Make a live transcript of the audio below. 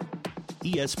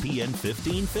ESPN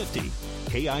 1550,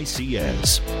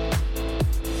 KICS.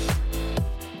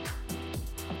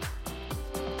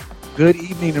 Good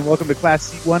evening and welcome to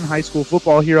Class C1 High School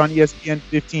Football here on ESPN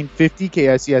 1550,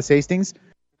 KICS Hastings.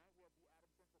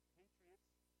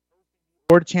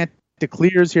 Ord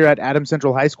Chanticleers here at Adams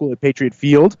Central High School at Patriot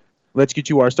Field. Let's get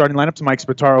you our starting lineups. Mike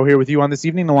Spataro here with you on this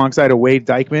evening alongside Wade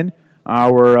Dykeman,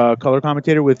 our color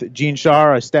commentator, with Gene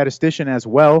Shaw, a statistician as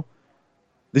well.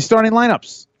 The starting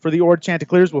lineups for the Ord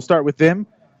Chanticleers, we'll start with them.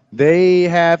 They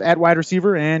have at wide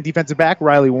receiver and defensive back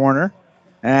Riley Warner.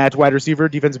 At wide receiver,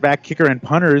 defensive back, kicker, and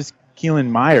punter is Keelan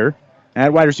Meyer.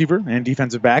 At wide receiver and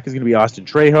defensive back is going to be Austin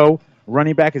Trejo.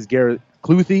 Running back is Garrett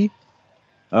Cluthy.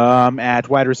 At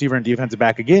wide receiver and defensive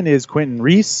back again is Quentin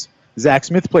Reese. Zach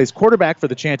Smith plays quarterback for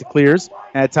the Chanticleers.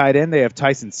 At tight end, they have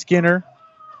Tyson Skinner.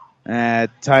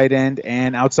 At tight end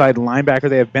and outside linebacker,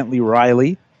 they have Bentley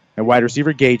Riley. At wide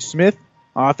receiver, Gage Smith.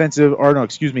 Outside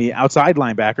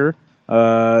linebacker,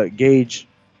 Gage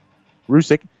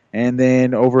Rusick. And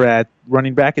then over at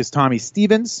running back is Tommy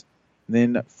Stevens.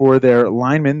 And then for their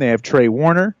linemen, they have Trey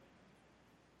Warner,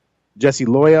 Jesus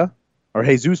Loya,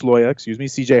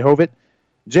 CJ Hovitt,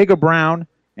 Jacob Brown,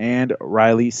 and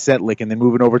Riley Setlick. And then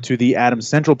moving over to the Adams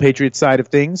Central Patriots side of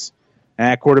things,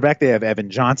 at quarterback, they have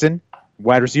Evan Johnson.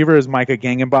 Wide receiver is Micah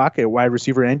Gangenbach. At wide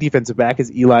receiver and defensive back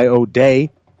is Eli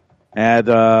O'Day. At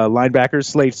linebackers,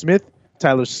 Slade Smith.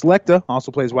 Tyler Slechta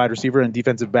also plays wide receiver and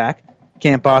defensive back.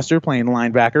 Cam Foster playing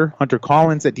linebacker. Hunter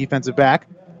Collins at defensive back.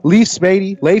 Leif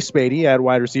Spady at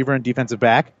wide receiver and defensive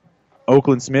back.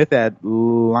 Oakland Smith at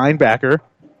linebacker.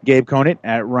 Gabe Conant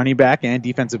at running back and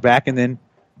defensive back. And then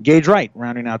Gage Wright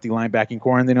rounding out the linebacking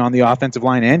core. And then on the offensive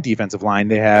line and defensive line,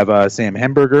 they have Sam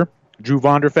Hemberger, Drew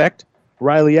Vonderfecht,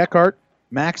 Riley Eckhart,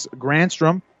 Max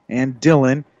Granstrom, and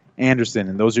Dylan Anderson.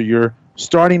 And those are your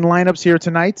starting lineups here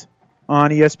tonight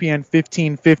on ESPN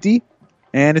 1550.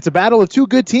 And it's a battle of two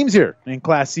good teams here in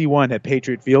Class C1 at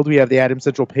Patriot Field. We have the Adams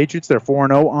Central Patriots. They're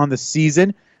 4-0 on the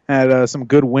season. Had some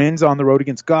good wins on the road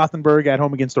against Gothenburg, at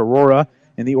home against Aurora.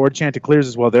 And the Ord Chanticleers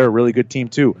as well. They're a really good team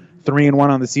too. 3-1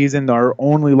 on the season. Our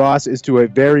only loss is to a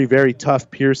very, very tough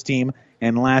Pierce team.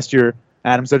 And last year,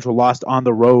 Adams Central lost on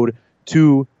the road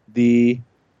to the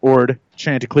Ord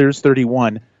Chanticleers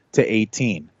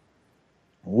 31-18.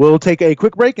 We'll take a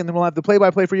quick break, and then we'll have the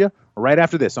play-by-play for you right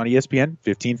after this on ESPN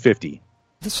 1550.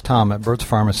 This is Tom at Bird's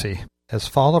Pharmacy. As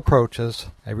fall approaches,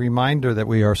 a reminder that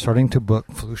we are starting to book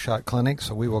flu shot clinics,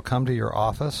 so we will come to your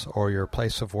office or your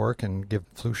place of work and give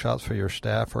flu shots for your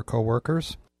staff or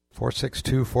coworkers.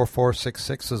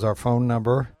 462-4466 is our phone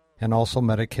number, and also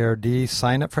Medicare D.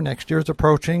 Sign up for next year is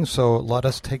approaching, so let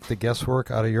us take the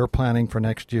guesswork out of your planning for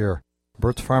next year.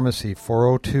 Burt's Pharmacy,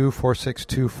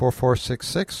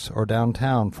 402-462-4466, or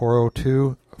downtown,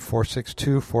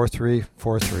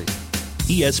 402-462-4343.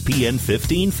 ESPN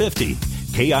 1550,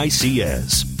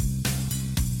 KICS.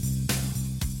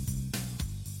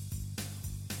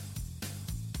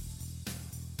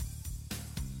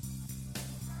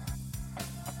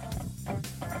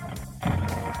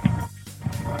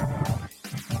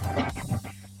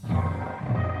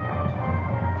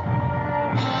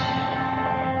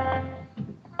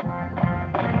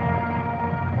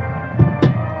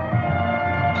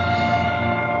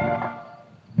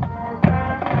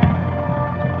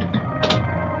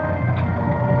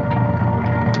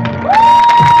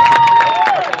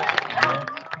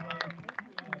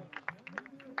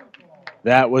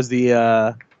 That was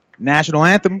the national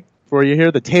anthem for you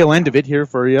here, the tail end of it here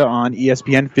for you on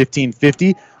ESPN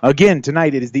 1550. Again,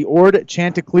 tonight it is the Ord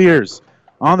Chanticleers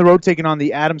on the road taking on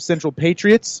the Adams Central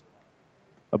Patriots.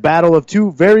 A battle of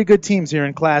two very good teams here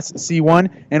in Class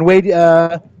C1. And Wade,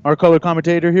 our color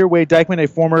commentator here, Wade Dykeman, a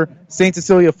former St.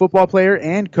 Cecilia football player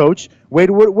and coach. Wade,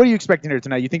 what are you expecting here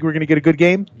tonight? You think we're going to get a good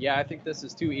game? Yeah, I think this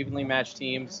is two evenly matched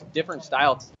teams, different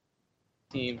style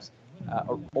teams.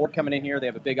 Ord coming in here, they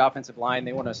have a big offensive line.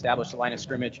 They want to establish the line of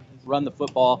scrimmage, run the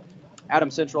football.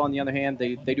 Adams Central, on the other hand,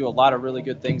 they do a lot of really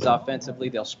good things offensively.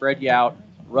 They'll spread you out,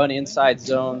 run inside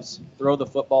zones, throw the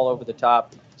football over the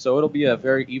top. So it'll be a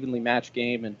very evenly matched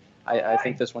game, and I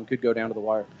think this one could go down to the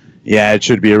wire. Yeah, it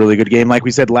should be a really good game. Like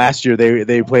we said last year,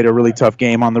 they played a really tough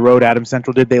game on the road. Adams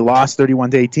Central did. They lost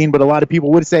 31-18, but a lot of people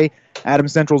would say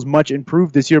Adams Central's much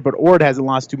improved this year, but Ord hasn't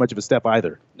lost too much of a step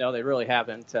either. No, they really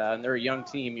haven't. And they're a young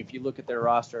team. If you look at their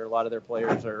roster, a lot of their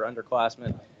players are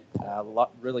underclassmen,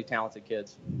 really talented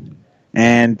kids.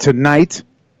 And tonight,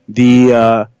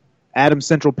 the Adams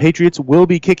Central Patriots will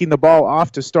be kicking the ball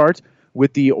off to start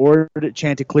with the Ord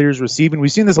Chanticleers receiving.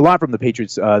 We've seen this a lot from the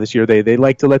Patriots this year. They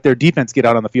like to let their defense get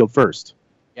out on the field first.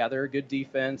 Yeah, they're a good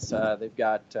defense. They've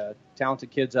got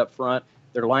talented kids up front.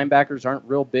 Their linebackers aren't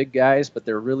real big guys, but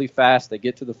they're really fast. They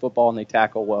get to the football and they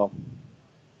tackle well.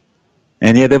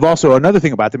 And yeah, they've also, another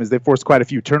thing about them is they've forced quite a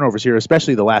few turnovers here,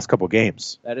 especially the last couple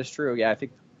games. That is true. Yeah, I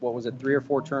think, 3 or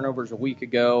 4 turnovers a week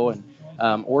ago, and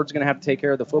Ord's going to have to take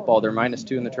care of the football. They're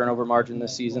 -2 in the turnover margin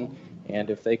this season,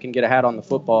 and if they can get a hat on the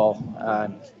football,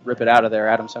 rip it out of there,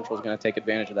 Adams Central is going to take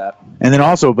advantage of that. And then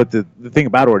also, but the thing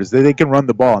about Ord is they can run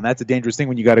the ball, and that's a dangerous thing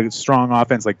when you got a strong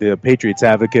offense like the Patriots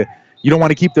have. You don't want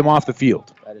to keep them off the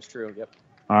field. That is true, yep.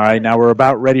 All right, now we're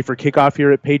about ready for kickoff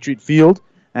here at Patriot Field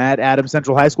at Adams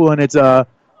Central High School, and it's a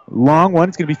long one.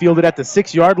 It's going to be fielded at the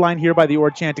 6-yard line here by the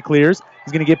Ord Chanticleers.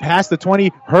 He's going to get past the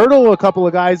 20, hurdle a couple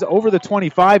of guys over the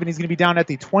 25, and he's going to be down at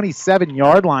the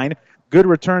 27-yard line. Good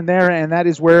return there, and that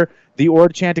is where the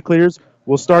Ord Chanticleers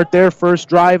will start their first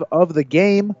drive of the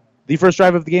game, the first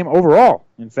drive of the game overall,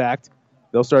 in fact.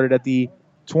 They'll start it at the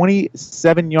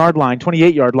 27-yard line,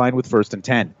 28-yard line with 1st and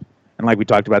 10. And like we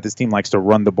talked about, this team likes to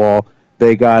run the ball.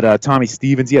 They got Tommy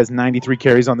Stevens. He has 93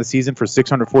 carries on the season for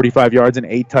 645 yards and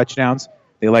 8 touchdowns.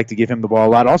 They like to give him the ball a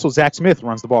lot. Also, Zach Smith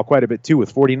runs the ball quite a bit, too,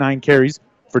 with 49 carries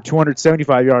for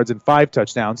 275 yards and 5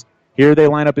 touchdowns. Here they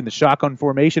line up in the shotgun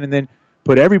formation and then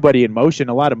put everybody in motion.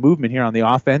 A lot of movement here on the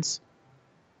offense.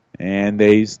 And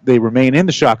they remain in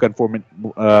the shotgun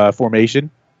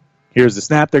formation. Here's the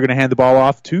snap. They're going to hand the ball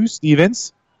off to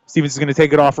Stevens. Stevens is going to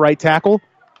take it off right tackle.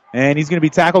 And he's going to be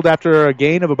tackled after a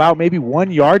gain of about maybe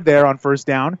 1 yard there on 1st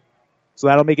down. So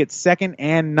that'll make it 2nd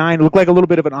and 9. It looked like a little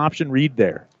bit of an option read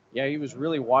there. Yeah, he was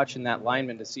really watching that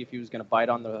lineman to see if he was going to bite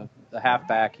on the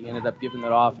halfback. He ended up giving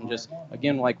it off and just,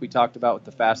 again, like we talked about with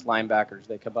the fast linebackers,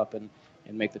 they come up and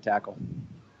make the tackle.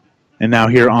 And now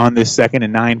here on this 2nd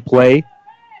and 9 play,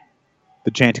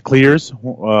 the Chanticleers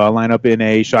line up in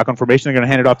a shotgun formation. They're going to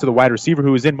hand it off to the wide receiver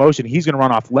who is in motion. He's going to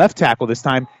run off left tackle this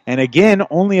time. And again,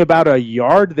 only about a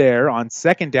yard there on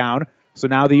 2nd down. So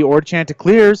now the Ord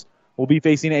Chanticleers will be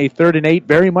facing a 3rd and 8,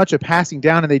 very much a passing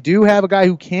down. And they do have a guy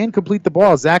who can complete the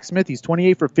ball, Zach Smith. He's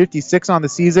 28 for 56 on the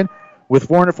season with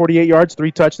 448 yards,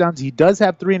 3 touchdowns. He does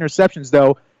have 3 interceptions,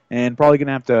 though, and probably going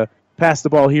to have to pass the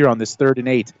ball here on this 3rd and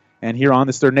 8. And here on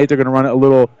this 3rd and 8, they're going to run a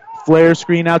little flare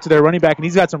screen out to their running back, and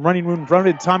he's got some running room in front of it.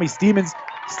 And Tommy Stevens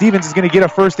is going to get a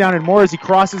 1st down and more as he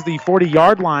crosses the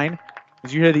 40-yard line.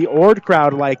 As you hear the Ord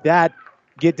crowd like that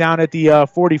get down at the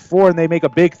 44, and they make a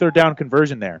big 3rd down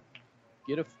conversion there.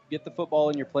 Get the football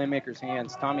in your playmaker's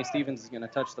hands. Tommy Stevens is going to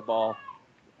touch the ball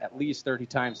at least 30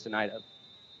 times tonight,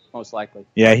 most likely.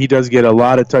 Yeah, he does get a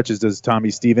lot of touches, does Tommy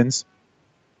Stevens.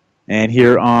 And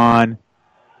here on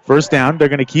 1st down, they're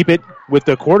going to keep it with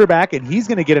the quarterback, and he's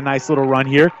going to get a nice little run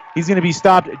here. He's going to be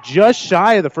stopped just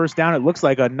shy of the 1st down. It looks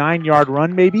like a 9-yard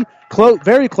run maybe,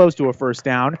 very close to a 1st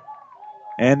down.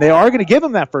 And they are going to give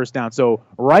him that 1st down. So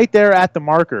right there at the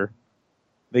marker,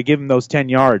 they give him those 10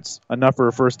 yards, enough for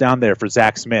a 1st down there for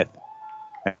Zach Smith.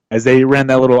 As they ran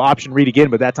that little option read again,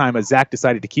 but that time Zach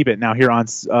decided to keep it. Now here on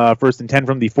 1st and 10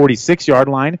 from the 46-yard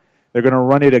line, they're going to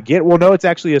run it again. Well, no, it's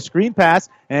actually a screen pass,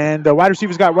 and the wide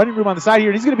receiver's got running room on the side here,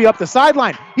 and he's going to be up the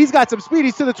sideline. He's got some speed.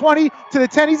 He's to the 20, to the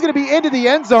 10. He's going to be into the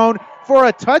end zone for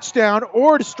a touchdown.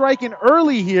 Ord striking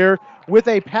early here with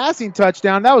a passing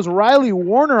touchdown. That was Riley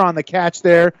Warner on the catch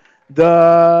there.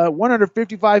 The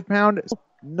 155-pound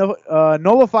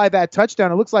nullified that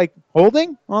touchdown. It looks like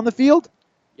holding on the field.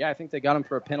 Yeah, I think they got him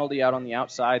for a penalty out on the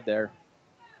outside there.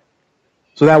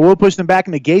 So that will push them back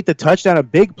and negate the touchdown. A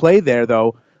big play there,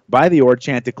 though, by the Ord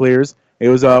Chanticleers. It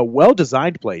was a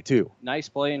well-designed play, too. Nice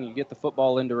play, and you get the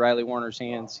football into Riley Warner's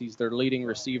hands. He's their leading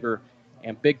receiver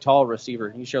and big, tall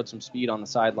receiver. He showed some speed on the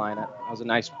sideline. That was a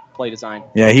nice play design.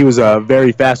 Yeah, he was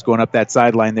very fast going up that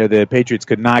sideline there. The Patriots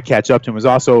could not catch up to him. It was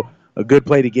also a good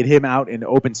play to get him out in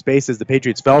open space as the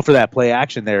Patriots fell for that play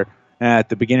action there at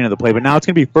the beginning of the play. But now it's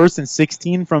going to be 1st and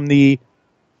 16 from the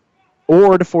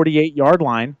Ord 48-yard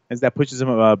line as that pushes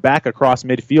him back across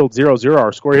midfield. 0-0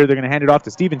 our score here. They're going to hand it off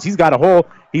to Stevens. He's got a hole.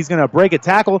 He's going to break a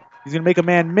tackle. He's going to make a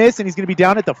man miss, and he's going to be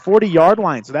down at the 40-yard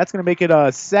line. So that's going to make it a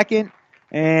 2nd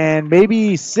and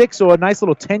maybe 6, so a nice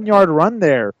little 10-yard run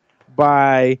there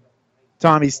by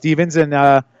Tommy Stevens. And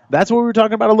that's what we were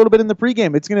talking about a little bit in the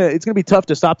pregame. It's gonna be tough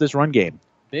to stop this run game.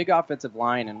 Big offensive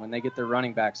line, and when they get their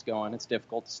running backs going, it's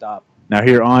difficult to stop. Now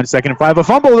here on 2nd and 5, a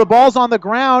fumble. The ball's on the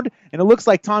ground, and it looks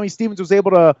like Tommy Stevens was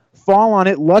able to fall on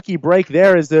it. Lucky break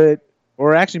there,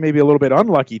 or actually maybe a little bit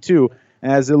unlucky too,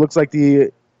 as it looks like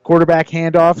the quarterback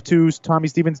handoff to Tommy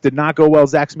Stevens did not go well.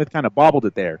 Zach Smith kind of bobbled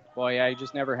it there. Well, yeah, he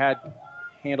just never had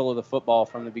handle of the football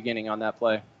from the beginning on that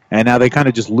play. And now they kind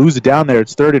of just lose it down there.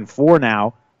 It's 3rd and 4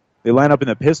 now. They line up in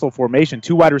the pistol formation.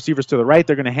 2 wide receivers to the right.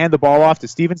 They're going to hand the ball off to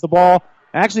Stevens. The ball,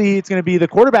 actually, it's going to be the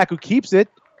quarterback who keeps it.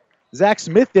 Zach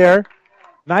Smith there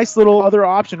nice little other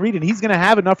option read, and he's going to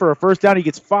have enough for a first down. He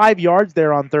gets 5 yards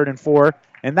there on 3rd and 4,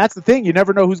 and that's the thing. You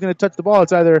never know who's going to touch the ball.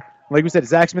 It's either, like we said,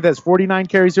 Zach Smith has 49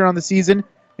 carries here on the season,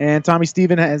 and Tommy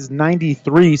Stephen has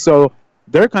 93, so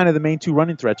they're kind of the main 2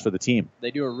 running threats for the team.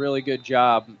 They do a really good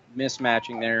job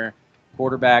mismatching their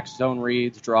quarterbacks, zone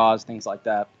reads, draws, things like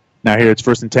that. Now here it's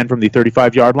 1st and 10 from the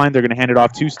 35-yard line. They're going to hand it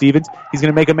off to Stevens. He's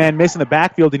going to make a man miss in the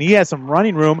backfield, and he has some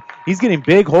running room. He's getting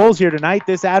big holes here tonight.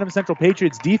 This Adams Central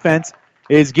Patriots defense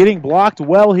is getting blocked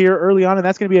well here early on, and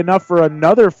that's going to be enough for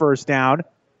another first down.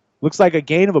 Looks like a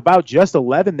gain of about just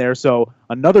 11 there, so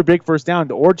another big first down.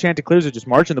 The Ord Chanticleers are just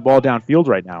marching the ball downfield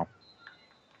right now.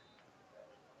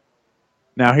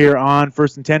 Now here on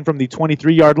 1st and 10 from the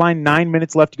 23-yard line. 9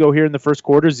 minutes left to go here in the first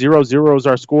quarter. 0-0 is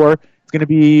our score. It's going to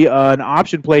be an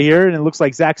option play here, and it looks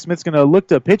like Zach Smith's going to look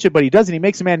to pitch it, but he doesn't. He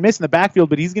makes a man miss in the backfield,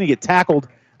 but he's going to get tackled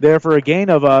there for a gain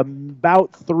of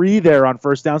about 3 there on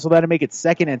first down, so that'll make it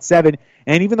 2nd and 7.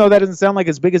 And even though that doesn't sound like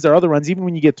as big as their other runs, even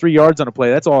when you get 3 yards on a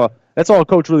play, that's all a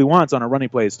coach really wants on a running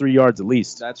play is 3 yards at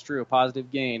least. That's true, a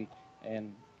positive gain,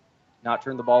 and not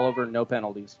turn the ball over, no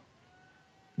penalties.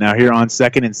 Now here on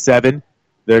 2nd and 7,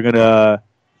 they're going to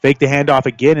fake the handoff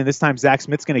again, and this time Zach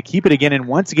Smith's going to keep it again, and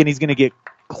once again he's going to get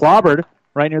clobbered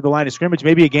right near the line of scrimmage,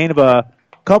 maybe a gain of a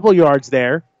couple yards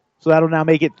there. So that'll now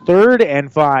make it 3rd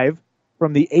and 5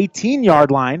 from the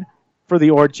 18-yard line for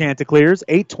the Ord Chanticleers.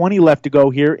 8:20 left to go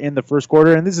here in the first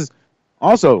quarter, and this is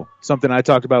also something I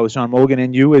talked about with Sean Mulligan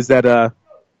and you, is that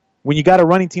when you got a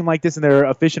running team like this and they're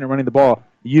efficient at running the ball,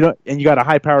 you got a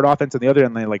high-powered offense on the other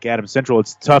end, like Adams Central,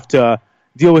 it's tough to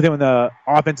deal with him when the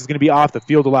offense is going to be off the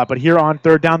field a lot. But here on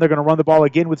 3rd down, they're going to run the ball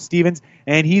again with Stevens,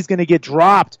 and he's going to get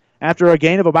dropped after a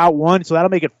gain of about 1, so that'll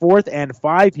make it 4th and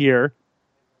 5 here.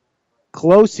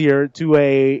 Close here to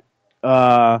a,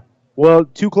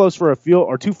 too close for a field,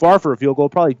 or too far for a field goal,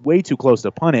 probably way too close to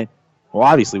punt it. Well,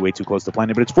 obviously way too close to punt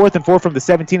it, but it's 4th and 4 from the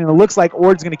 17, and it looks like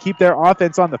Ord's going to keep their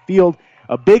offense on the field.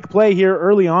 A big play here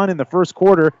early on in the first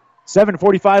quarter.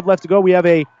 7:45 left to go. We have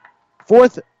a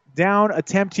 4th down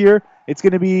attempt here. It's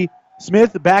going to be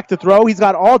Smith back to throw. He's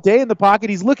got all day in the pocket.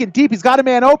 He's looking deep. He's got a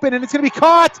man open, and it's going to be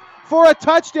caught for a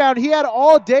touchdown. He had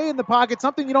all day in the pocket,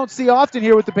 something you don't see often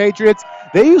here with the Patriots.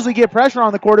 They usually get pressure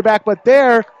on the quarterback, but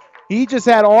there he just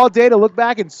had all day to look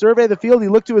back and survey the field. He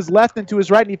looked to his left and to his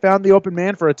right, and he found the open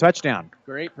man for a touchdown.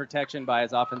 Great protection by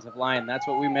his offensive line. That's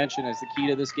what we mentioned is the key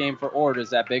to this game for Ord, is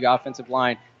that big offensive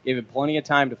line. Gave him plenty of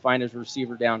time to find his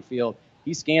receiver downfield.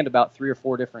 He scanned about 3 or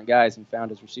 4 different guys and found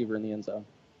his receiver in the end zone.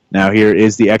 Now here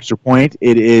is the extra point.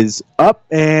 It is up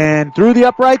and through the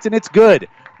uprights, and it's good.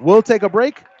 We'll take a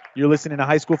break. You're listening to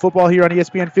High School Football here on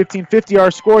ESPN 1550.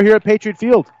 Our score here at Patriot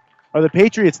Field are the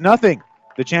Patriots 0,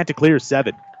 the Chanticleers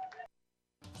 7.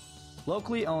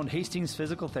 Locally owned Hastings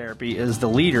Physical Therapy is the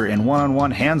leader in one-on-one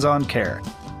hands-on care.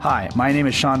 Hi, my name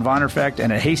is Sean Vonderfecht,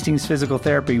 and at Hastings Physical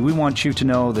Therapy, we want you to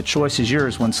know the choice is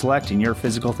yours when selecting your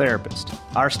physical therapist.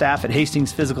 Our staff at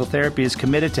Hastings Physical Therapy is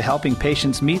committed to helping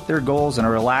patients meet their goals in a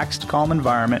relaxed, calm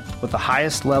environment with the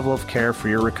highest level of care for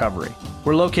your recovery.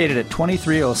 We're located at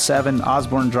 2307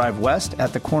 Osborne Drive West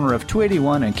at the corner of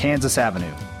 281 and Kansas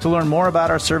Avenue. To learn more about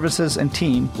our services and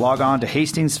team, log on to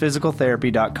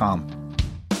hastingsphysicaltherapy.com.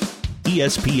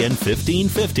 ESPN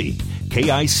 1550,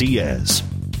 KICS.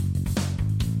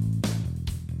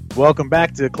 Welcome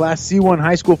back to Class C1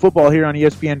 High School Football here on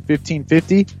ESPN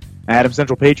 1550. Adams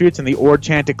Central Patriots and the Ord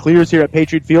Chanticleers here at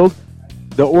Patriot Field.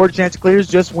 The Ord Chanticleers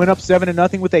just went up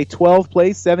 7-0 with a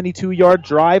 12-play, 72-yard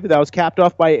drive that was capped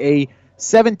off by a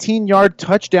 17-yard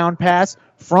touchdown pass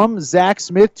from Zach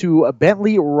Smith to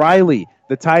Bentley Riley,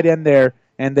 the tight end there,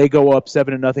 and they go up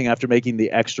 7-0 after making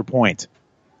the extra point.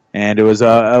 And it was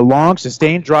a long,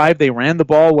 sustained drive. They ran the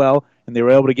ball well, and they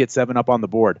were able to get 7 up on the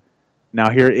board. Now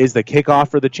here is the kickoff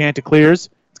for the Chanticleers.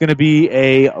 It's going to be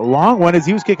a long one as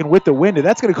he was kicking with the wind, and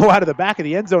that's going to go out of the back of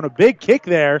the end zone. A big kick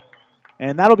there,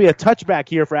 and that'll be a touchback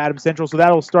here for Adams Central, so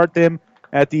that'll start them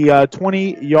at the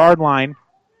 20-yard line.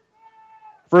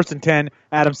 1st and 10,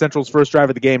 Adams Central's first drive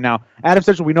of the game. Now, Adams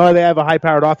Central, we know they have a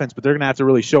high-powered offense, but they're going to have to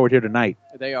really show it here tonight.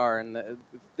 They are, and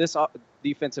this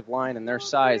defensive line and their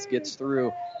size gets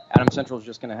through. Adams Central is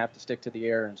just going to have to stick to the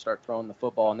air and start throwing the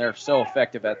football, and they're so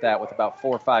effective at that with about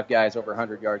 4 or 5 guys over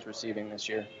 100 yards receiving this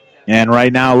year. And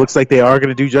right now, it looks like they are going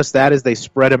to do just that as they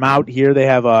spread them out here. They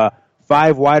have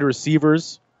 5 wide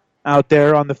receivers out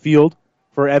there on the field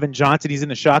for Evan Johnson. He's in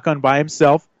the shotgun by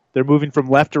himself. They're moving from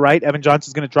left to right. Evan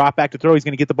Johnson's going to drop back to throw. He's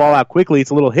going to get the ball out quickly.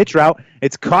 It's a little hitch route.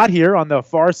 It's caught here on the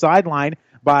far sideline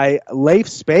by Leif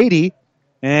Spady,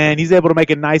 and he's able to make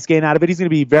a nice gain out of it. He's going to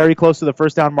be very close to the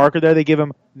first down marker there. They give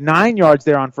him 9 yards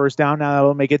there on first down. Now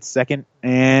that'll make it 2nd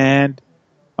and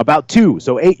about 2,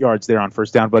 so 8 yards there on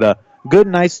first down. But a Good,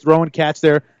 nice throw and catch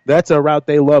there. That's a route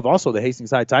they love. Also, the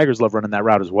Hastings High Tigers love running that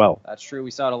route as well. That's true.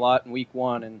 We saw it a lot in week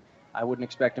 1, and I wouldn't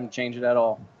expect them to change it at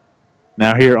all.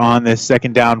 Now here on this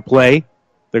second down play,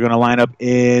 they're going to line up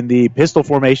in the pistol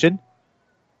formation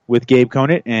with Gabe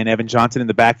Conant and Evan Johnson in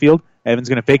the backfield. Evan's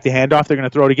going to fake the handoff. They're going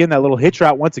to throw it again. That little hitch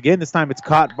route once again. This time it's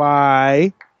caught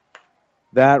by,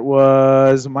 that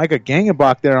was Micah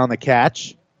Gangenbach there on the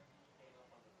catch.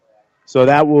 So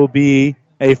that will be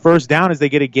a first down as they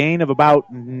get a gain of about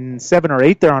 7 or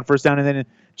 8 there on first down. And then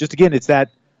just again, it's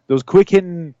those quick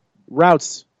hitting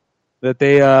routes that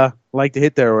they like to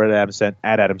hit there at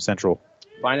Adams Central.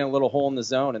 Finding a little hole in the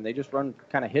zone, and they just run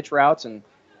kind of hitch routes, and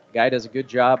the guy does a good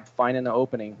job finding the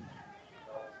opening.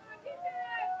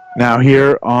 Now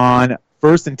here on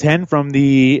 1st and 10 from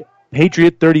the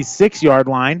Patriot 36-yard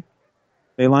line.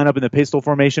 They line up in the pistol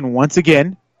formation once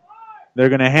again. They're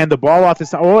going to hand the ball off this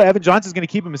time. Oh, Evan Johnson's going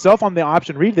to keep himself on the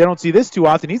option read. They don't see this too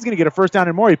often. He's going to get a first down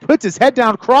and more. He puts his head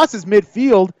down, crosses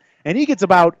midfield, and he gets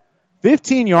about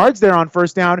 15 yards there on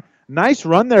first down. Nice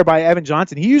run there by Evan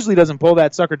Johnson. He usually doesn't pull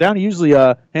that sucker down. He usually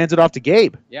hands it off to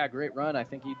Gabe. Yeah, great run. I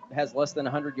think he has less than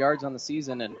 100 yards on the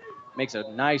season and makes a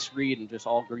nice read and just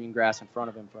all green grass in front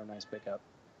of him for a nice pickup.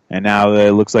 And now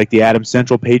it looks like the Adams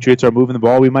Central Patriots are moving the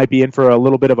ball. We might be in for a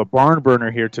little bit of a barn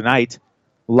burner here tonight.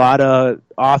 A lot of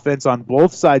offense on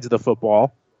both sides of the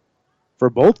football for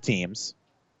both teams.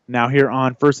 Now here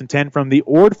on 1st and 10 from the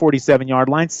Ord 47-yard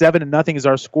line. 7-0 is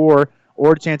our score.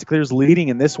 Ord Chanticleer's leading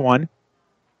in this one.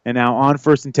 And now on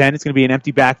 1st and 10, it's going to be an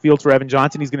empty backfield for Evan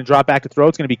Johnson. He's going to drop back to throw.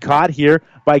 It's going to be caught here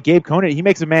by Gabe Conant. He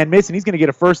makes a man miss, and he's going to get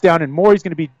a first down and more. He's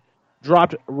going to be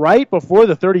dropped right before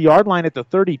the 30-yard line at the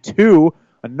 32.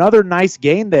 Another nice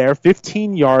gain there,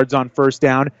 15 yards on first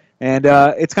down. And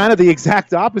it's kind of the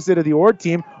exact opposite of the Ord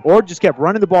team. Ord just kept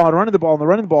running the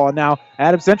ball, and now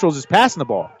Adams Central is just passing the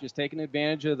ball. Just taking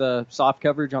advantage of the soft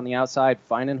coverage on the outside,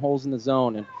 finding holes in the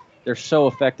zone, and they're so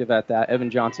effective at that. Evan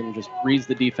Johnson just reads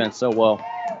the defense so well.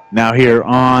 Now here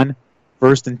on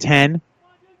 1st and 10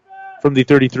 from the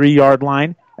 33-yard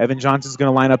line. Evan Johnson's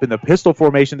going to line up in the pistol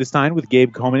formation this time with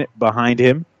Gabe Conant behind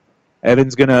him.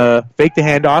 Evan's going to fake the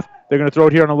handoff. They're going to throw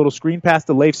it here on a little screen pass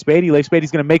to Leif Spady. Leif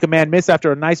Spady's going to make a man miss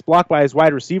after a nice block by his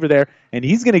wide receiver there, and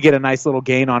he's going to get a nice little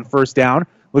gain on first down.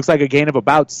 Looks like a gain of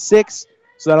about 6,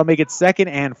 so that'll make it 2nd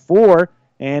and 4.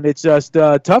 And it's just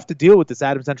tough to deal with this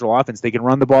Adams Central offense. They can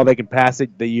run the ball, they can pass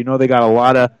it. They got a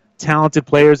lot of talented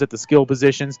players at the skill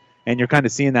positions, and you're kind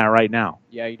of seeing that right now.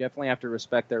 Yeah, you definitely have to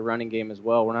respect their running game as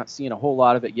well. We're not seeing a whole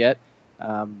lot of it yet,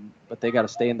 but they got to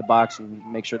stay in the box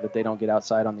and make sure that they don't get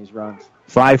outside on these runs.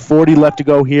 5:40 left to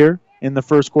go here in the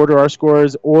first quarter. Our score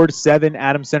is Ord 7,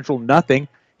 Adams Central nothing.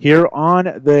 Here on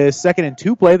the 2nd and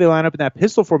 2 play, they line up in that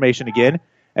pistol formation again.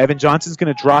 Evan Johnson's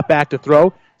going to drop back to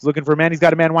throw. He's looking for a man. He's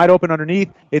got a man wide open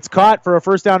underneath. It's caught for a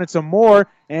first down and some more,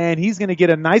 and he's going to get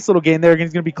a nice little gain there.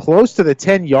 He's going to be close to the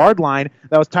 10-yard line.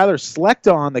 That was Tyler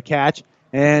Slechta on the catch,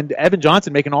 and Evan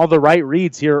Johnson making all the right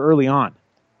reads here early on.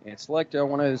 And Slechta,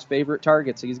 one of his favorite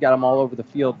targets. He's got him all over the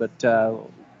field, but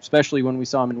especially when we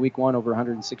saw him in week 1, over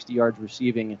 160 yards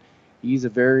receiving. He's a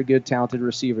very good, talented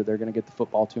receiver. They're going to get the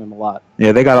football to him a lot.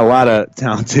 Yeah, they got a lot of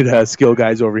talented skill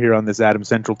guys over here on this Adams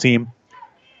Central team.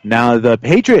 Now the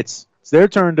Patriots, it's their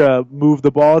turn to move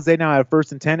the ball as they now have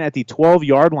 1st and 10 at the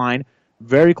 12-yard line,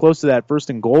 very close to that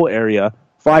 1st and goal area.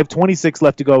 5:26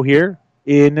 left to go here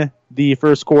in the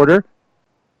first quarter.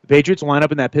 The Patriots will line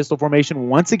up in that pistol formation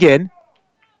once again.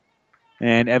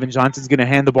 And Evan Johnson's going to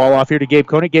hand the ball off here to Gabe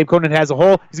Conant. Gabe Conant has a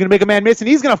hole. He's going to make a man miss, and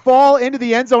he's going to fall into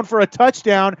the end zone for a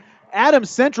touchdown.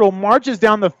 Adams Central marches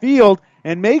down the field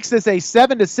and makes this a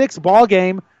 7-6 ball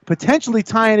game, potentially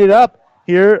tying it up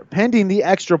here, pending the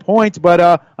extra point,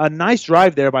 but a nice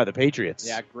drive there by the Patriots.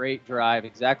 Yeah, great drive.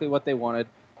 Exactly what they wanted.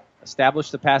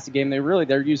 Establish the passing game.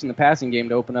 They're using the passing game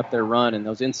to open up their run and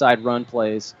those inside run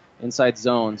plays, inside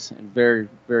zones, and very,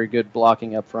 very good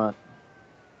blocking up front.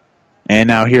 And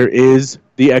now here is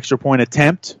the extra point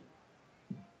attempt.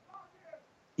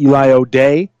 Eli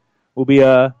O'Day will be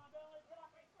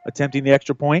attempting the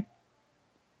extra point.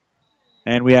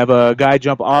 And we have a guy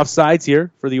jump offsides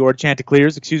here for the Ord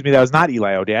Chanticleers. Excuse me, that was not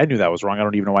Eli O'Day. I knew that was wrong. I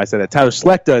don't even know why I said that. Tyler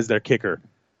Slechta is their kicker.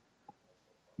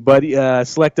 But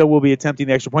Slechta will be attempting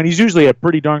the extra point. He's usually a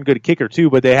pretty darn good kicker, too,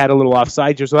 but they had a little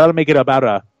offsides here, so that'll make it about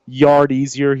a yard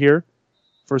easier here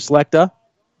for Slechta.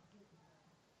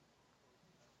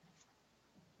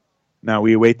 Now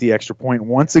we await the extra point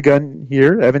once again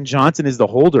here. Evan Johnson is the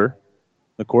holder,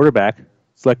 the quarterback.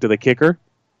 Slechta the kicker.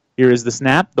 Here is the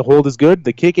snap. The hold is good.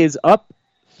 The kick is up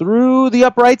through the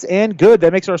uprights and good.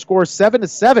 That makes our score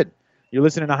 7-7. You're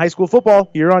listening to high school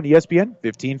football here on ESPN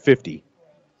 1550.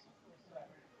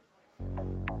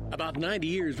 About 90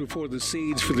 years before the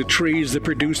seeds for the trees that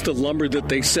produce the lumber that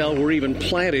they sell were even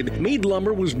planted, Mead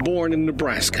Lumber was born in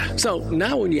Nebraska. So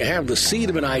now when you have the seed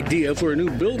of an idea for a new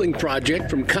building project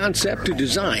from concept to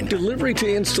design, delivery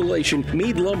to installation,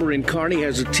 Mead Lumber in Kearney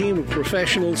has a team of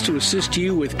professionals to assist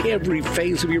you with every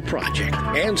phase of your project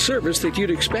and service that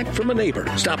you'd expect from a neighbor.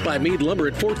 Stop by Mead Lumber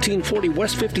at 1440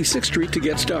 West 56th Street to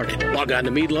get started. Log on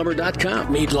to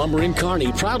meadlumber.com. Mead Lumber in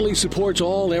Kearney proudly supports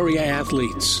all area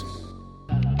athletes.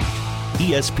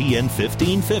 ESPN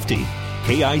 1550,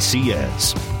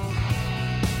 KICS.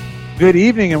 Good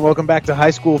evening and welcome back to high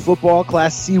school football,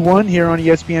 Class C1 here on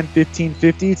ESPN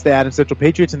 1550. It's the Adams Central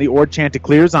Patriots and the Ord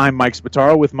Chanticleers. I'm Mike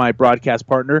Spataro with my broadcast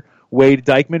partner, Wade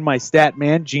Dykeman, my stat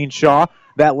man, Gene Shaw.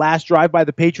 That last drive by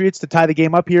the Patriots to tie the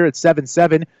game up here at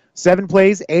 7-7. 7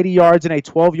 plays, 80 yards, and a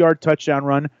 12-yard touchdown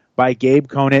run by Gabe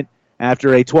Conant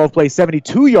after a 12-play,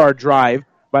 72-yard drive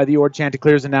by the Ord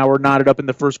Chanticleers, and now we're knotted up in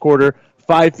the first quarter.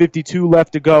 5:52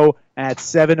 left to go at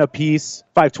 7 apiece.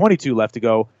 5:22 left to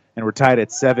go, and we're tied at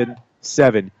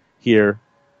 7-7 here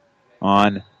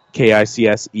on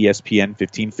KICS ESPN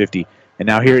 1550. And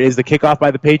now here is the kickoff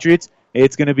by the Patriots.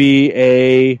 It's going to be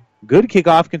a good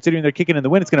kickoff considering they're kicking in the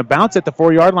wind. It's going to bounce at the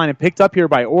 4-yard line and picked up here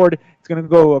by Ord. It's going to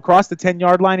go across the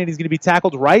 10-yard line, and he's going to be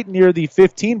tackled right near the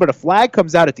 15, but a flag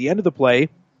comes out at the end of the play.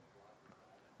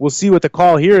 We'll see what the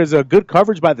call here is. A good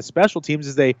coverage by the special teams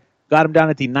as they got him down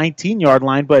at the 19-yard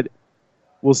line, but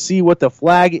we'll see what the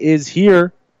flag is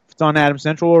here, if it's on Adams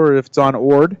Central or if it's on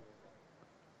Ord.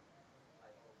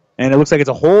 And it looks like it's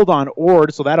a hold on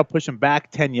Ord, so that'll push him back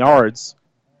 10 yards.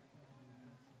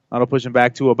 That'll push him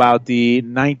back to about the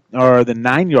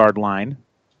 9-yard line.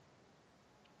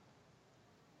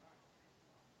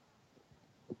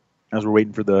 As we're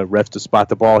waiting for the refs to spot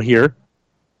the ball here.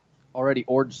 Already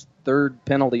Ord's third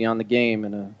penalty on the game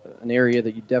in an area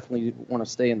that you definitely want to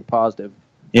stay in the positive.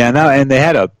 Yeah, and they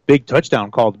had a big touchdown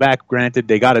called back. Granted,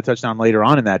 they got a touchdown later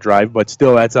on in that drive, but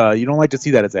still, that's you don't like to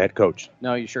see that as a head coach.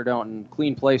 No, you sure don't. And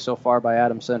clean play so far by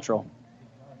Adams Central.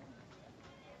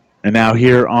 And now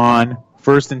here on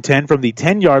 1st and 10 from the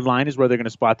 10-yard line is where they're going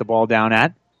to spot the ball down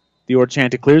at. The Ord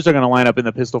Chanticleers are going to line up in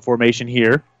the pistol formation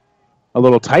here. A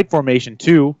little tight formation,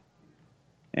 too.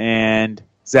 And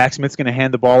Zach Smith's going to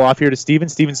hand the ball off here to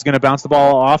Stevens. Stevens is going to bounce the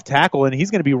ball off tackle, and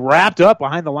he's going to be wrapped up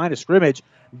behind the line of scrimmage.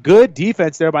 Good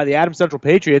defense there by the Adams Central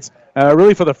Patriots.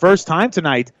 Really, for the first time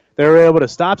tonight, they were able to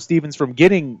stop Stevens from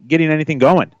getting anything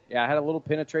going. Yeah, I had a little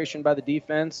penetration by the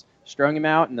defense, strung him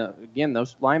out, and again,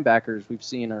 those linebackers we've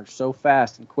seen are so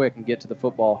fast and quick and get to the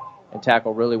football and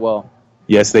tackle really well.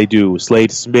 Yes, they do.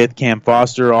 Slade Smith, Cam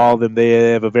Foster, all of them,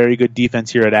 they have a very good defense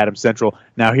here at Adams Central.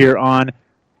 Now here on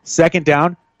 2nd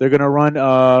down, they're going to run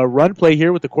a run play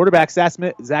here with the quarterback, Zach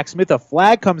Smith. A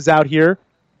flag comes out here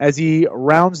as he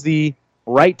rounds the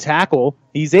right tackle.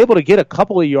 He's able to get a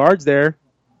couple of yards there,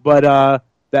 but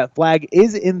that flag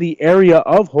is in the area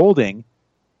of holding.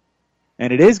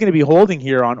 And it is going to be holding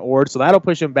here on Ord, so that'll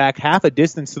push him back half a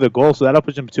distance to the goal, so that'll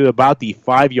push him to about the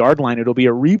 5-yard line. It'll be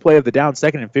a replay of the down,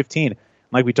 2nd and 15.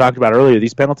 Like we talked about earlier,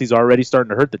 these penalties are already starting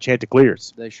to hurt the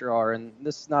Chanticleers. They sure are, and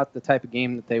this is not the type of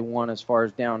game that they want as far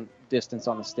as down distance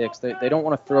on the sticks. They don't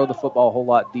want to throw the football a whole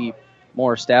lot deep,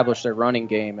 more establish their running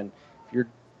game, and if you're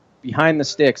behind the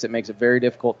sticks, it makes it very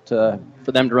difficult for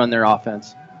them to run their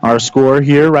offense. Our score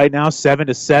here right now,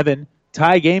 7-7.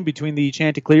 Tie game between the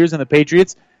Chanticleers and the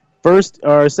Patriots.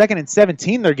 2nd and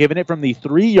 17, they're giving it from the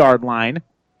 3-yard line.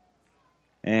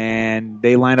 And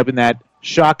they line up in that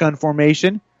shotgun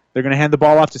formation. They're going to hand the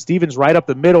ball off to Stevens right up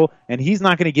the middle, and he's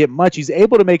not going to get much. He's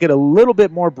able to make it a little bit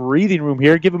more breathing room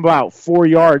here, give him about 4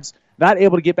 yards. Not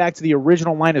able to get back to the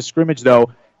original line of scrimmage,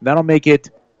 though. That'll make it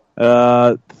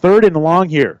 3rd and long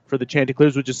here for the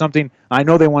Chanticleers, which is something I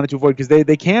know they wanted to avoid because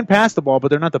they can pass the ball, but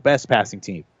they're not the best passing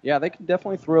team. Yeah, they can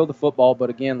definitely throw the football, but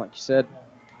again, like you said,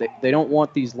 they don't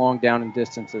want these long down and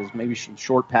distances. Maybe some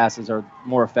short passes are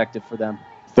more effective for them.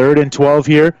 3rd and 12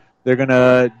 here. They're going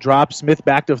to drop Smith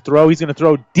back to throw. He's going to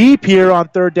throw deep here on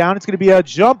 3rd down. It's going to be a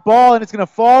jump ball, and it's going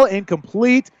to fall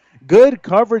incomplete. Good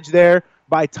coverage there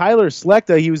by Tyler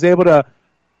Slechta. He was able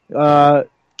to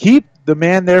keep the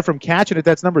man there from catching it.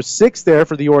 That's number 6 there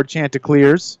for the Ord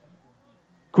Chanticleers.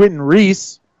 Quentin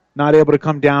Reese not able to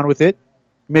come down with it.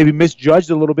 Maybe misjudged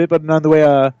a little bit, but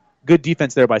nonetheless, good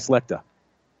defense there by Slechta.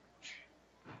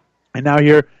 And now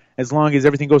here, as long as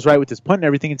everything goes right with this punt and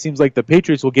everything, it seems like the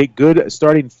Patriots will get good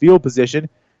starting field position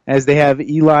as they have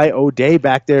Eli O'Day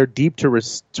back there deep to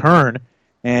return.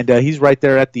 And he's right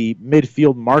there at the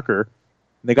midfield marker.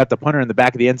 They got the punter in the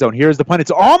back of the end zone. Here's the punt.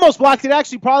 It's almost blocked. It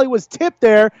actually probably was tipped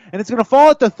there, and it's going to fall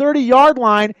at the 30-yard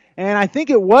line. And I think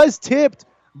it was tipped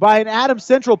by an Adams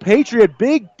Central Patriot.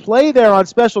 Big play there on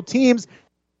special teams.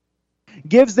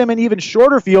 gives them an even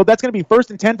shorter field. That's going to be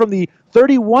 1st and 10 from the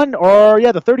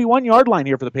 31-yard line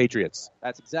here for the Patriots.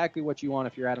 That's exactly what you want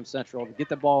if you're Adams Central, to get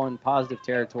the ball in positive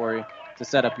territory to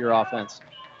set up your offense.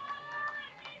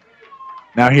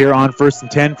 Now here on 1st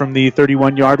and 10 from the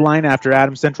 31-yard line, after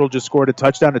Adams Central just scored a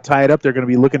touchdown to tie it up, they're going to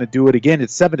be looking to do it again.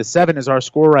 It's 7-7 is our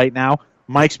score right now.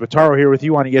 Mike Spataro here with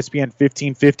you on ESPN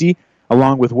 1550,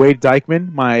 along with Wade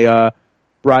Dykeman, my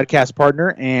broadcast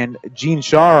partner, and Gene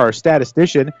Shaw, our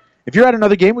statistician. If you're at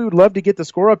another game, we would love to get the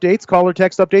score updates, call or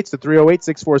text updates to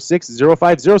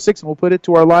 308-646-0506, and we'll put it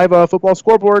to our live football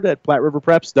scoreboard at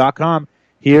PlatteRiverPreps.com.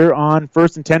 Here on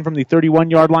 1st and 10 from the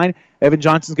 31-yard line, Evan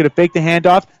Johnson's going to fake the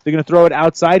handoff. They're going to throw it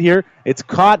outside here. It's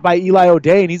caught by Eli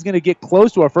O'Day, and he's going to get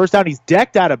close to a first down. He's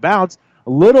decked out of bounds,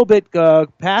 a little bit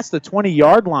past the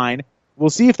 20-yard line. We'll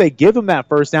see if they give him that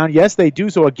first down. Yes, they do.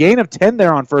 So a gain of 10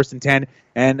 there on 1st and 10.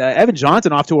 And Evan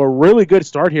Johnson off to a really good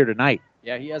start here tonight.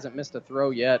 Yeah, he hasn't missed a throw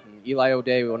yet. And Eli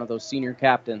O'Day, one of those senior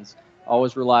captains,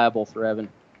 always reliable for Evan.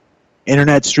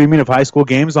 Internet streaming of high school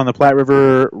games on the Platte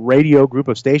River Radio group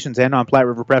of stations and on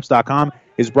PlatteRiverPreps.com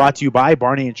is brought to you by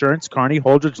Barney Insurance, Kearney,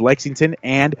 Holdridge, Lexington,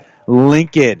 and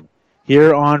Lincoln.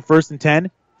 Here on 1st and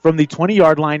 10 from the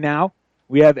 20-yard line now,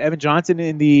 we have Evan Johnson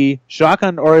in the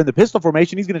shotgun or in the pistol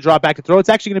formation. He's going to drop back to throw. It's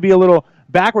actually going to be a little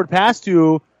backward pass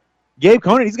to Gabe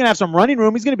Conant. He's going to have some running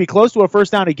room. He's going to be close to a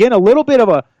first down again. A little bit of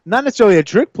a, not necessarily a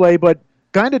trick play, but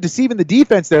kind of deceiving the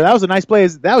defense there. That was a nice play.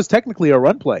 That was technically a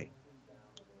run play.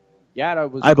 Yeah,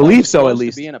 it was. I believe so, at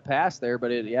least. Being a pass there,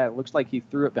 but it looks like he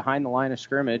threw it behind the line of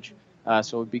scrimmage,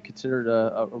 so it would be considered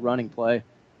a running play.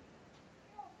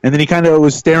 And then he kind of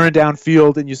was staring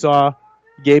downfield, and you saw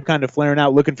Gabe kind of flaring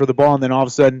out, looking for the ball, and then all of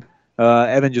a sudden,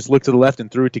 Evan just looked to the left and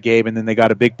threw it to Gabe, and then they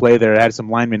got a big play there. It had some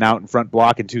linemen out in front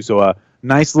blocking, too, so a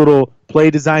nice little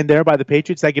play design there by the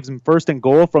Patriots. That gives them 1st and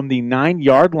goal from the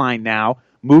 9-yard line now,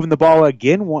 moving the ball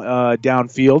again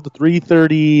downfield.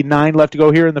 3:39 left to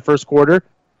go here in the first quarter.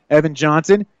 Evan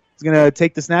Johnson is going to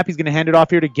take the snap. He's going to hand it off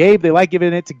here to Gabe. They like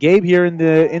giving it to Gabe here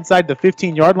inside the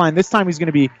 15-yard line. This time he's going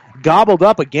to be gobbled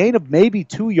up, a gain of maybe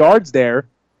 2 yards there.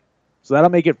 So that'll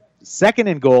make it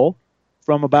 2nd and goal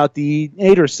from about the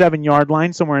 8 or 7-yard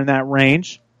line, somewhere in that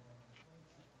range.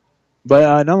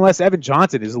 But nonetheless, Evan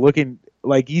Johnson is looking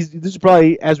like this is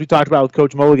probably, as we talked about with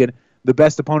Coach Mulligan, the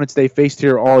best opponents they faced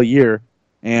here all year.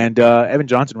 And Evan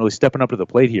Johnson really stepping up to the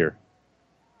plate here.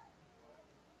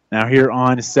 Now here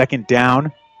on 2nd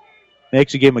down, they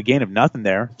actually gave him a gain of nothing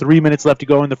there. 3 minutes left to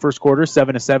go in the first quarter.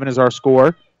 7-7 is our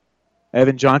score.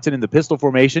 Evan Johnson in the pistol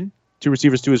formation. 2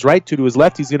 receivers to his right, 2 to his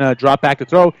left. He's going to drop back to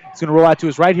throw. He's going to roll out to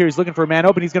his right here. He's looking for a man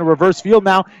open. He's going to reverse field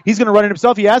now. He's going to run it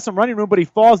himself. He has some running room, but he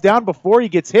falls down before he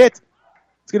gets hit.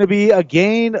 It's going to be a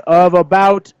gain of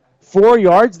about 4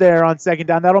 yards there on 2nd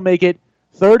down. That'll make it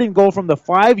 3rd and goal from the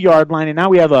 5-yard line, and now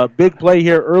we have a big play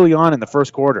here early on in the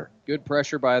first quarter. Good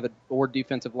pressure by the Ord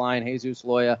defensive line. Jesus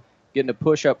Loya getting a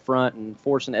push up front and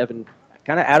forcing Evan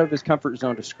kind of out of his comfort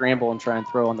zone to scramble and try and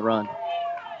throw on the run.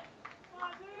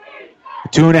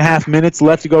 2.5 minutes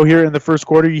left to go here in the first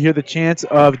quarter. You hear the chants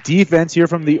of defense here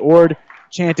from the Ord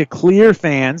Chanticleer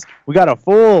fans. We got a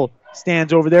full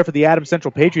stands over there for the Adams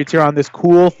Central Patriots here on this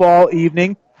cool fall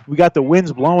evening. We got the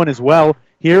winds blowing as well.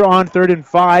 Here on 3rd and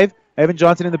 5, Evan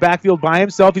Johnson in the backfield by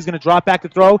himself. He's going to drop back to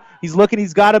throw. He's looking.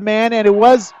 He's got a man, and it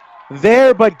was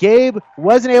there, but Gabe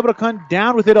wasn't able to come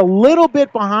down with it a little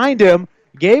bit behind him.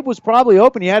 Gabe was probably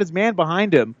open. He had his man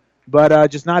behind him, but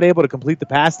just not able to complete the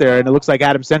pass there, and it looks like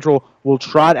Adams Central will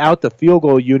trot out the field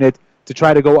goal unit to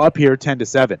try to go up here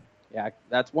 10-7. Yeah,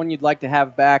 that's one you'd like to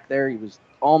have back there. He was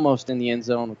almost in the end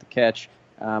zone with the catch,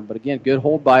 but again, good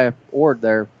hold by Ord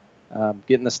there,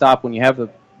 getting the stop when you have the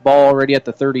ball already at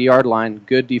the 30-yard line.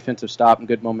 Good defensive stop and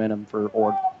good momentum for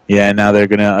Ord. Yeah, and now they're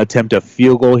going to attempt a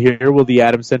field goal here with the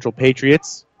Adams Central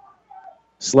Patriots.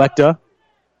 Slechta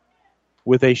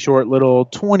with a short little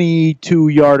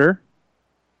 22-yarder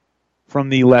from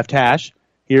the left hash.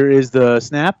 Here is the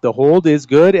snap. The hold is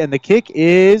good, and the kick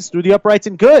is through the uprights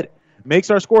and good.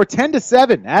 Makes our score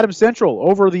 10-7. Adams Central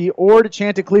over the Ord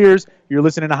Chanticleers. You're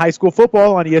listening to high school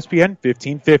football on ESPN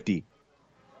 1550.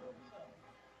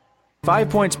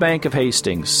 5 Points Bank of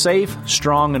Hastings, safe,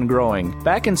 strong, and growing.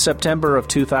 Back in September of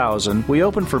 2000, we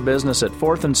opened for business at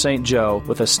 4th and St. Joe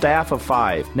with a staff of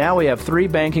 5. Now we have 3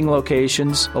 banking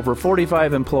locations, over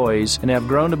 45 employees, and have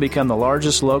grown to become the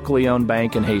largest locally owned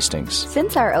bank in Hastings.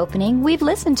 Since our opening, we've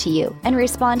listened to you and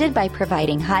responded by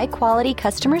providing high-quality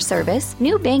customer service,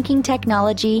 new banking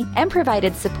technology, and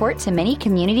provided support to many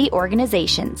community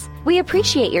organizations. We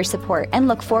appreciate your support and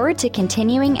look forward to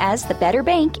continuing as the better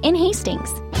bank in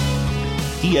Hastings.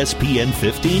 ESPN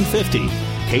 1550,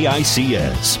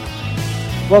 KICS.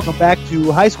 Welcome back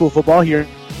to high school football here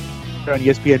on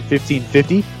ESPN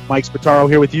 1550. Mike Spataro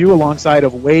here with you alongside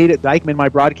of Wade Dykeman, my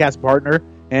broadcast partner.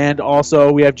 And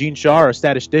also we have Gene Shaw, our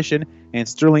statistician, and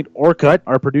Sterling Orcutt,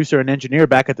 our producer and engineer,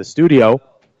 back at the studio.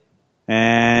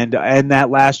 And that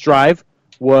last drive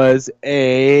was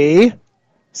a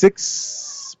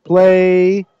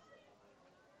 6-play,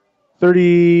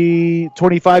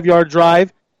 25-yard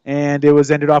drive, and it was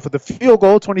ended off with a field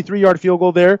goal, 23-yard field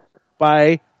goal there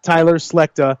by Tyler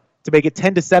Slechta to make it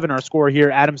 10-7 our score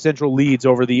here. Adams Central leads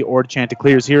over the Ord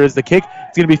Chanticleers. Here is the kick.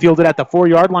 It's going to be fielded at the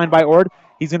 4-yard line by Ord.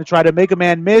 He's going to try to make a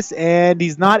man miss, and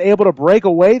he's not able to break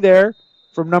away there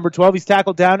from number 12. He's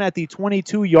tackled down at the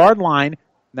 22-yard line.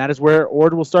 And that is where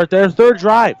Ord will start their third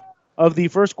drive of the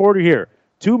first quarter here.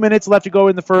 2 minutes left to go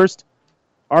in the first.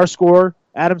 Our score,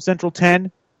 Adams Central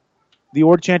 10, the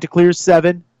Ord Chanticleers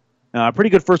 7. Pretty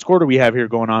good first quarter we have here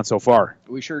going on so far.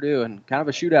 We sure do, and kind of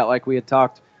a shootout like we had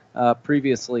talked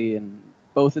previously, and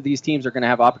both of these teams are going to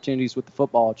have opportunities with the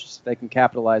football, just so they can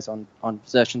capitalize on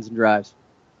possessions and drives.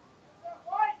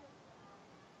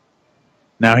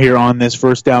 Now here on this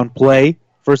first down play,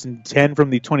 1st and 10 from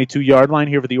the 22-yard line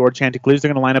here for the Ord Chanticleers. They're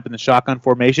going to line up in the shotgun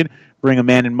formation, bring a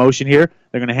man in motion here.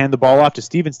 They're going to hand the ball off to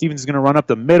Stevens. Stevens is going to run up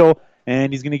the middle,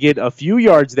 and he's going to get a few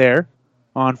yards there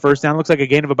on first down. Looks like a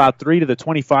gain of about 3 to the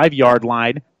 25-yard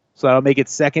line, so that'll make it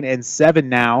 2nd and 7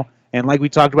 now. And like we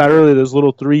talked about earlier, those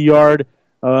little 3-yard,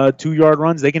 2-yard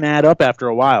runs, they can add up after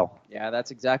a while. Yeah,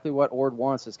 that's exactly what Ord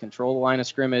wants, is control the line of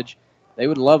scrimmage. They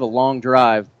would love a long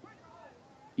drive,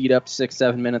 eat up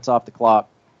 6-7 minutes off the clock.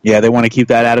 Yeah, they want to keep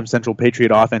that Adams Central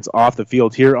Patriot offense off the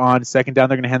field. Here on second down,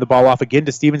 they're going to hand the ball off again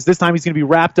to Stevens. This time he's going to be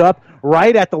wrapped up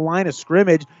right at the line of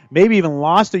scrimmage, maybe even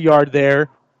lost a yard there,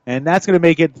 and that's going to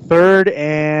make it 3rd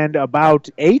and about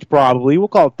 8 probably. We'll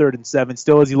call it 3rd and 7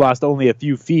 still, as he lost only a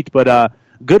few feet, but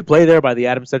good play there by the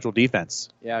Adams Central defense.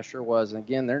 Yeah, sure was. And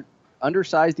again, they're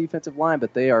undersized defensive line,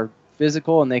 but they are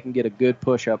physical, and they can get a good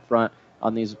push up front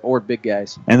on these Ord big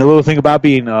guys. And the little thing about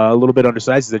being a little bit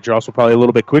undersized is that you're also probably a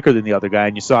little bit quicker than the other guy,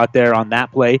 and you saw it there on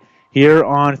that play. Here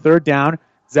on 3rd down,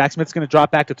 Zach Smith's going to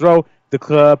drop back to throw.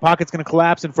 The pocket's going to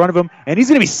collapse in front of him, and he's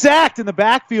going to be sacked in the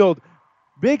backfield.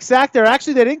 Big sack there.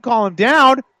 Actually, they didn't call him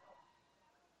down.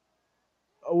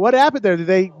 What happened there? Did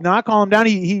they not call him down?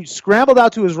 He scrambled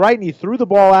out to his right, and he threw the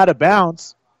ball out of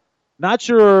bounds. Not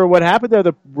sure what happened there.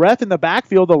 The ref in the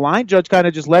backfield, the line judge kind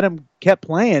of just let him kept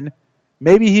playing.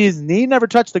 Maybe his knee never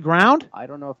touched the ground? I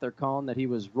don't know if they're calling that he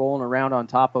was rolling around on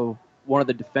top of one of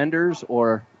the defenders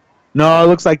or... No, it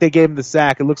looks like they gave him the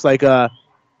sack. It looks like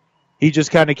he just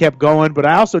kind of kept going, but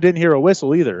I also didn't hear a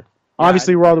whistle either. Yeah,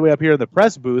 obviously, we're all the way up here in the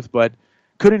press booth, but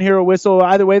couldn't hear a whistle.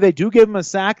 Either way, they do give him a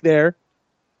sack there.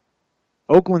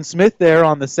 Oakland Smith there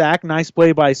on the sack. Nice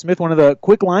play by Smith, one of the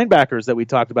quick linebackers that we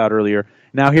talked about earlier.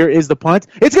 Now here is the punt.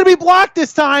 It's going to be blocked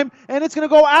this time, and it's going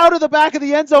to go out of the back of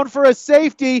the end zone for a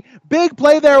safety. Big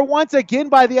play there once again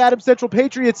by the Adams Central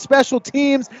Patriots special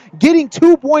teams, getting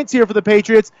 2 points here for the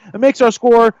Patriots. It makes our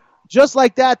score just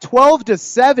like that,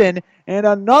 12-7, and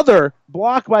another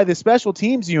block by the special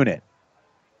teams unit.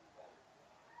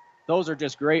 Those are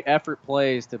just great effort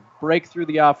plays to break through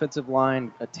the offensive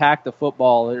line, attack the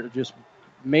football. They're just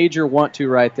major want-to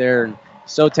right there, and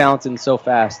so talented and so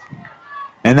fast.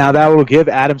 And now that will give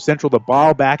Adams Central the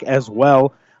ball back as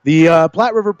well. The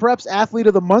Platte River Preps Athlete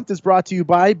of the Month is brought to you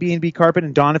by B&B Carpet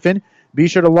and Donovan. Be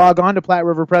sure to log on to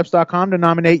PlatteRiverPreps.com to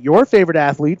nominate your favorite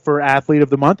athlete for Athlete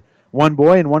of the Month. One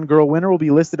boy and one girl winner will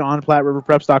be listed on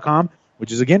PlatteRiverPreps.com,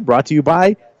 which is, again, brought to you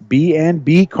by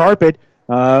B&B Carpet.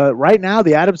 Right now,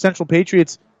 the Adams Central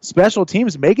Patriots special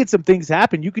teams making some things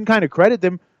happen. You can kind of credit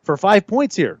them for 5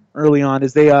 points here early on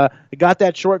as they got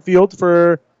that short field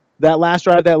for that last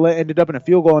drive that ended up in a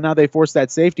field goal, and now they forced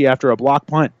that safety after a block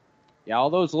punt. Yeah, all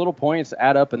those little points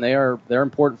add up, and they're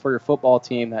important for your football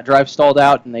team. That drive stalled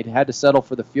out, and they had to settle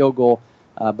for the field goal,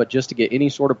 but just to get any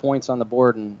sort of points on the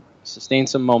board and sustain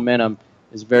some momentum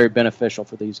is very beneficial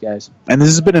for these guys. And this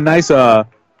has been a nice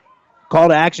call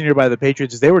to action here by the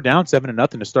Patriots, as they were down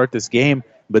 7-0 to start this game,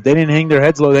 but they didn't hang their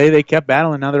heads low. They kept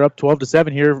battling. Now they're up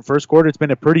 12-7 here first quarter. It's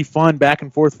been a pretty fun back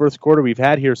and forth first quarter we've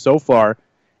had here so far,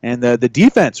 and the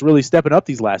defense really stepping up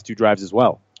these last 2 drives as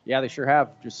well. Yeah, they sure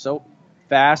have. Just so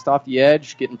fast off the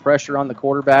edge, getting pressure on the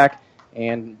quarterback,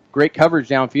 and great coverage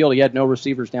downfield. He had no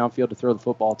receivers downfield to throw the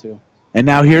football to. And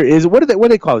now here is, what do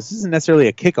they call this? This isn't necessarily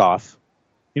a kickoff.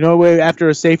 You know, after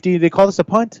a safety, they call this a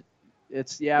punt?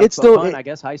 It's still punt. I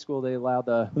guess high school they allow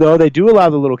the... Though they do allow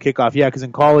the little kickoff, yeah, because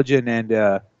in college and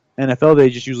NFL they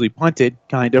just usually punt it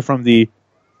kind of from the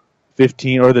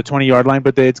 15 or the 20-yard line,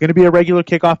 but it's going to be a regular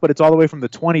kickoff, but it's all the way from the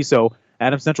 20, so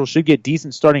Adams Central should get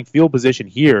decent starting field position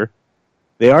here.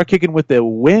 They are kicking with the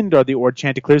wind, are the Ord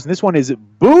Chanticleers, and this one is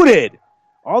booted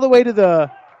all the way to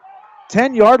the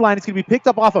 10-yard line. It's going to be picked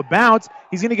up off a bounce.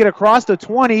 He's going to get across the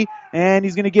 20, and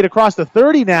he's going to get across the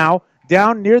 30 now,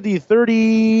 down near the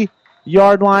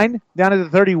 30-yard line, down to the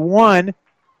 31.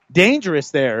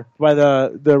 Dangerous there by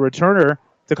the returner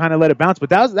to kind of let it bounce. But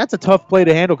that's a tough play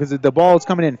to handle because the ball is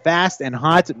coming in fast and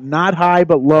hot, not high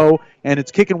but low, and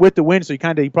it's kicking with the wind, so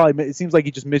it seems like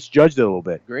he just misjudged it a little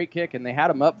bit. Great kick, and they had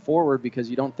him up forward because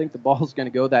you don't think the ball's going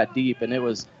to go that deep, and it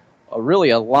was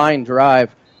really a line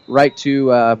drive right to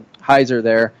Heiser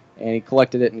there, and he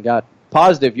collected it and got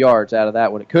positive yards out of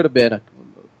that one. It could have been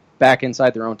back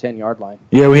inside their own 10-yard line.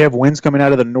 Yeah, we have winds coming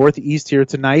out of the northeast here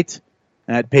tonight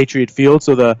at Patriot Field,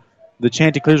 so the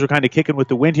Chanticleers are kind of kicking with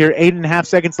the wind here. 8.5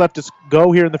 seconds left to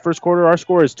go here in the first quarter. Our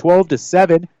score is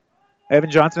 12-7.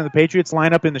 Evan Johnson and the Patriots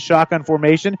line up in the shotgun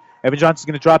formation. Evan Johnson's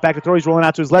going to drop back to throw. He's rolling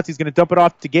out to his left. He's going to dump it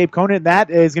off to Gabe Conant, and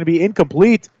that is going to be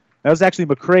incomplete. That was actually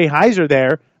McCray Heiser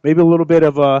there. Maybe a little bit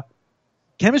of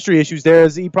chemistry issues there,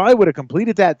 as he probably would have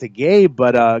completed that to Gabe,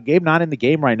 but Gabe not in the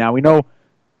game right now. We know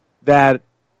that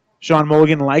Sean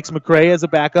Mulligan likes McCray as a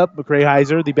backup. McCray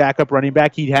Heiser, the backup running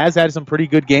back. He has had some pretty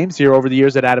good games here over the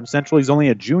years at Adams Central. He's only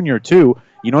a junior, too.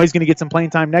 You know he's going to get some playing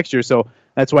time next year, so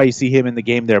that's why you see him in the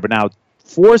game there. But now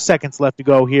 4 seconds left to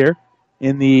go here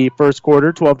in the first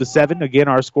quarter, 12-7. Again,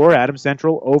 our score, Adams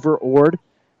Central over Ord.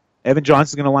 Evan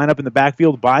Johnson's going to line up in the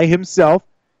backfield by himself.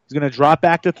 He's going to drop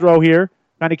back to throw here.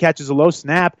 Kind of catches a low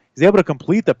snap. He's able to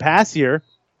complete the pass here.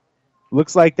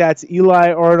 Looks like that's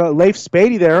Leif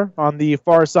Spady there on the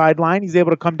far sideline. He's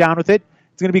able to come down with it.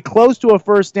 It's going to be close to a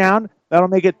first down. That'll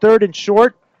make it 3rd and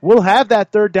short. We'll have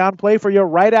that 3rd down play for you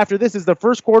right after this as the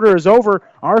first quarter is over.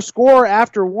 Our score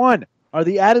after 1 are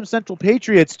the Adams Central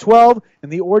Patriots 12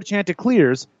 and the Ord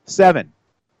Chanticleers 7.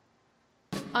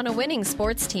 On a winning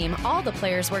sports team, all the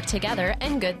players work together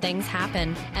and good things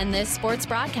happen. And this sports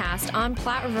broadcast on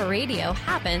Platte River Radio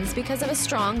happens because of a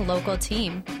strong local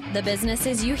team. The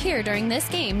businesses you hear during this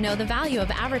game know the value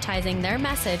of advertising their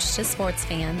message to sports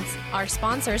fans. Our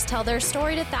sponsors tell their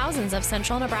story to thousands of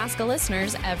Central Nebraska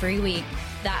listeners every week.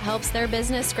 That helps their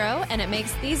business grow, and it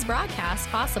makes these broadcasts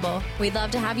possible. We'd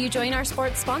love to have you join our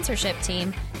sports sponsorship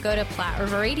team. Go to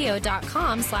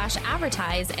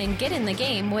PlatteRiverRadio.com/advertise and get in the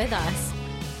game with us.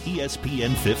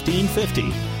 ESPN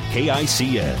 1550,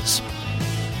 KICS.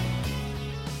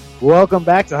 Welcome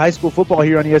back to high school football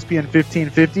here on ESPN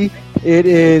 1550. It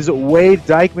is Wade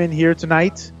Dykeman here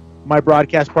tonight, my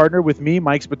broadcast partner with me,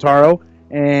 Mike Spataro,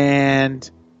 and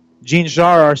Gene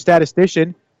Shaw, our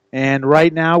statistician. And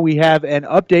right now we have an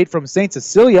update from St.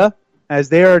 Cecilia as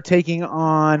they are taking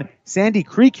on Sandy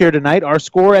Creek here tonight. Our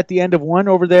score at the end of 1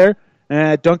 over there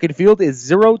at Duncan Field is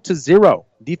 0-0.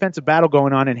 Defensive battle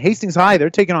going on. And Hastings High, they're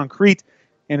taking on Crete.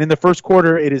 And in the first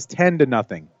quarter, it is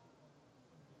 10-0.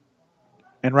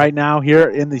 And right now here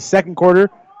in the second quarter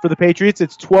for the Patriots,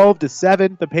 it's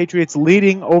 12-7. The Patriots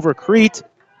leading over Crete.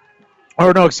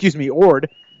 Ord.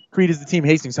 Crete is the team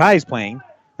Hastings High is playing.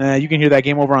 You can hear that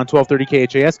game over on 1230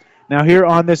 KHAS. Now here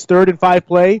on this 3rd and 5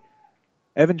 play,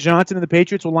 Evan Johnson and the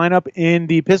Patriots will line up in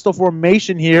the pistol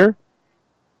formation here.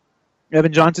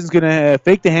 Evan Johnson's going to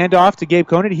fake the handoff to Gabe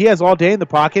Conant. He has all day in the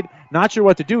pocket. Not sure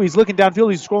what to do. He's looking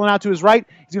downfield. He's scrolling out to his right.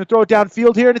 He's going to throw it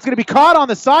downfield here, and it's going to be caught on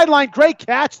the sideline. Great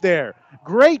catch there.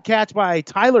 Great catch by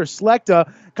Tyler Slechta.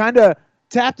 Kind of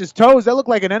tapped his toes. That looked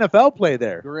like an NFL play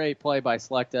there. Great play by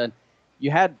Slechta.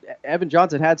 You had Evan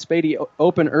Johnson had Spady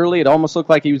open early. It almost looked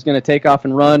like he was going to take off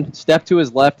and run. Stepped to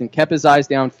his left and kept his eyes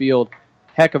downfield.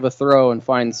 Heck of a throw, and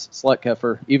finds Slechta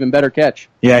for even better catch.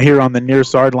 Yeah, here on the near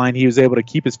sideline, he was able to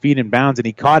keep his feet in bounds, and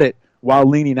he caught it while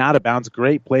leaning out of bounds.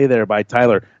 Great play there by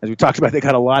Tyler. As we talked about, they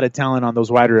got a lot of talent on those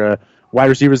wide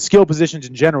receivers, skill positions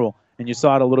in general, and you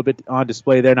saw it a little bit on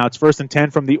display there. Now it's 1st and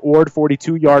 10 from the Ord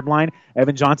 42-yard line.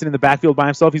 Evan Johnson in the backfield by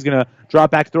himself. He's going to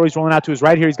drop back to throw. He's rolling out to his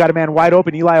right here. He's got a man wide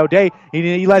open, Eli O'Day.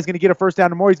 Eli's going to get a first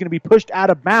down and more. He's going to be pushed out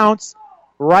of bounds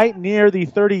right near the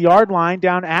 30-yard line,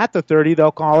 down at the 30,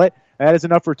 they'll call it. That is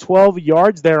enough for 12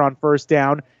 yards there on first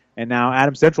down. And now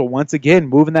Adams Central once again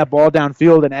moving that ball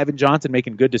downfield, and Evan Johnson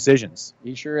making good decisions.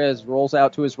 He sure is. Rolls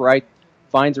out to his right,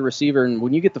 finds a receiver. And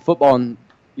when you get the football in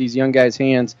these young guys'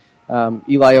 hands,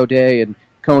 Eli O'Day and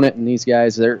Conant and these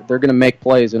guys, they're going to make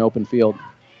plays in open field.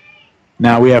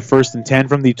 Now we have 1st and 10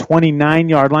 from the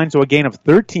 29-yard line, so a gain of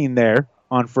 13 there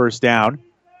on first down.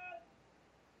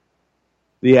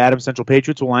 The Adams Central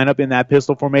Patriots will line up in that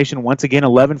pistol formation. Once again,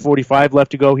 11:45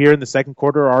 left to go here in the second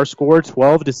quarter. Our score,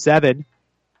 12-7.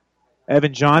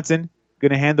 Evan Johnson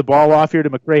going to hand the ball off here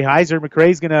to McCray Heiser.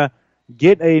 McCray's going to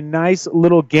get a nice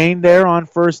little gain there on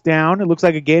first down. It looks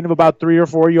like a gain of about 3 or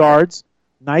 4 yards.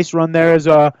 Nice run there.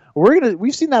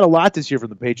 We've seen that a lot this year from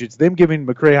the Patriots, them giving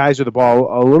McCray Heiser the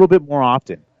ball a little bit more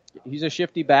often. He's a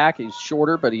shifty back. He's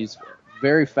shorter, but he's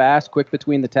very fast, quick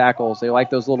between the tackles. They like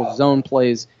those little zone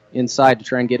plays inside to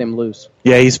try and get him loose.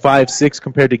 Yeah, he's 5'6"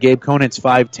 compared to Gabe Conant's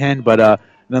 5'10", but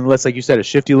nonetheless, like you said, a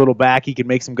shifty little back. He can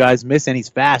make some guys miss, and he's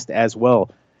fast as well.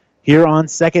 Here on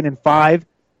 2nd and 5,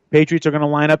 Patriots are going to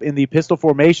line up in the pistol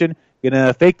formation. Going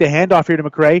to fake the handoff here to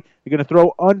McCray. They're going to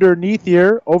throw underneath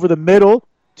here over the middle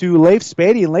to Leif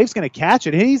Spady, and Leif's going to catch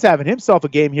it. He's having himself a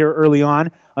game here early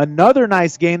on. Another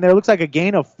nice gain there. Looks like a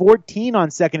gain of 14 on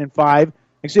 2nd and 5.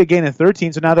 Actually, a gain of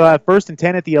 13, so now they'll have 1st and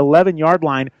 10 at the 11-yard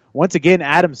line. Once again,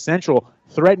 Adams Central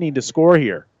threatening to score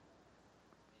here.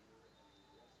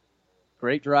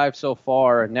 Great drive so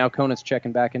far, and now Conant's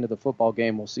checking back into the football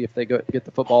game. We'll see if they get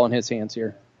the football in his hands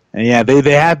here. And yeah,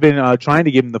 they have been trying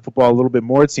to give him the football a little bit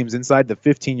more, it seems, inside the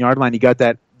 15-yard line. He got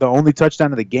the only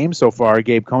touchdown of the game so far,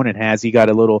 Gabe Conant has. He got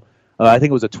a little, I think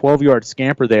it was a 12-yard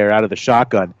scamper there out of the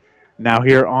shotgun. Now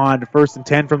here on 1st and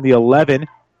 10 from the 11,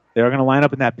 they're going to line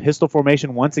up in that pistol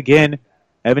formation once again.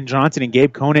 Evan Johnson and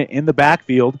Gabe Conant in the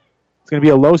backfield. It's going to be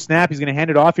a low snap. He's going to hand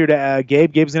it off here to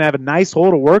Gabe. Gabe's going to have a nice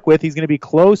hole to work with. He's going to be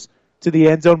close to the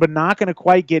end zone, but not going to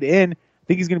quite get in. I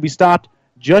think he's going to be stopped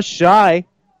just shy.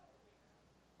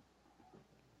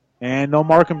 And they'll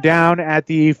mark him down at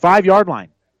the 5-yard line.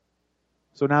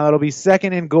 So now that'll be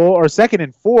 2nd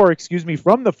and 4,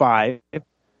 from the 5.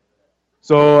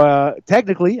 So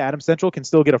technically, Adams Central can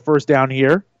still get a first down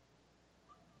here.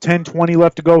 10:20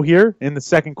 left to go here in the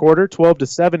second quarter.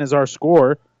 12-7 is our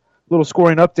score. Little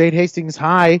scoring update. Hastings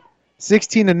High,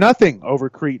 16-0 over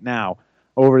Crete now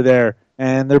over there.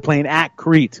 And they're playing at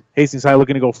Crete. Hastings High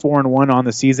looking to go 4-1 on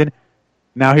the season.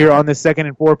 Now here on this 2nd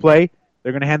and 4 play,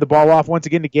 they're going to hand the ball off once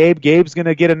again to Gabe. Gabe's going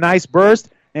to get a nice burst.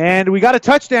 And we got a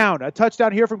touchdown. A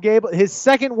touchdown here from Gabe. His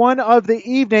second one of the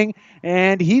evening.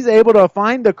 And he's able to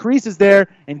find the creases there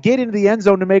and get into the end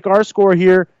zone to make our score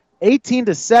here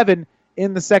 18-7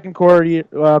 in the second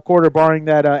quarter, barring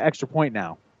that extra point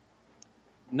now.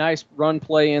 Nice run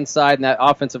play inside in that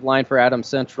offensive line for Adams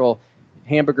Central.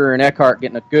 Hamburger and Eckhart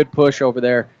getting a good push over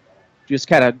there. Just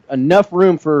kind of enough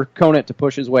room for Conant to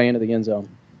push his way into the end zone.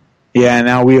 Yeah,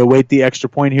 now we await the extra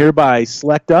point here by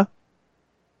Slechta.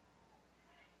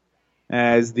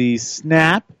 As the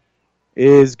snap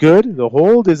is good. The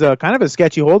hold is a kind of a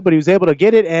sketchy hold, but he was able to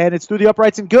get it, and it's through the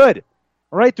uprights and good.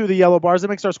 Right through the yellow bars. That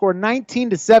makes our score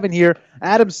 19-7 here.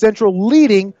 Adams Central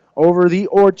leading over the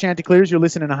Ord Chanticleers. You're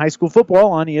listening to high school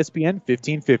football on ESPN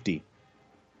 1550.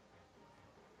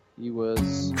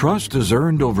 Trust is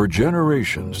earned over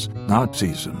generations, not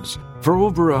seasons. For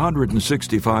over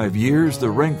 165 years, the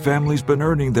Rank family's been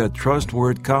earning that trust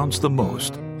where it counts the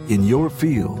most, in your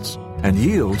fields. And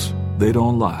yields, they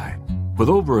don't lie. With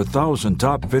over 1,000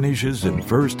 top finishes in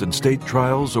first and state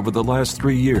trials over the last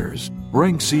 3 years,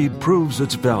 Rank Seed proves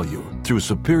its value through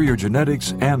superior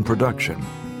genetics and production.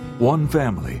 One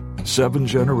family, 7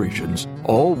 generations,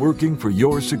 all working for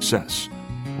your success.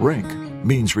 Rank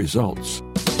means results.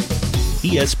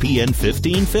 ESPN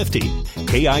 1550,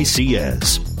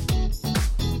 KICS.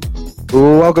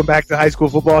 Welcome back to high school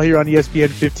football here on ESPN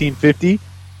 1550.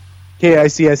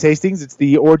 KICS Hastings. It's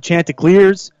the Ord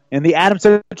Chanticleers and the Adams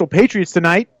Central Patriots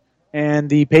tonight. And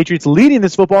the Patriots leading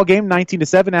this football game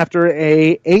 19-7 after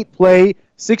a 8-play,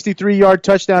 63-yard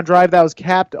touchdown drive that was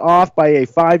capped off by a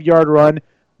 5-yard run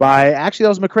by, actually that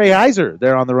was McCray Heiser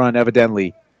there on the run,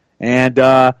 evidently.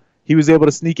 And he was able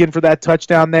to sneak in for that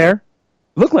touchdown there.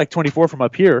 Looked like 24 from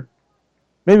up here.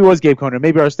 Maybe it was Gabe Conant.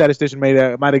 Maybe our statistician might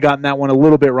have gotten that one a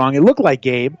little bit wrong. It looked like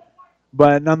Gabe,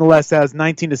 but nonetheless, as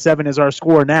 19-7 is our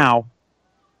score now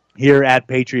here at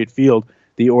Patriot Field.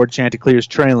 The Ord Chanticleers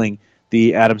trailing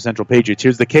the Adams Central Patriots.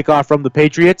 Here's the kickoff from the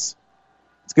Patriots.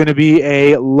 It's going to be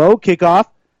a low kickoff.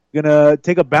 Going to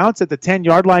take a bounce at the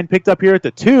 10-yard line, picked up here at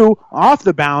the 2, off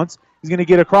the bounce. He's going to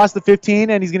get across the 15,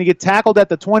 and he's going to get tackled at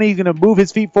the 20. He's going to move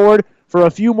his feet forward for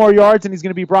a few more yards, and he's going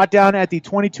to be brought down at the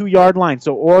 22-yard line.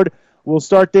 So Ord will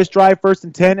start this drive 1st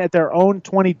and 10 at their own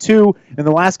 22. In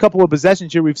the last couple of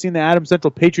possessions here, we've seen the Adams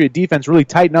Central Patriot defense really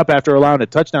tighten up after allowing a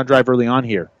touchdown drive early on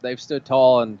here. They've stood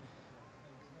tall and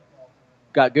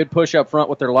got good push up front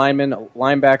with their linemen.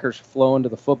 Linebackers flowing to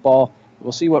the football.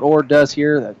 We'll see what Ord does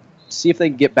here. See if they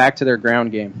can get back to their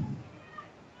ground game.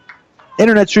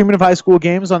 Internet streaming of high school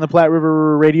games on the Platte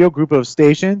River Radio group of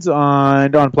stations and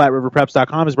on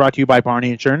PlatteRiverPreps.com is brought to you by Barney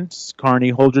Insurance,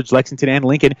 Kearney, Holdridge, Lexington, and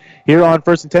Lincoln. Here on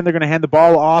 1st and 10, they're going to hand the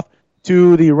ball off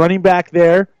to the running back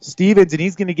there, Stevens, and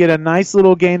he's going to get a nice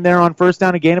little gain there on 1st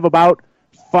down, a gain of about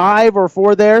 5 or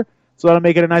 4 there. So that'll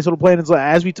make it a nice little play. And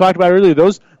as we talked about earlier,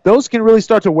 those can really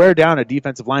start to wear down a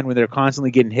defensive line when they're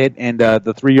constantly getting hit and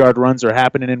the 3-yard runs are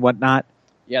happening and whatnot.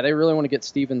 Yeah, they really want to get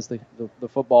Stevens the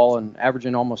football and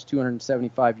averaging almost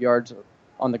 275 yards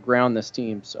on the ground, this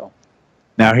team. So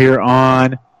now here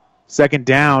on second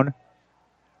down,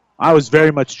 I was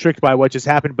very much tricked by what just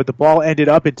happened, but the ball ended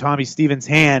up in Tommy Stevens'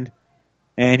 hand,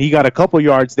 and he got a couple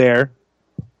yards there.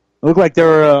 It looked like there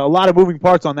were a lot of moving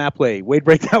parts on that play. Wade,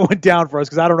 break that one down for us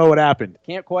because I don't know what happened.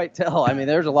 Can't quite tell. I mean,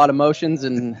 there's a lot of motions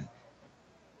and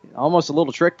almost a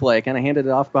little trick play. Kind of handed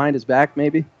it off behind his back,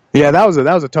 maybe. Yeah, that was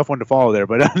a tough one to follow there,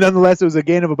 but nonetheless, it was a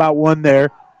gain of about 1 there.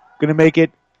 Going to make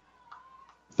it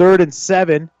 3rd and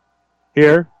 7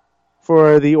 here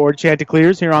for the Ord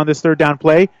Chanticleers here on this third down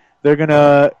play. They're going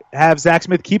to have Zach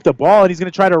Smith keep the ball, and he's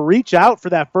going to try to reach out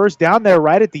for that first down there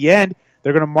right at the end.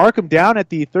 They're going to mark him down at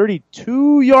the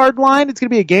 32-yard line. It's going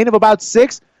to be a gain of about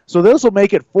 6, so this will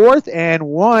make it 4th and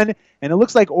 1, and it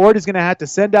looks like Ord is going to have to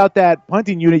send out that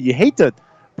punting unit. You hate to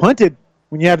punt it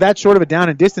when you have that short of a down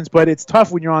and distance, but it's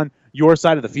tough when you're on your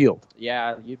side of the field.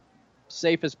 Yeah,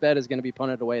 safest bet is going to be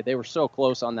punted away. They were so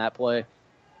close on that play.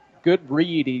 Good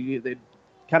read. They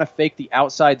kind of faked the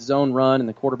outside zone run, and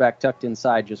the quarterback tucked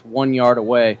inside just 1 yard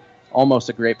away. Almost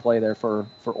a great play there for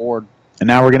Ord. And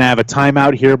now we're going to have a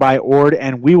timeout here by Ord,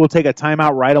 and we will take a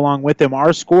timeout right along with them.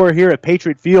 Our score here at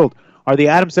Patriot Field are the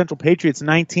Adams Central Patriots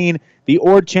 19, the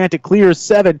Ord Chanticleers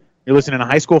 7. You're listening to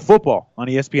High School Football on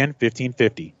ESPN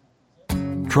 1550.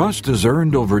 Trust is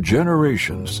earned over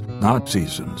generations, not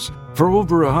seasons. For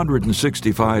over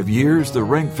 165 years, the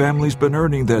Rank family's been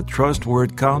earning that trust where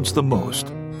it counts the most,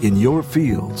 in your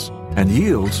fields. And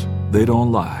yields, they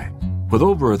don't lie. With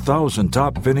over 1,000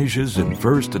 top finishes in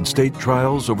first and state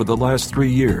trials over the last 3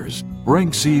 years,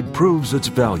 Rank Seed proves its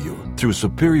value through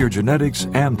superior genetics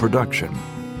and production.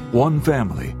 One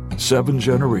family, 7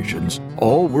 generations,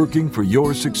 all working for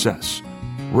your success.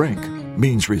 Rank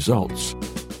means results.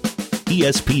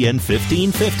 ESPN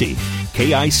 1550,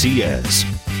 KICS.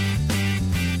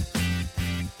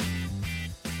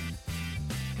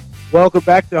 Welcome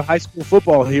back to high school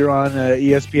football here on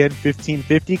ESPN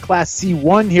 1550. Class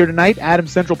C1 here tonight.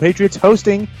 Adams Central Patriots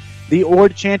hosting the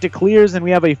Ord Chanticleers, and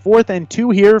we have a 4th and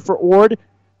 2 here for Ord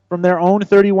from their own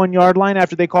 31-yard line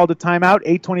after they called a timeout.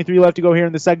 8:23 left to go here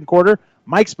in the second quarter.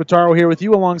 Mike Spataro here with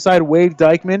you alongside Wade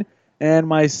Dykeman and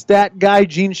my stat guy,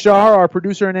 Gene Shaw, our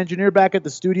producer and engineer back at the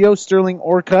studio, Sterling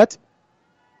Orcutt,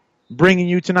 bringing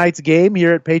you tonight's game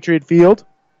here at Patriot Field.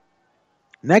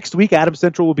 Next week, Adams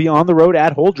Central will be on the road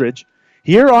at Holdridge.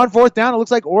 Here on 4th down, it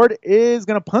looks like Ord is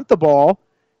going to punt the ball.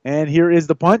 And here is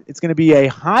the punt. It's going to be a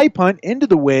high punt into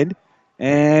the wind.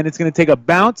 And it's going to take a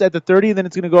bounce at the 30, and then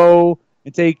it's going to go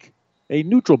and take a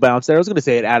neutral bounce there. I was going to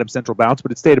say an Adams Central bounce,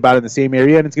 but it stayed about in the same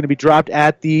area. And it's going to be dropped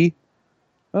at the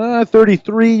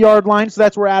 33-yard line. So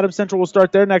that's where Adams Central will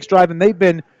start their next drive. And they've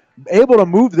been able to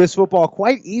move this football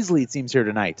quite easily, it seems, here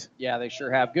tonight. Yeah, they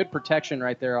sure have. Good protection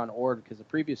right there on Ord because the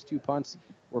previous 2 punts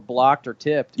were blocked or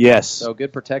tipped. Yes. So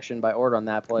good protection by Ord on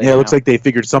that play. Yeah, it looks like they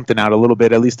figured something out a little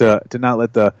bit, at least to not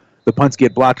let the punts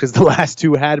get blocked, because the last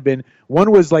 2 had been.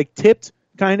 One was like tipped,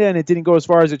 kind of, and it didn't go as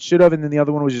far as it should have, and then the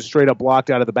other one was just straight up blocked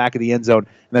out of the back of the end zone.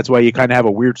 And that's why you kind of have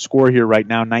a weird score here right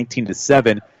now,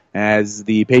 19-7, as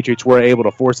the Patriots were able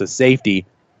to force a safety.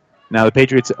 Now the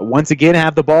Patriots once again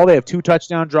have the ball. They have 2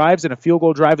 touchdown drives and a field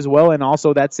goal drive as well, and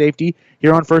also that safety.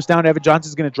 Here on 1st down, Evan Johnson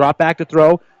is going to drop back to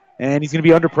throw, and he's going to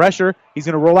be under pressure. He's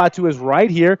going to roll out to his right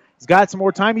here. He's got some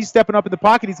more time. He's stepping up in the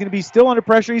pocket. He's going to be still under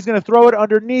pressure. He's going to throw it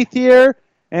underneath here,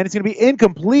 and it's going to be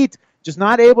incomplete. Just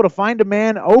not able to find a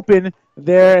man open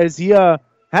there, as he had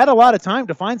a lot of time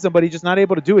to find somebody, just not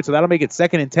able to do it. So that'll make it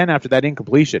 2nd and 10 after that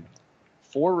incompletion.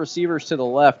 4 receivers to the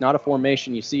left, not a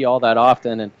formation you see all that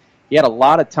often, and he had a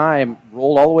lot of time,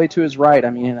 rolled all the way to his right. I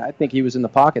mean, I think he was in the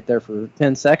pocket there for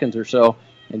 10 seconds or so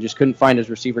and just couldn't find his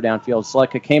receiver downfield.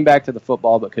 Selecka came back to the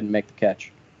football but couldn't make the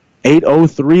catch.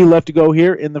 8:03 left to go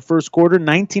here in the first quarter.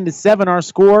 19-7 our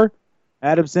score.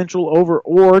 Adams Central over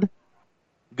Ord.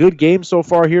 Good game so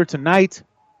far here tonight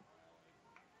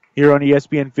here on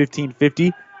ESPN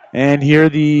 1550. And here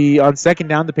on 2nd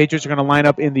down, the Patriots are going to line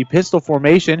up in the pistol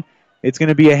formation. It's going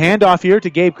to be a handoff here to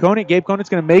Gabe Conant. Gabe Conant's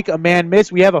going to make a man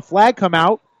miss. We have a flag come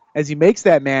out as he makes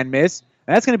that man miss.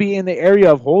 That's going to be in the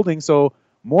area of holding, so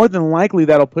more than likely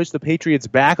that'll push the Patriots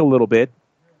back a little bit.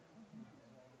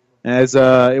 As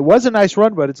it was a nice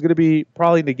run, but it's going to be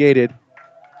probably negated.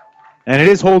 And it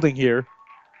is holding here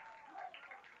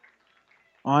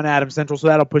on Adams Central, so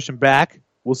that'll push him back.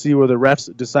 We'll see where the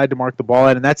refs decide to mark the ball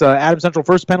at, and that's Adams Central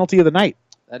first penalty of the night.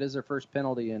 That is their first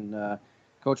penalty, and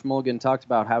Coach Mulligan talked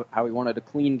about how he wanted a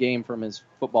clean game from his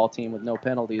football team with no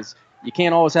penalties. You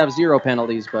can't always have 0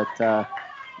 penalties, but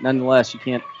nonetheless, you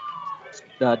can't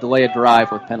delay a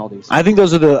drive with penalties. I think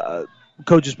those are the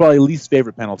coach's probably least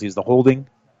favorite penalties, the holding.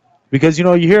 Because, you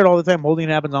hear it all the time. Holding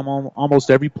happens on almost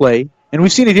every play. And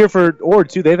we've seen it here for Ord,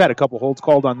 too. They've had a couple holds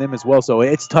called on them as well, so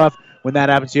it's tough when that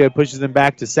happens. It pushes them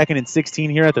back to 2nd and 16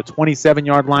 here at the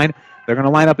 27-yard line. They're going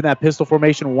to line up in that pistol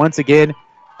formation once again.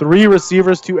 3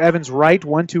 receivers to Evan's right,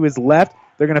 1 to his left.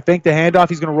 They're going to fake the handoff.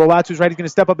 He's going to roll out to his right. He's going to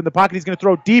step up in the pocket. He's going to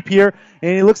throw deep here,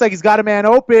 and it looks like he's got a man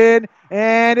open,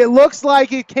 and it looks like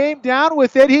he came down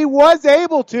with it. He was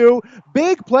able to.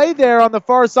 Big play there on the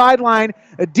far sideline.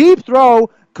 A deep throw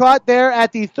caught there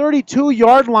at the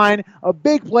 32-yard line. A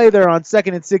big play there on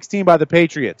 2nd and 16 by the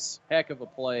Patriots. Heck of a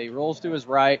play. Rolls to his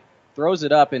right, throws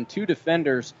it up, and 2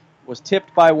 defenders, was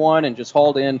tipped by one and just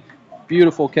hauled in.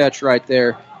 Beautiful catch right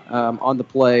there on the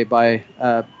play by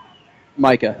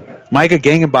Micah. Micah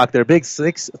Gangenbach, their big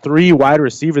 6'3" wide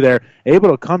receiver there,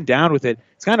 able to come down with it.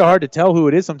 It's kind of hard to tell who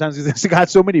it is sometimes because they've got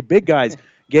so many big guys.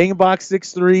 Gangenbach,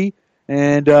 6'3",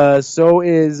 and so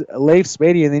is Leif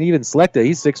Spady, and then even Slechta,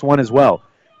 he's 6'1" as well.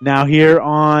 Now here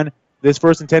on this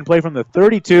 1st and 10 play from the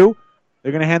 32,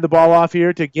 they're going to hand the ball off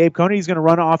here to Gabe Coney. He's going to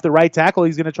run off the right tackle.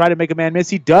 He's going to try to make a man miss.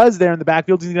 He does there in the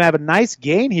backfield. He's going to have a nice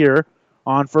gain here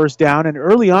on 1st down, and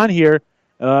early on here,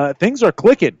 things are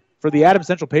clicking for the Adams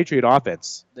Central Patriot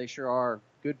offense. They sure are.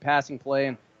 Good passing play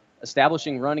and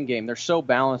establishing running game. They're so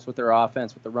balanced with their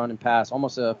offense, with the run and pass,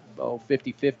 almost a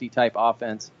 50-50 type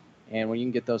offense. And when you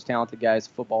can get those talented guys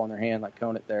football in their hand like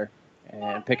Conant there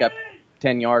and pick up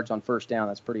 10 yards on 1st down,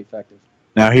 that's pretty effective.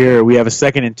 Now here we have a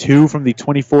 2nd and 2 from the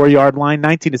 24-yard line.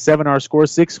 19-7 our score.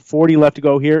 6:40 left to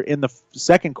go here in the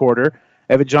 2nd quarter.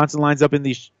 Evan Johnson lines up in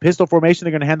the pistol formation.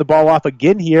 They're going to hand the ball off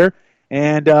again here.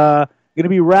 And going to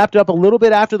be wrapped up a little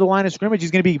bit after the line of scrimmage.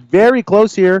 He's going to be very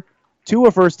close here to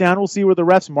a 1st down. We'll see where the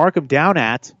refs mark him down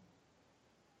at.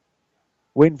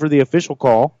 Waiting for the official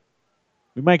call.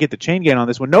 We might get the chain gain on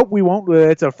this one. Nope, we won't.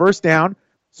 It's a 1st down.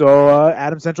 So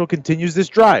Adams Central continues this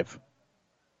drive.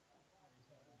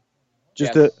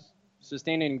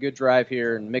 Sustaining a good drive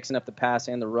here and mixing up the pass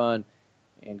and the run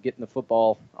and getting the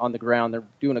football on the ground. They're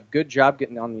doing a good job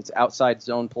getting on these outside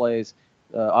zone plays.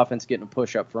 Offense getting a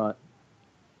push up front.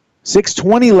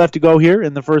 6:20 left to go here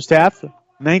in the 1st half.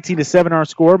 19-7 our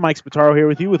score. Mike Spataro here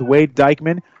with you with Wade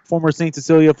Dykeman, former St.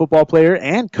 Cecilia football player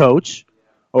and coach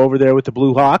over there with the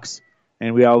Blue Hawks.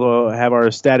 And we also have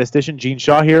our statistician, Gene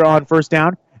Shaw, here on 1st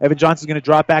down. Evan Johnson's going to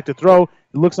drop back to throw.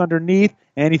 He looks underneath,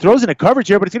 and he throws in a coverage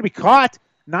here, but it's going to be caught.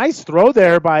 Nice throw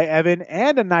there by Evan,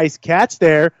 and a nice catch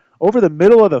there over the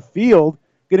middle of the field.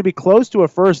 Going to be close to a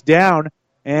 1st down,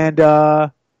 and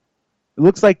it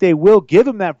looks like they will give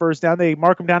him that 1st down. They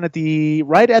mark him down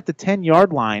right at the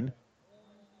 10-yard line.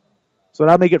 So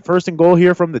that'll make it 1st and goal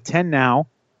here from the 10 now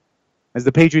as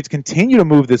the Patriots continue to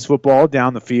move this football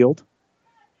down the field.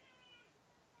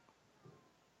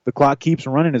 The clock keeps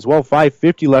running as well.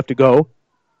 5:50 left to go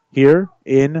here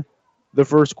in the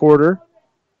 1st quarter,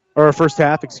 or 1st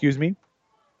half, excuse me.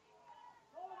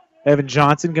 Evan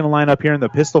Johnson going to line up here in the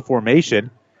pistol formation.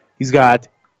 He's got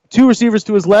 2 receivers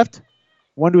to his left,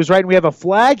 1 to his right, and we have a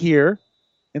flag here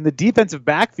in the defensive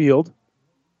backfield.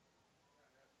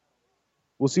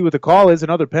 We'll see what the call is.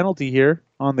 Another penalty here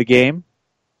on the game.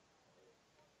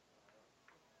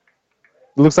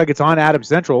 It looks like it's on Adams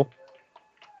Central.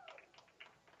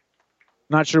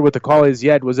 Not sure what the call is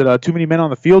yet. Was it too many men on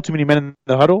the field, too many men in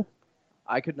the huddle?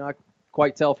 I could not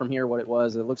quite tell from here what it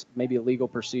was. It looks maybe a legal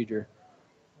procedure.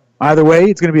 Either way,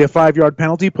 it's going to be a 5-yard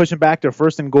penalty, pushing back to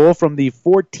 1st and goal from the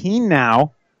 14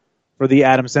 now for the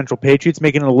Adams Central Patriots,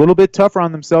 making it a little bit tougher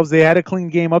on themselves. They had a clean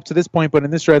game up to this point, but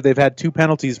in this drive they've had 2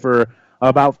 penalties for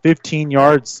about 15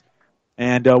 yards.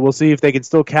 And we'll see if they can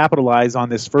still capitalize on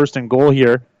this 1st and goal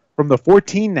here from the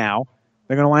 14 now.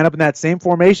 They're going to line up in that same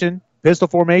formation, pistol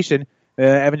formation.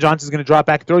 Evan Johnson's going to drop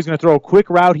back and throw. He's going to throw a quick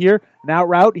route here. An out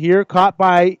route here, caught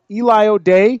by Eli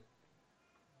O'Day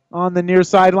on the near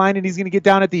sideline, and he's going to get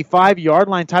down at the 5-yard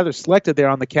line. Tyler Slechta there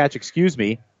on the catch,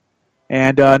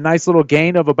 And a nice little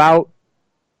gain of about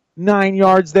 9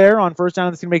 yards there on 1st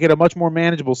down. That's going to make it a much more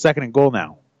manageable 2nd and goal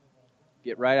now.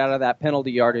 Get right out of that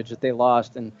penalty yardage that they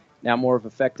lost, and now more of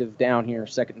effective down here,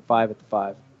 2nd and 5 at the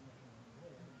 5.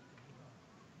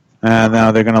 And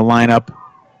now they're going to line up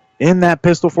in that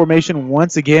pistol formation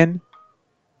once again.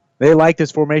 They like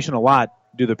this formation a lot,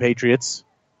 do the Patriots.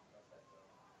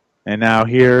 And now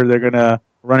here they're going to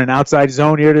run an outside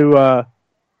zone here to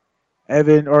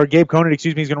Gabe Conant,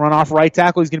 He's going to run off right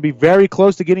tackle. He's going to be very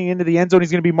close to getting into the end zone.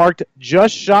 He's going to be marked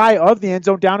just shy of the end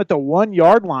zone down at the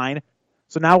 1-yard line.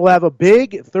 So now we'll have a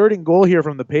big 3rd and goal here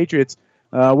from the Patriots.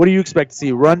 What do you expect to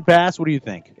see? Run, pass? What do you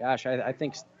think? Gosh, I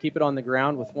think keep it on the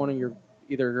ground with one of your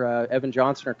either Evan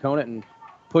Johnson or Conant and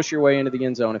push your way into the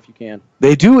end zone if you can.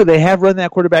 They do. They have run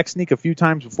that quarterback sneak a few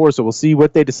times before, so we'll see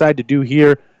what they decide to do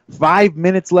here. 5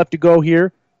 minutes left to go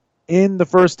here in the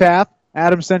 1st half.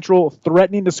 Adams Central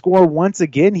threatening to score once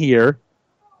again here.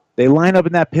 They line up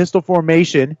in that pistol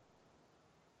formation.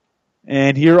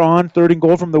 And here on 3rd and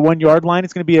goal from the 1-yard line,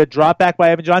 it's going to be a drop back by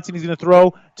Evan Johnson. He's going to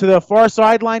throw to the far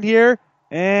sideline here,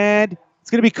 and it's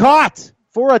going to be caught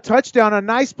for a touchdown. A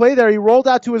nice play there. He rolled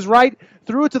out to his right,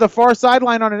 threw it to the far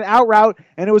sideline on an out route,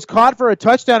 and it was caught for a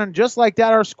touchdown. And just like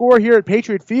that, our score here at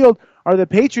Patriot Field are the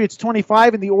Patriots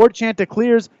 25 and the Ord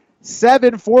Chanticleers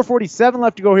 7. 4:47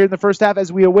 left to go here in the first half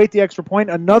as we await the extra point.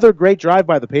 Another great drive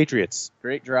by the Patriots.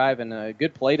 Great drive and a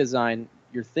good play design.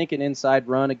 You're thinking inside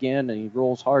run again, and he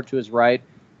rolls hard to his right,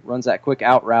 runs that quick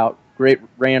out route. Great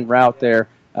ran route there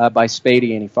by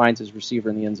Spady, and he finds his receiver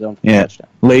in the end zone for the touchdown.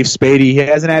 Leif Spady, he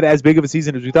hasn't had as big of a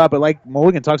season as we thought, but like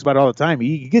Mulligan talks about it all the time,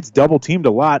 he gets double-teamed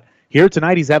a lot. Here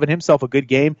tonight, he's having himself a good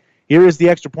game. Here is the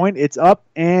extra point. It's up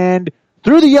and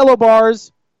through the yellow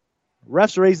bars.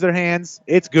 Refs raise their hands.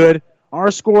 It's good.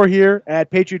 Our score here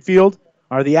at Patriot Field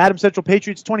are the Adams Central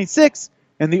Patriots 26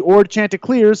 and the Ord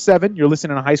Chanticleers 7. You're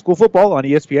listening to High School Football on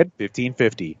ESPN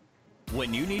 1550.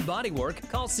 When you need body work,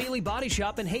 call Seeley Body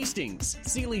Shop in Hastings.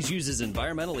 Seeley's uses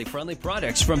environmentally friendly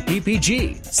products from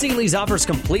PPG. Seeley's offers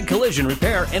complete collision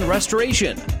repair and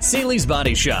restoration. Seeley's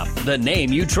Body Shop, the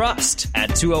name you trust,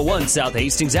 at 201 South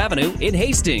Hastings Avenue in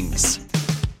Hastings.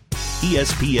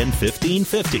 ESPN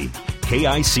 1550,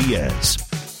 KICS.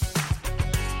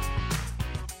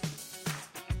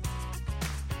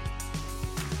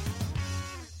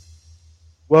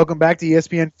 Welcome back to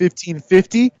ESPN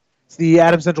 1550. It's the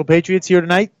Adams Central Patriots here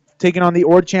tonight, taking on the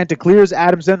Ord Chanticleers.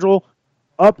 Adams Central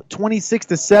up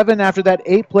 26-7 after that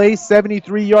 8-play,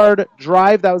 73-yard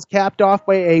drive that was capped off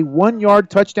by a 1-yard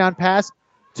touchdown pass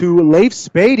to Leif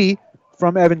Spady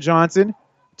from Evan Johnson.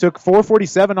 Took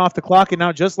 4:47 off the clock, and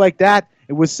now just like that,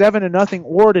 it was 7-0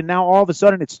 Ord, and now all of a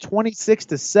sudden it's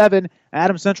 26-7.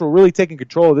 Adams Central really taking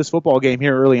control of this football game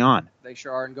here early on. They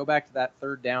sure are, and go back to that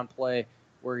 3rd down play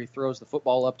where he throws the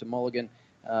football up to Mulligan,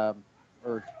 Jinnenbach,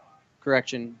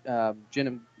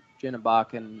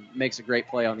 and makes a great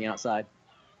play on the outside.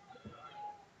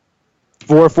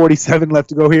 4:47 left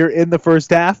to go here in the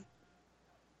first half.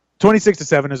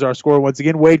 26-7 is our score once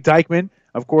again. Wade Dykeman,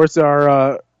 of course,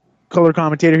 our color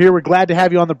commentator here. We're glad to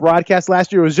have you on the broadcast.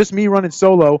 Last year it was just me running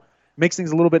solo. Makes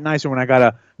things a little bit nicer when I got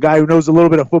a guy who knows a little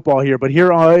bit of football here. But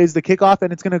here is the kickoff,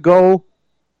 and it's going to go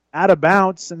out of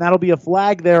bounds, and that'll be a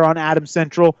flag there on Adams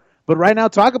Central. But right now,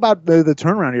 talk about the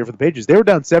turnaround here for the Patriots. They were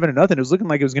down 7-0. It was looking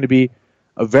like it was going to be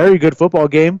a very good football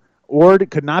game. Ord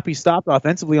could not be stopped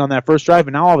offensively on that first drive,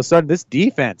 and now all of a sudden, this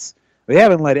defense, they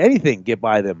haven't let anything get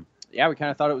by them. Yeah, we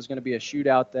kind of thought it was going to be a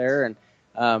shootout there, and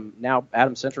now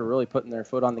Adams Central really putting their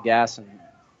foot on the gas and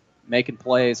making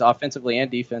plays offensively and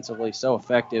defensively, so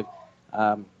effective.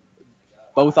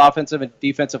 Both offensive and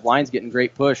defensive lines getting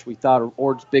great push. We thought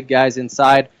Ord's big guys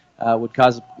inside would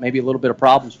cause maybe a little bit of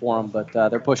problems for them, but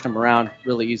they're pushing them around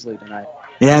really easily tonight.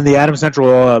 Yeah, and the Adams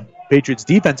Central Patriots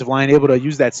defensive line able to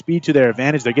use that speed to their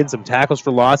advantage. They're getting some tackles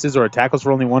for losses or tackles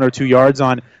for only 1 or 2 yards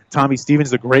on Tommy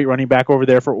Stevens, the great running back over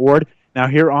there for Ord. Now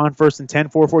here on 1st and 10,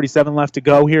 4:47 left to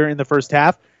go here in the first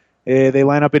half. They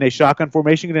line up in a shotgun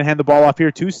formation, going to hand the ball off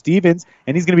here to Stevens,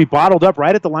 and he's going to be bottled up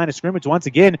right at the line of scrimmage once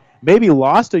again. Maybe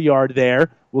lost a yard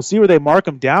there. We'll see where they mark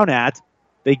him down at.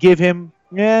 They'll give him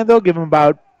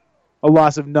about a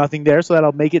loss of nothing there, so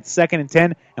that'll make it 2nd and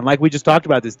 10. And like we just talked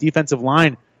about, this defensive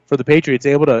line for the Patriots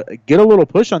able to get a little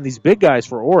push on these big guys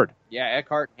for Ord. Yeah,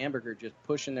 Eckhart and Hamburger just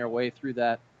pushing their way through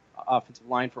that offensive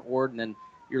line for Ord, and then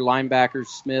your linebackers,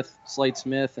 Slade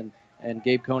Smith, and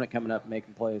Gabe Conant coming up and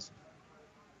making plays.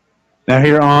 Now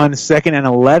here on 2nd and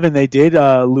 11, they did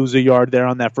lose a yard there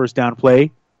on that first down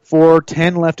play.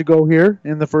 4:10 left to go here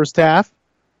in the first half.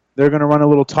 They're going to run a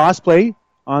little toss play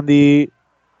on the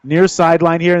near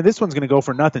sideline here, and this one's going to go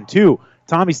for nothing too.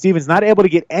 Tommy Stevens not able to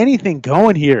get anything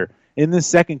going here in this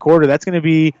second quarter. That's going to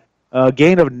be a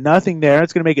gain of nothing there.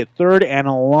 It's going to make it 3rd and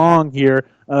a long here.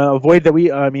 A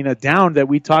down that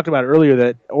we talked about earlier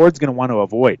that Ord's going to want to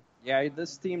avoid. Yeah,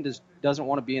 this team doesn't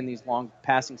want to be in these long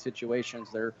passing situations.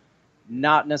 They're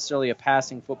not necessarily a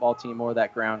passing football team or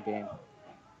that ground game.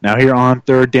 Now here on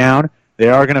 3rd down, they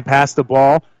are going to pass the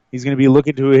ball. He's going to be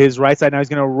looking to his right side. Now he's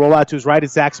going to roll out to his right.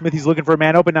 It's Zach Smith. He's looking for a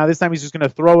man open. Now this time he's just going to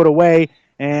throw it away,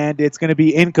 and it's going to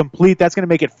be incomplete. That's going to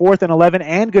make it 4th and 11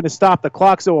 and going to stop the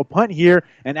clock. So a punt here,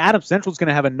 and Adams Central's going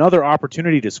to have another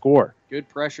opportunity to score. Good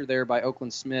pressure there by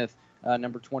Oakland Smith,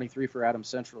 number 23 for Adams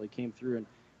Central. He came through and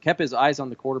kept his eyes on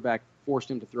the quarterback,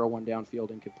 forced him to throw one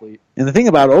downfield incomplete. And the thing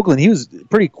about Oakland, he was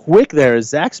pretty quick there.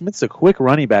 Zach Smith's a quick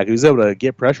running back. He was able to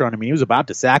get pressure on him. He was about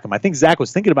to sack him. I think Zach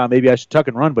was thinking about maybe I should tuck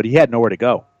and run, but he had nowhere to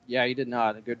go. Yeah, he did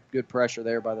not. Good pressure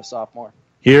there by the sophomore.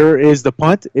 Here is the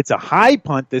punt. It's a high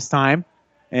punt this time.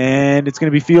 And it's going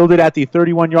to be fielded at the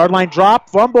 31-yard line. Drop,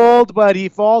 fumbled, but he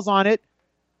falls on it.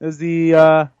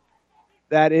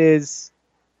 That is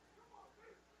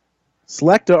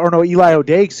Eli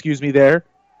O'Day, there,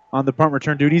 on the punt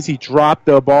return duties. He dropped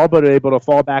the ball, but able to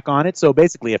fall back on it. So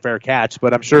basically a fair catch,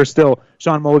 but I'm sure still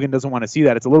Sean Mulligan doesn't want to see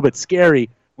that. It's a little bit scary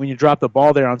when you drop the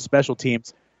ball there on special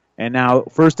teams. And now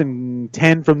 1st and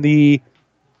 10 from the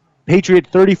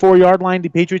Patriot 34-yard line. The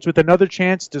Patriots with another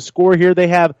chance to score here. They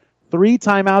have 3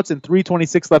 timeouts and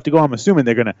 3:26 left to go. I'm assuming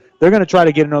they're gonna try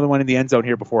to get another one in the end zone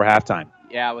here before halftime.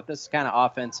 Yeah, with this kind of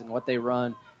offense and what they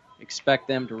run, expect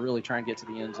them to really try and get to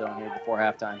the end zone here before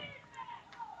halftime.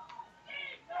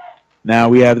 Now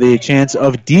we have the chance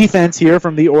of defense here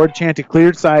from the Ord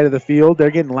Chanticleer side of the field.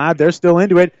 They're getting loud. They're still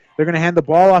into it. They're going to hand the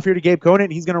ball off here to Gabe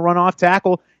Conant. He's going to run off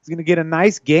tackle. He's going to get a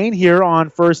nice gain here on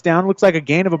first down. Looks like a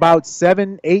gain of about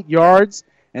 7-8 yards,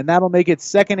 and that'll make it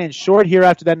 2nd and short here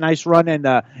after that nice run.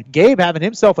 And Gabe having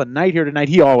himself a night here tonight.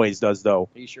 He always does, though.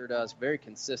 He sure does. Very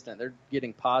consistent. They're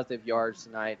getting positive yards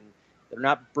tonight, and they're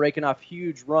not breaking off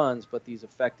huge runs, but these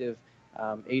effective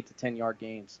 8 to 10-yard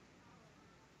gains.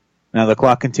 Now the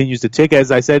clock continues to tick.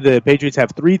 As I said, the Patriots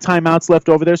have 3 timeouts left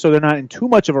over there, so they're not in too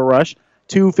much of a rush.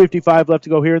 2:55 left to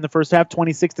go here in the first half.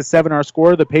 26-7 our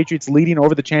score. The Patriots leading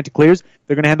over the Chanticleers.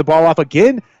 They're going to hand the ball off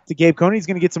again to Gabe Conant. He's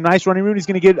going to get some nice running room. He's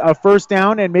going to get a first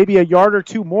down and maybe a yard or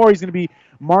 2 more. He's going to be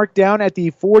marked down at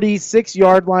the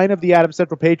 46-yard line of the Adams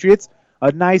Central Patriots.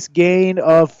 A nice gain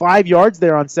of 5 yards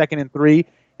there on 2nd and 3.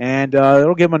 And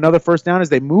it'll give them another first down as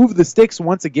they move the sticks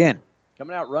once again.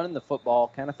 Coming out running the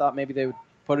football. Kind of thought maybe they would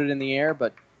put it in the air,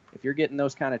 but if you're getting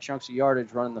those kind of chunks of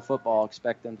yardage running the football,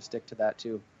 expect them to stick to that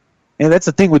too. And that's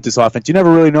the thing with this offense. You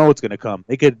never really know what's going to come.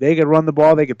 They could run the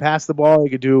ball. They could pass the ball. They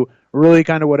could do really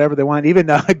kind of whatever they want. Even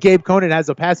Gabe Conant has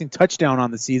a passing touchdown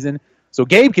on the season. So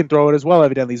Gabe can throw it as well.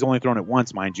 Evidently, he's only thrown it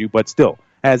once, mind you, but still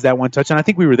has that one touchdown. I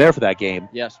think we were there for that game.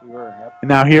 Yes, we were. Yep. And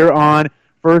now here on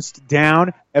first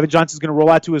down, Evan Johnson's going to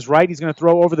roll out to his right. He's going to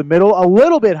throw over the middle. A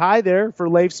little bit high there for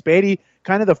Leif Spady.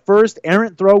 Kind of the first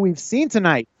errant throw we've seen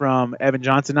tonight from Evan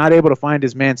Johnson. Not able to find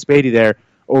his man Spady there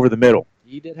over the middle.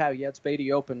 He had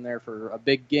Spady open there for a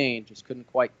big gain, just couldn't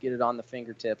quite get it on the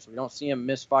fingertips. We don't see him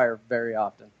misfire very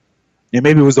often. Yeah,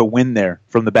 maybe it was a wind there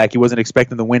from the back. He wasn't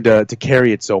expecting the wind to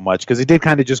carry it so much because it did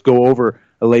kind of just go over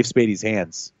Leif Spady's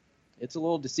hands. It's a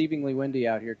little deceivingly windy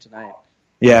out here tonight.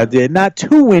 Yeah, not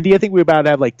too windy. I think we're about to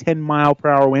have like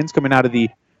 10-mile-per-hour winds coming out of the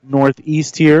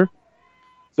northeast here.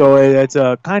 So it's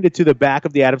kind of to the back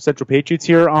of the Adams Central Patriots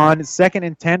here on 2nd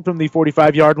and 10 from the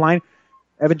 45-yard line.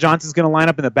 Evan Johnson's going to line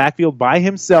up in the backfield by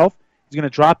himself. He's going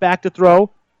to drop back to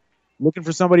throw. Looking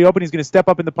for somebody open. He's going to step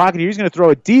up in the pocket here. He's going to throw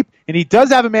it deep, and he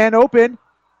does have a man open.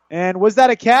 And was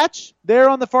that a catch there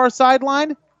on the far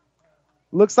sideline?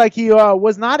 Looks like he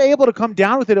was not able to come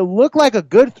down with it. It looked like a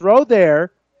good throw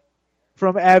there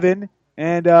from Evan.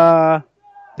 And I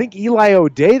think Eli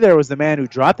O'Day there was the man who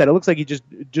dropped that. It looks like he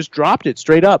just dropped it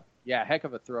straight up. Yeah, heck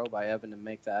of a throw by Evan to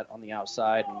make that on the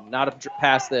outside. And not a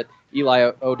pass that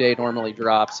Eli O'Day normally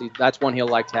drops. That's one he'll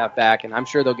like to have back, and I'm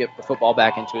sure they'll get the football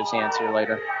back into his hands here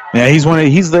later. Yeah, he's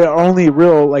the only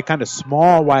real kind of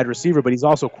small wide receiver, but he's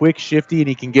also quick, shifty, and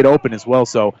he can get open as well.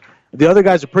 So the other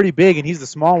guys are pretty big, and he's the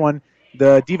small one.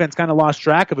 The defense kind of lost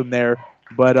track of him there,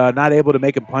 but not able to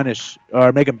make him punish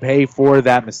or make him pay for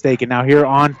that mistake. And now here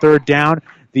on 3rd down,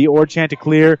 the Ord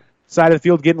Chanticleer side of the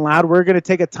field getting loud. We're going to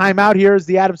take a timeout here as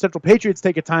the Adams Central Patriots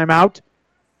take a timeout.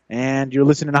 And you're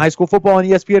listening to High School Football on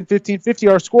ESPN 1550.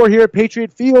 Our score here at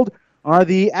Patriot Field are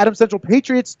the Adams Central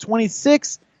Patriots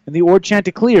 26 and the Ord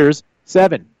Chanticleers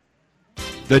 7.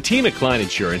 The team at Klein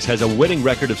Insurance has a winning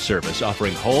record of service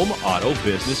offering home, auto,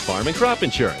 business, farm, and crop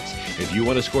insurance. If you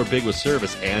want to score big with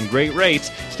service and great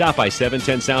rates, stop by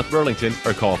 710 South Burlington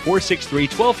or call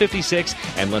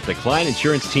 463-1256 and let the Klein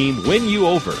Insurance team win you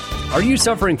over. Are you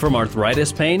suffering from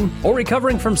arthritis pain or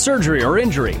recovering from surgery or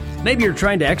injury? Maybe you're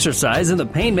trying to exercise and the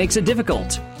pain makes it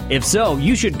difficult. If so,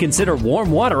 you should consider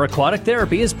warm water aquatic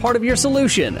therapy as part of your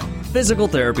solution. Physical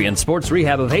Therapy and Sports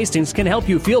Rehab of Hastings can help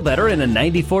you feel better in a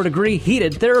 94-degree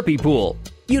heated therapy pool.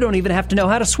 You don't even have to know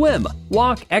how to swim,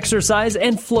 walk, exercise,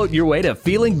 and float your way to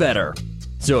feeling better.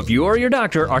 So if you or your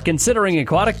doctor are considering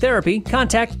aquatic therapy,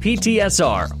 contact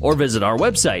PTSR or visit our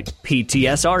website,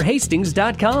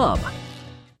 ptsrhastings.com.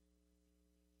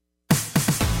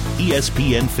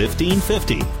 ESPN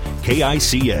 1550,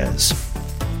 KICS.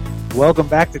 Welcome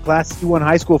back to Class C1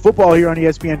 High School Football here on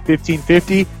ESPN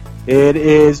 1550. It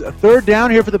is 3rd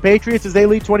down here for the Patriots as they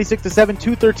lead 26-7.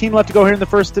 2:13 left to go here in the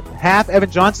first half. Evan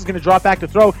Johnson's going to drop back to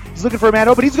throw. He's looking for a man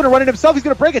open. He's going to run it himself. He's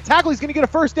going to break a tackle. He's going to get a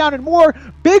first down and more.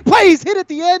 Big play. He's hit at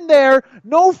the end there.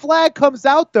 No flag comes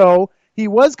out, though. He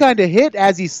was kind of hit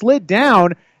as he slid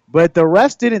down, but the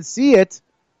refs didn't see it,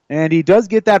 and he does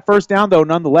get that first down, though,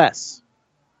 nonetheless.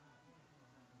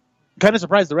 Kind of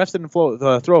surprised the refs didn't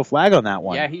throw a flag on that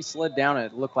one. Yeah, he slid down, and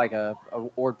it looked like a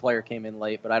Ord player came in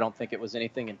late, but I don't think it was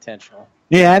anything intentional.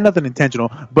 Yeah, nothing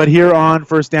intentional. But here on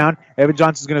first down, Evan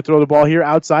Johnson's going to throw the ball here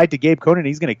outside to Gabe Conan.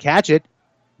 He's going to catch it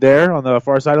there on the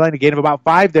far sideline. A gain of about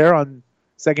 5 there on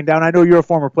second down. I know you're a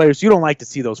former player, so you don't like to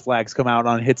see those flags come out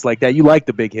on hits like that. You like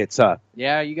the big hits, huh?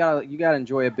 Yeah, you gotta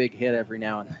enjoy a big hit every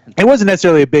now and then. It wasn't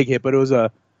necessarily a big hit, but it was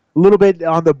a little bit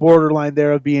on the borderline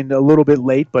there of being a little bit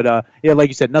late. But, yeah, like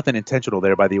you said, nothing intentional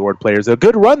there by the Ord players. A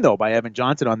good run, though, by Evan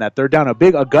Johnson on that third down. A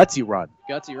gutsy run.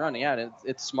 Gutsy run, yeah.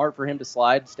 It's smart for him to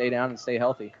slide, stay down, and stay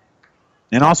healthy.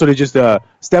 And also to just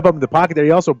step up in the pocket there.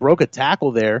 He also broke a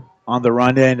tackle there on the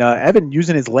run. And Evan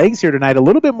using his legs here tonight a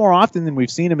little bit more often than we've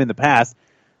seen him in the past.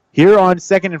 Here on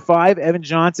 2nd and 5, Evan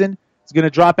Johnson is going to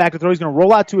drop back to throw. He's going to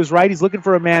roll out to his right. He's looking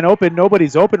for a man open.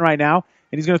 Nobody's open right now.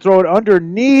 And he's going to throw it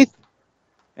underneath,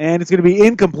 and it's going to be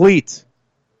incomplete.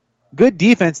 Good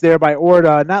defense there by Ord,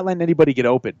 not letting anybody get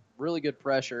open. Really good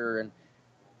pressure, and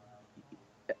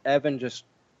Evan just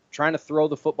trying to throw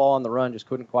the football on the run, just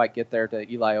couldn't quite get there to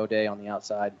Eli O'Day on the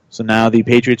outside. So now the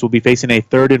Patriots will be facing a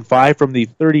 3rd and 5 from the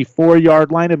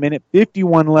 34-yard line.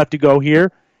 1:51 left to go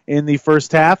here in the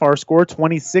first half. Our score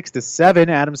 26-7.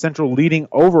 Adams Central leading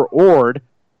over Ord.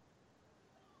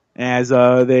 As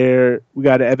we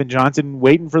got Evan Johnson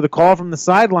waiting for the call from the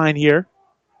sideline here,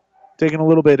 taking a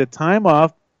little bit of time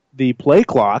off the play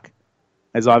clock,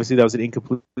 as obviously that was an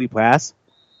incomplete pass.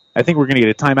 I think we're going to get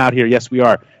a timeout here. Yes, we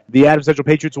are. The Adams Central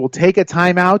Patriots will take a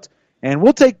timeout, and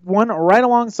we'll take one right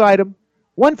alongside them.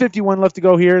 1:51 left to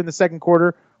go here in the second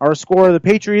quarter. Our score, the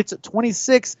Patriots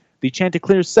 26, the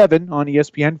Chanticleer 7 on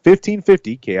ESPN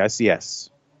 1550 KICS.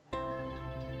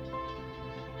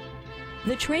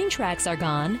 The train tracks are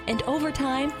gone, and over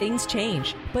time, things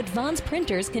change. But Vaughn's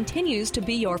Printers continues to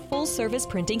be your full-service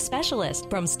printing specialist.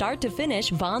 From start to finish,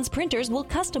 Vaughn's Printers will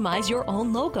customize your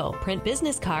own logo, print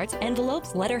business cards,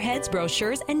 envelopes, letterheads,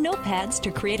 brochures, and notepads to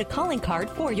create a calling card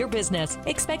for your business.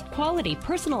 Expect quality,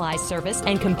 personalized service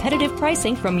and competitive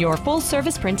pricing from your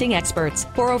full-service printing experts.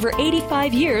 For over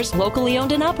 85 years, locally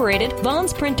owned and operated,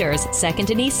 Vaughn's Printers,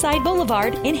 2nd and East Side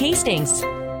Boulevard in Hastings.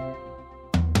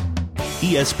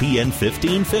 ESPN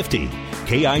 1550,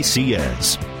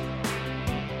 KICS.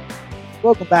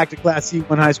 Welcome back to Class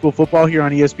C1 High School Football here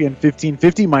on ESPN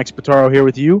 1550. Mike Spataro here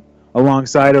with you,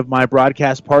 alongside of my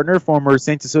broadcast partner, former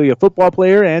St. Cecilia football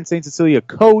player and St. Cecilia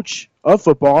coach of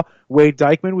football, Wade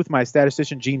Dykeman, with my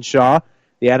statistician, Gene Shaw.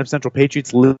 The Adams Central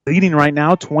Patriots leading right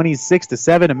now,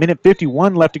 26-7.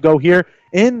 1:51 left to go here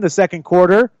in the second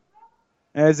quarter.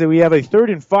 As we have a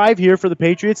 3rd and 5 here for the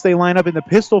Patriots. They line up in the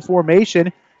pistol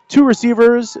formation. 2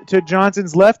 receivers to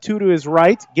Johnson's left, 2 to his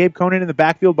right. Gabe Conan in the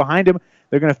backfield behind him.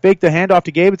 They're going to fake the handoff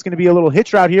to Gabe. It's going to be a little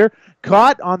hitch route here.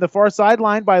 Caught on the far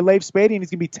sideline by Leif Spady, and he's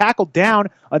going to be tackled down.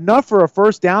 Enough for a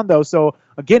first down, though. So,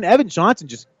 again, Evan Johnson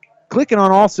just clicking on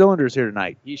all cylinders here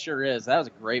tonight. He sure is. That was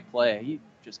a great play. He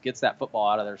just gets that football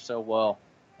out of there so well.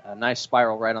 A nice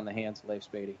spiral right on the hands of Leif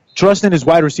Spady. Trust in his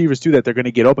wide receivers, too, that they're going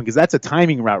to get open, because that's a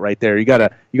timing route right there. You gotta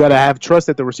have trust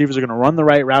that the receivers are going to run the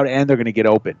right route and they're going to get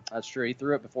open. That's true. He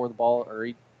threw it before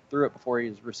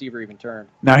his receiver even turned.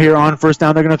 Now here on first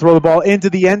down, they're going to throw the ball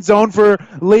into the end zone for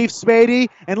Leif Spady,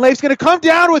 and Leif's going to come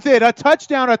down with it. A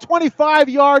touchdown, a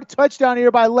 25-yard touchdown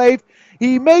here by Leif.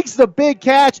 He makes the big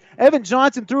catch. Evan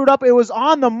Johnson threw it up. It was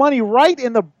on the money right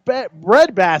in the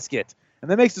bread basket. And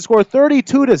that makes the score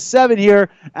 32-7 here.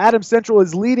 Adams Central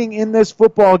is leading in this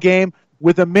football game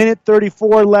with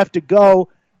 1:34 left to go.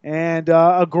 And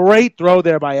a great throw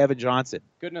there by Evan Johnson.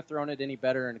 Couldn't have thrown it any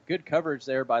better, and good coverage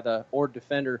there by the Ord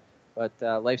defender. But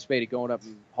Leif Spady going up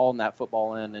and hauling that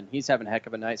football in, and he's having a heck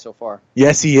of a night so far.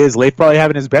 Yes, he is. Leif probably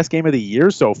having his best game of the year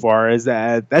so far.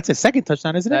 That's his second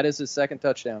touchdown, isn't it? That is his second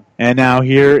touchdown. And now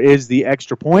here is the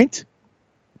extra point.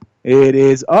 It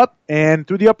is up and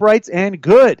through the uprights and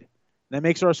good. That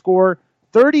makes our score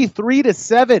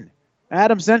 33-7.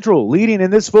 Adams Central leading in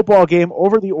this football game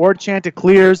over the Ord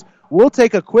Chanticleers. We'll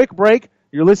take a quick break.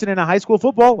 You're listening to High School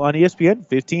Football on ESPN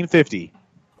 1550.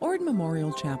 Ord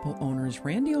Memorial Chapel owners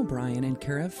Randy O'Brien and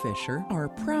Kara Fisher are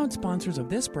proud sponsors of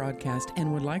this broadcast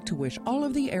and would like to wish all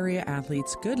of the area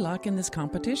athletes good luck in this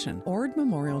competition. Ord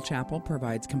Memorial Chapel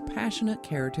provides compassionate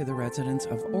care to the residents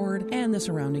of Ord and the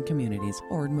surrounding communities.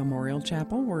 Ord Memorial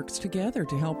Chapel works together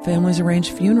to help families arrange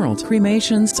funerals,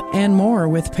 cremations, and more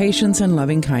with patience and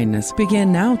loving kindness.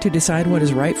 Begin now to decide what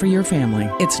is right for your family.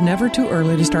 It's never too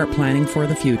early to start planning for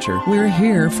the future. We're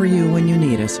here for you when you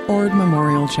need us. Ord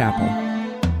Memorial Chapel.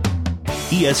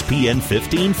 ESPN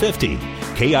 1550,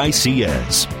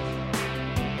 KICS.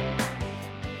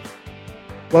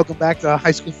 Welcome back to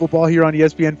high school football here on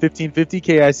ESPN 1550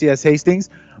 KICS Hastings.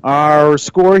 Our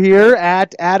score here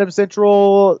at Adams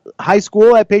Central High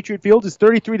School at Patriot Field is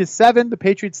 33-7. The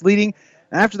Patriots leading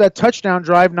after that touchdown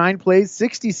drive, 9 plays,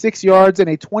 66 yards, and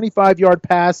a 25-yard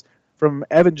pass from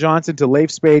Evan Johnson to Leif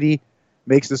Spady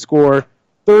makes the score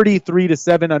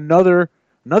 33-7.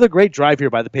 Another great drive here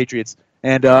by the Patriots.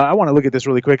 And I want to look at this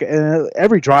really quick.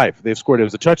 Every drive they've scored, it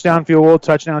was a touchdown, field goal,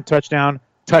 touchdown, touchdown,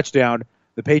 touchdown.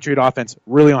 The Patriot offense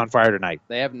really on fire tonight.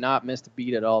 They have not missed a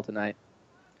beat at all tonight.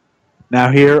 Now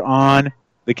here on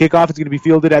the kickoff, it's going to be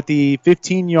fielded at the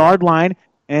 15-yard line,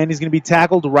 and he's going to be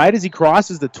tackled right as he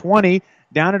crosses the 20,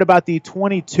 down at about the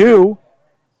 22.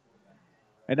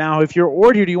 And now if you're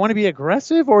Ord here, do you want to be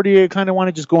aggressive, or do you kind of want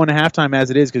to just go into halftime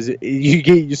as it is? Because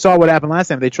you saw what happened last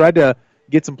time. They tried to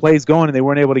get some plays going, and they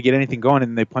weren't able to get anything going,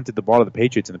 and they punted the ball to the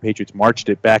Patriots, and the Patriots marched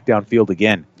it back downfield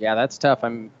again. Yeah, that's tough.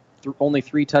 Only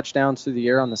 3 touchdowns through the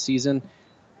air on the season.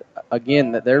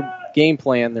 Again, their game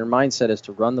plan, their mindset is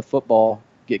to run the football,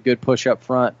 get good push up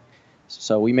front.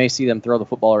 So we may see them throw the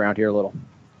football around here a little.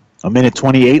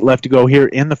 1:28 left to go here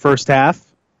in the first half.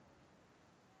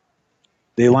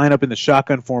 They line up in the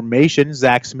shotgun formation.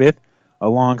 Zach Smith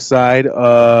alongside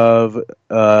of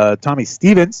Tommy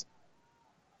Stevens.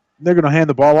 They're going to hand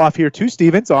the ball off here to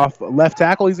Stevens, off left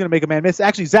tackle. He's going to make a man miss.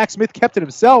 Actually, Zach Smith kept it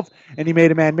himself, and he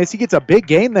made a man miss. He gets a big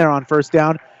gain there on first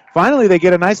down. Finally, they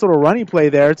get a nice little running play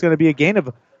there. It's going to be a gain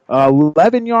of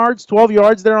 11 yards, 12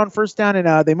 yards there on first down,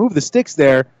 and they move the sticks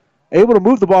there. Able to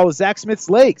move the ball with Zach Smith's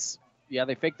legs. Yeah,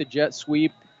 they faked the jet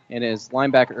sweep, and his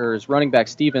running back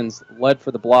Stevens led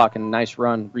for the block, and a nice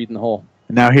run reading the hole.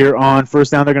 Now here on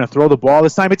first down, they're going to throw the ball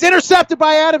this time. It's intercepted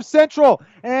by Adams Central,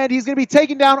 and he's going to be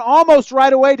taken down almost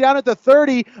right away down at the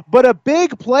 30, but a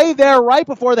big play there right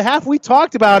before the half. We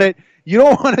talked about it. You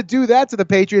don't want to do that to the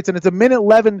Patriots, and it's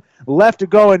 1:11 left to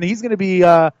go, and he's going to be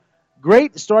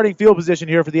great starting field position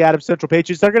here for the Adams Central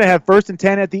Patriots. They're going to have 1st and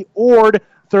 10 at the Ord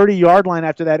 30-yard line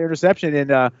after that interception,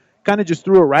 and kind of just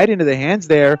threw it right into the hands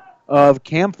there of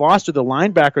Cam Foster, the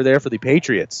linebacker there for the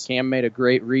Patriots. Cam made a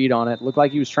great read on it. Looked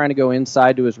like he was trying to go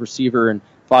inside to his receiver, and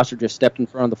Foster just stepped in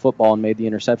front of the football and made the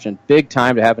interception. Big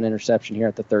time to have an interception here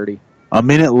at the 30.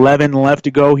 1:11 left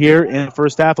to go here in the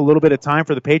first half. A little bit of time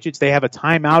for the Patriots. They have a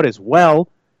timeout as well.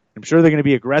 I'm sure they're going to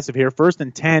be aggressive here. 1st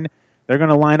and 10. They're going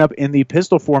to line up in the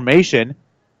pistol formation.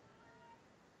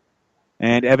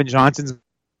 And Evan Johnson's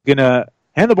going to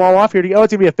hand the ball off here. It's going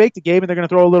to be a fake to Gabe, and they're going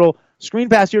to throw a little screen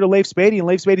pass here to Leif Spady, and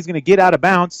Leif Spady's going to get out of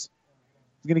bounds.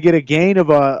 He's going to get a gain of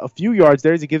a few yards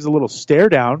there as he gives a little stare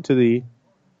down to the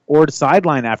Ord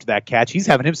sideline after that catch. He's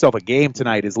having himself a game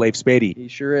tonight, is Leif Spady. He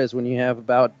sure is when you have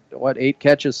about, 8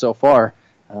 catches so far.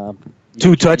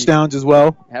 2 touchdowns as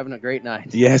well. Having a great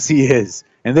night. Yes, he is.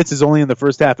 And this is only in the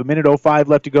first half. 1:05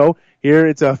 left to go. Here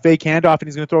it's a fake handoff, and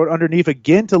he's going to throw it underneath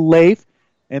again to Leif.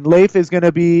 And Leif is going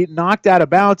to be knocked out of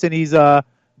bounds, and he's going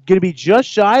to be just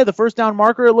shy of the first down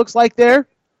marker, it looks like there.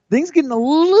 Things getting a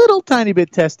little tiny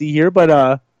bit testy here,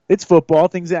 but it's football.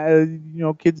 Things,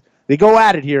 kids, they go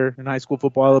at it here in high school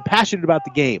football. They're passionate about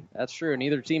the game. That's true.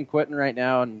 Neither team quitting right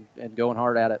now and going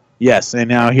hard at it. Yes, and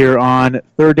now here on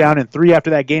 3rd down and 3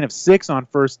 after that gain of 6 on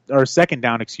 2nd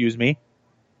down, excuse me.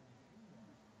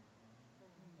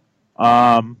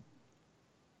 3rd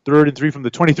and 3 from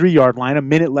the 23-yard line. A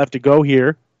minute left to go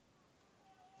here.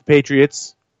 The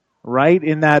Patriots right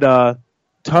in that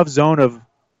tough zone of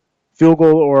field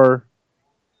goal or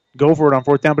go for it on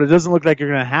 4th down, but it doesn't look like you're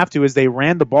going to have to as they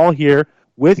ran the ball here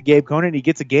with Gabe Conant. He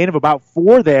gets a gain of about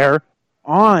 4 there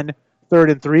on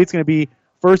 3rd and 3. It's going to be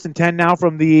 1st and 10 now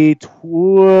from the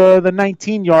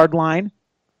 19-yard line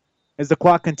as the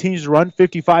clock continues to run.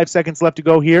 55 seconds left to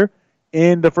go here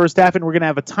in the first half, and we're going to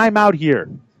have a timeout here.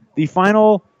 The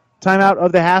final timeout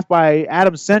of the half by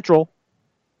Adams Central.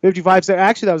 55 seconds.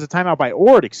 Actually, that was a timeout by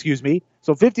Ord, excuse me.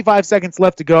 So 55 seconds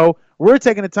left to go. We're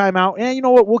taking a timeout, and you know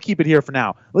what? We'll keep it here for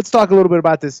now. Let's talk a little bit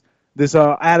about this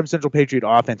Adams Central Patriot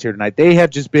offense here tonight. They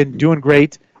have just been doing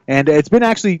great, and it's been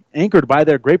actually anchored by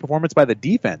their great performance by the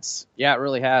defense. Yeah, it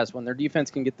really has. When their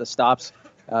defense can get the stops,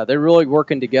 they're really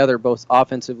working together both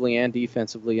offensively and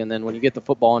defensively, and then when you get the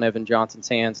football in Evan Johnson's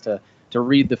hands to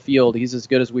read the field, he's as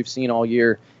good as we've seen all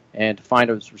year. And to find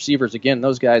those receivers, again,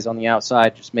 those guys on the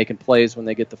outside just making plays when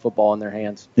they get the football in their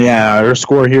hands. Yeah, our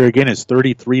score here again is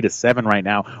 33-7 right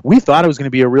now. We thought it was going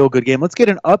to be a real good game. Let's get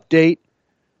an update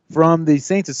from the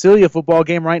St. Cecilia football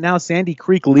game right now. Sandy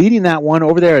Creek leading that one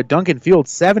over there at Duncan Field,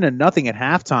 7-0 at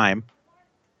halftime.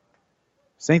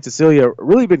 St. Cecilia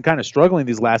really been kind of struggling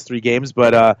these last 3 games,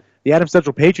 but the Adams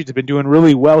Central Patriots have been doing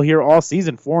really well here all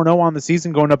season. 4-0 on the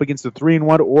season, going up against the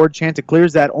 3-1 Ord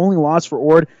Chanticleers. That only loss for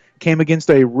Ord came against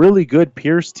a really good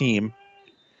Pierce team.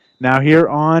 Now here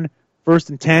on 1st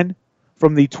and 10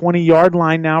 from the 20-yard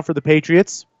line now for the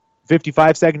Patriots.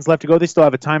 55 seconds left to go. They still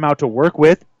have a timeout to work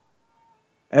with.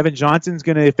 Evan Johnson's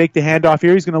going to fake the handoff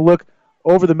here. He's going to look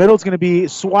over the middle. It's going to be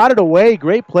swatted away.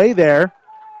 Great play there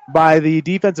by the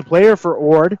defensive player for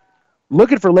Ord.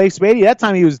 Looking for Leif Spady. That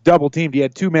time he was double-teamed. He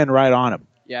had 2 men right on him.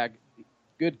 Yeah,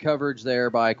 good coverage there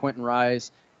by Quentin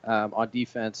Rise on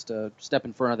defense to step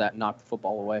in front of that and knock the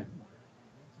football away.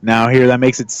 Now here, that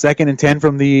makes it 2nd and 10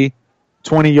 from the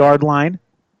 20-yard line.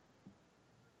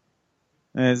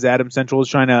 As Adams Central is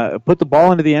trying to put the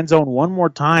ball into the end zone one more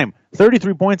time.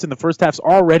 33 points in the first half is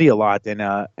already a lot. And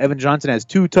Evan Johnson has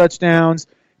 2 touchdowns.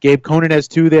 Gabe Conan has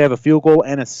 2. They have a field goal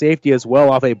and a safety as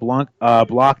well off a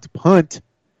blocked punt.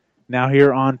 Now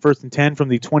here on 1st and 10 from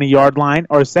the 20-yard line,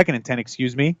 or 2nd and 10,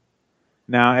 excuse me.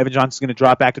 Now Evan Johnson's going to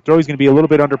drop back to throw. He's going to be a little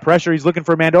bit under pressure. He's looking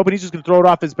for a man open. He's just going to throw it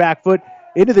off his back foot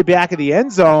into the back of the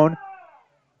end zone.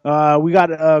 We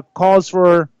got calls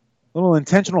for a little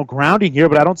intentional grounding here,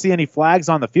 but I don't see any flags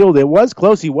on the field. It was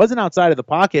close. He wasn't outside of the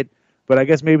pocket, but I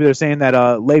guess maybe they're saying that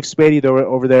Leif Spady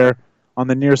over there on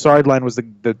the near sideline was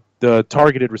the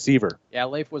targeted receiver. Yeah,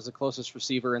 Leif was the closest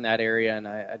receiver in that area, and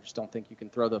I just don't think you can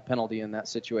throw the penalty in that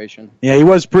situation. Yeah, he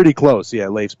was pretty close,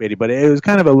 Leif Spady, but it was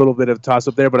kind of a little bit of a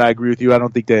toss-up there, but I agree with you. I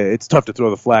don't think that it's tough to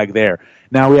throw the flag there.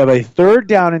 Now we have a 3rd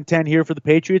down and 10 here for the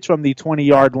Patriots from the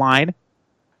 20-yard line.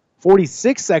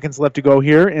 46 seconds left to go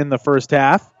here in the first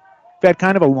half. We've had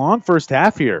kind of a long first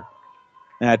half here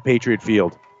at Patriot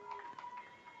Field.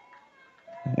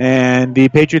 And the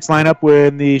Patriots line up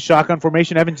with the shotgun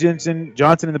formation. Evan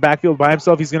Johnson in the backfield by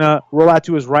himself. He's going to roll out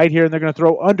to his right here, and they're going to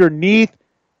throw underneath.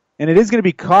 And it is going to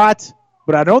be caught,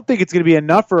 but I don't think it's going to be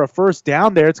enough for a first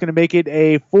down there. It's going to make it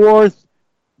a 4th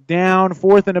down,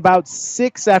 4th and about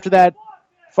 6 after that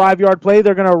 5-yard play.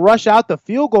 They're going to rush out the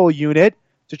field goal unit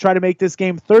to try to make this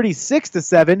game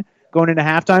 36-7 going into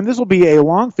halftime. This will be a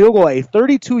long field goal, a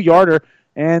 32-yarder.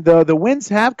 And the winds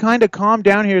have kind of calmed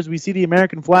down here as we see the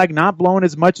American flag not blowing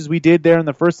as much as we did there in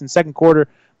the first and second quarter.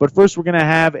 But first we're going to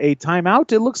have a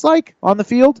timeout, it looks like, on the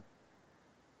field.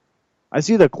 I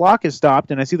see the clock is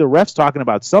stopped, and I see the refs talking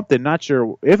about something. Not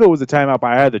sure if it was a timeout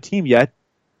by either team yet.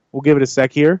 We'll give it a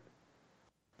sec here.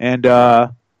 And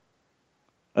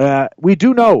we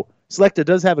do know Selecta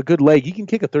does have a good leg. He can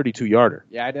kick a 32-yarder.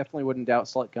 Yeah, I definitely wouldn't doubt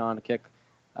Selecta on a kick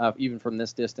even from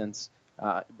this distance.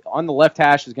 On the left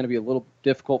hash is going to be a little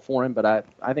difficult for him, but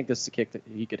I think this is a kick that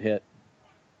he could hit.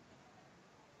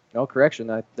 No,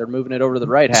 correction. They're moving it over to the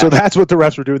right hash. So that's what the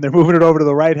refs were doing. They're moving it over to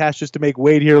the right hash just to make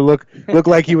Wade here look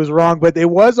like he was wrong. But it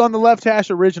was on the left hash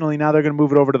originally. Now they're going to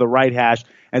move it over to the right hash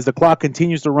as the clock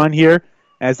continues to run here,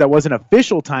 as that was an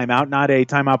official timeout, not a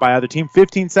timeout by either team.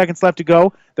 15 seconds left to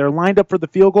go. They're lined up for the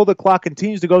field goal. The clock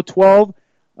continues to go. 12,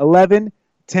 11,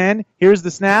 10. Here's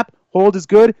the snap. Hold is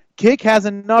good. Kick has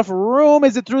enough room.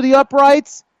 Is it through the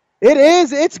uprights? It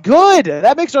is. It's good.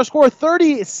 That makes our score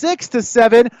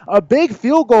 36-7. A big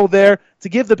field goal there to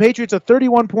give the Patriots a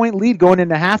 31-point lead going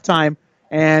into halftime.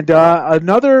 And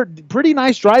another pretty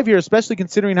nice drive here, especially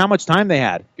considering how much time they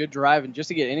had. Good drive, and just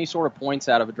to get any sort of points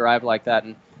out of a drive like that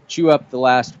and chew up the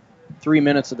last 3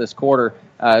 minutes of this quarter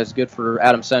is good for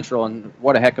Adams Central, and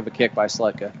what a heck of a kick by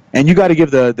Selecta. And you got to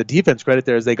give the defense credit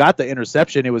there as they got the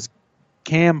interception. It was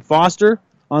Cam Foster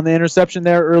on the interception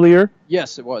there earlier.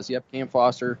 Yes, it was. Yep, Cam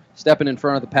Foster stepping in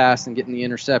front of the pass and getting the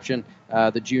interception.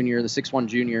 The junior, the 6'1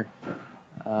 junior,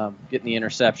 getting the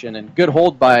interception. And good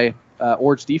hold by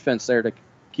Ord's defense there to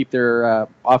keep their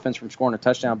offense from scoring a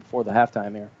touchdown before the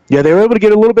halftime here. Yeah, they were able to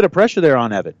get a little bit of pressure there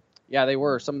on Evan. Yeah, they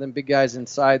were. Some of them big guys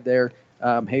inside there.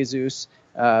 Jesus,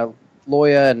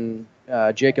 Loya, and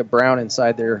Jacob Brown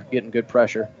inside there getting good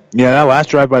pressure. Yeah, that last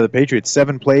drive by the Patriots,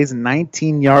 7 plays,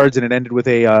 19 yards, and it ended with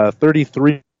a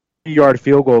 33-yard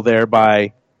field goal there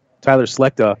by Tyler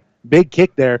Selecta. Big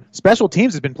kick there. Special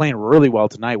teams has been playing really well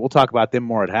tonight. We'll talk about them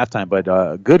more at halftime,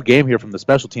 but good game here from the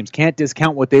special teams. Can't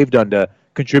discount what they've done to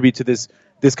contribute to this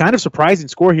kind of surprising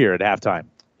score here at halftime.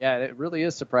 Yeah, it really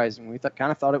is surprising. We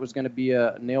kind of thought it was going to be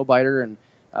a nail-biter and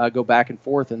go back and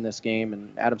forth in this game,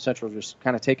 and Adams Central just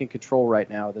kind of taking control right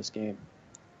now of this game.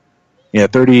 Yeah,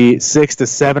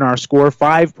 36-7 our score.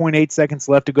 5.8 seconds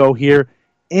left to go here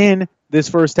in this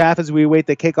first half as we await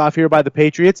the kickoff here by the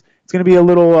Patriots. It's going to be a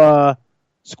little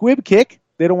squib kick.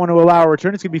 They don't want to allow a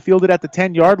return. It's going to be fielded at the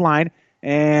 10-yard line,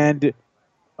 and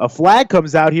a flag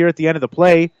comes out here at the end of the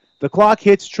play. The clock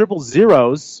hits triple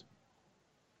zeros.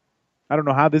 I don't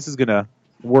know how this is going to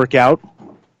work out.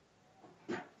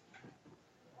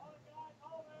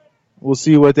 We'll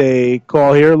see what they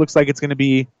call here. Looks like it's going to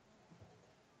be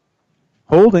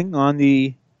holding on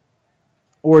the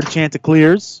Ord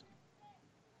Chanticleers.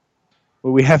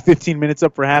 We have 15 minutes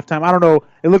up for halftime. I don't know.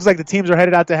 It looks like the teams are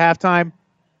headed out to halftime.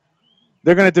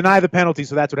 They're going to deny the penalty,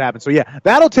 so that's what happened. So, yeah,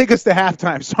 that'll take us to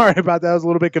halftime. Sorry about that. It was a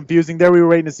little bit confusing there. We were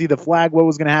waiting to see the flag, what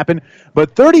was going to happen.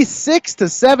 But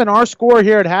 36-7, our score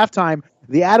here at halftime.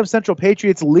 The Adams Central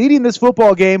Patriots leading this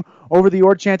football game over the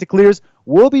Ord Chanticleers.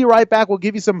 We'll be right back. We'll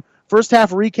give you some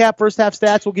first-half recap, first-half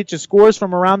stats. We'll get you scores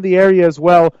from around the area as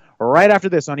well right after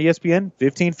this on ESPN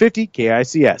 1550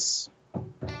 KICS.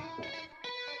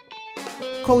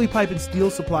 Coley Pipe and Steel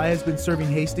Supply has been serving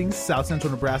Hastings, South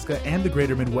Central Nebraska, and the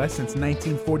Greater Midwest since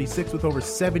 1946 with over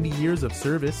 70 years of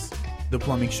service. The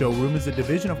Plumbing Showroom is a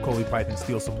division of Coley Pipe and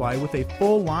Steel Supply with a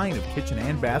full line of kitchen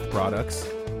and bath products.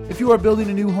 If you are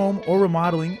building a new home or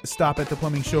remodeling, stop at the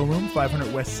Plumbing Showroom,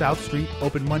 500 West South Street,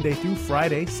 open Monday through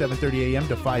Friday, 7:30 a.m.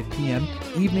 to 5 p.m.,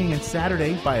 evening and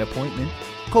Saturday by appointment.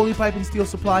 Coley Pipe and Steel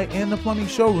Supply and the Plumbing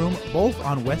Showroom, both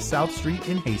on West South Street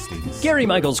in Hastings. Gary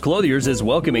Michaels Clothiers is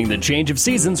welcoming the change of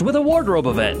seasons with a wardrobe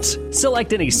event.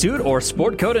 Select any suit or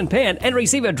sport coat and pant and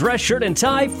receive a dress shirt and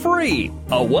tie free.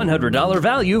 A $100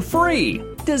 value free.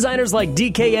 Designers like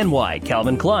DKNY,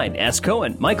 Calvin Klein, S.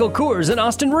 Cohen, Michael Kors, and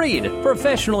Austin Reed.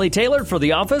 Professionally tailored for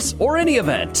the office or any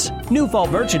event. New fall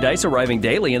merchandise arriving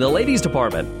daily in the ladies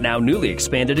department, now newly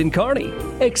expanded in Kearney.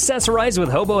 Accessorize with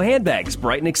Hobo handbags,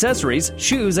 Brighton accessories,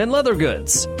 shoes, and leather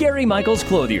goods. Gary Michaels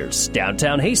Clothiers,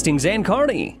 downtown Hastings and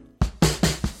Kearney.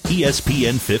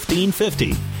 ESPN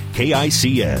 1550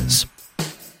 KICS.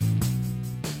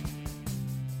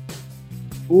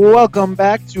 Welcome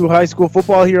back to high school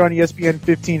football here on ESPN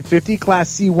 1550, Class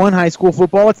C1 high school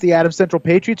football. It's the Adams Central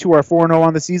Patriots, who are 4-0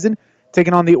 on the season,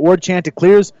 taking on the Ord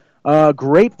Chanticleers.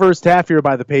 Great first half here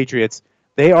by the Patriots.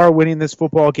 They are winning this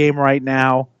football game right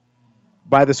now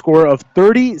by the score of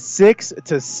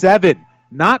 36-7.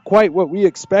 Not quite what we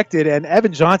expected, and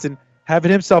Evan Johnson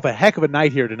having himself a heck of a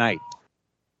night here tonight.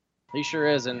 He sure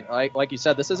is, and like you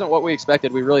said, this isn't what we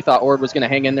expected. We really thought Ord was going to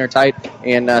hang in there tight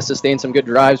and sustain some good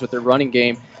drives with their running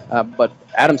game, but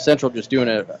Adams Central just doing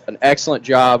an excellent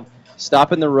job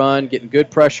stopping the run, getting good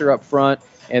pressure up front,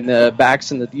 and the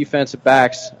backs and the defensive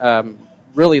backs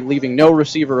really leaving no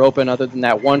receiver open other than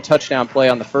that one touchdown play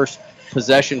on the first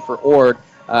possession for Ord.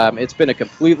 It's been a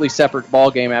completely separate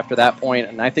ball game after that point,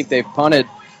 and I think they've punted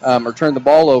or turned the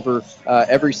ball over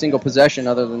every single possession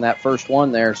other than that first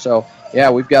one there. So, yeah,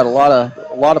 we've got a lot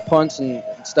of punts and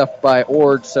stuff by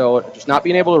Ord, so just not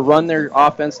being able to run their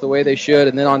offense the way they should.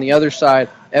 And then on the other side,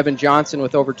 Evan Johnson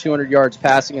with over 200 yards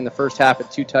passing in the first half at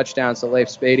 2 touchdowns to Leif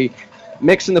Spady,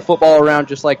 mixing the football around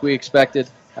just like we expected,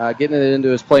 getting it into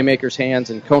his playmakers' hands,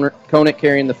 and Conant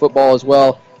carrying the football as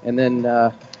well, and then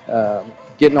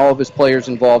getting all of his players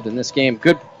involved in this game.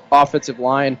 Good offensive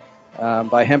line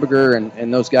by Hemberger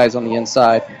and those guys on the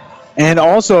inside. And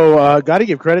also, got to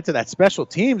give credit to that special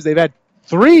teams. They've had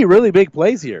 3 really big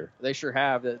plays here. They sure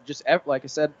have. Just, like I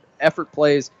said, effort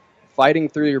plays, fighting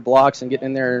through your blocks and getting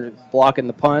in there, blocking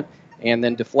the punt, and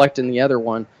then deflecting the other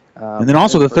one. And then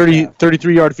also the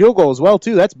 33-yard field goal as well,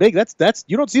 too. That's big. That's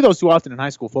you don't see those too often in high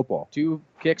school football. 2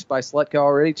 kicks by Slutka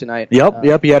already tonight.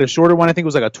 Yep. He had a shorter one. I think it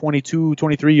was like a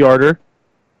 23-yarder.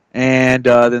 And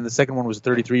then the second one was a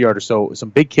 33-yarder. So some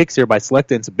big kicks here by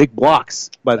Slutka and some big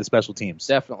blocks by the special teams.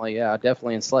 Definitely. And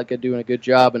Slutka doing a good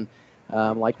job. And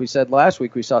like we said last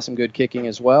week, we saw some good kicking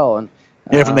as well. And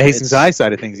from the Hastings High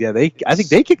side of things, I think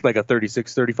they kicked like a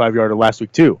 36, 35-yarder last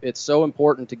week too. It's so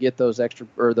important to get those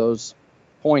those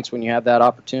points when you have that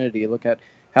opportunity. Look at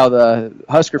how the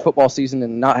Husker football season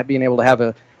and not being able to have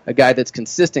a guy that's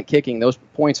consistent kicking, those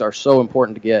points are so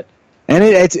important to get. And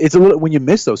it's a little, when you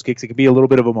miss those kicks, it can be a little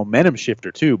bit of a momentum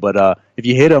shifter too. But if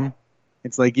you hit them,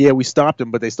 it's like, we stopped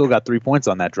them, but they still got 3 points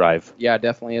on that drive. Yeah,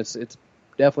 definitely. It's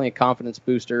definitely a confidence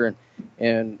booster.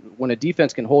 And when a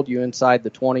defense can hold you inside the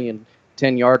 20 and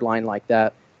 10-yard line like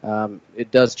that,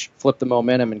 it does flip the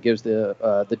momentum and gives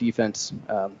the defense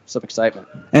some excitement.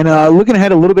 And looking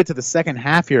ahead a little bit to the second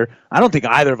half here, I don't think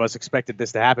either of us expected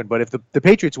this to happen. But if the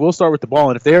Patriots will start with the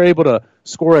ball, and if they're able to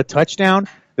score a touchdown,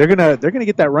 they're gonna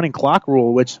get that running clock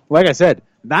rule, which, like I said,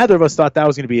 neither of us thought that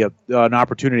was going to be an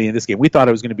opportunity in this game. We thought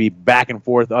it was going to be back and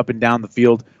forth, up and down the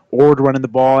field, Ord running the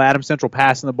ball, Adams Central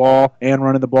passing the ball and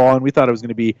running the ball, and we thought it was going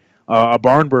to be a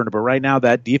barn burner. But right now,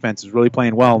 that defense is really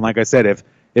playing well. And like I said,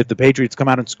 if the Patriots come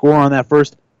out and score on that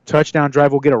first touchdown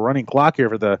drive, we'll get a running clock here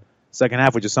for the second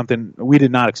half, which is something we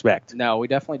did not expect. No, we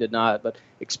definitely did not. But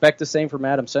expect the same from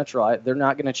Adams Central. They're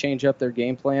not going to change up their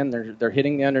game plan. They're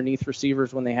hitting the underneath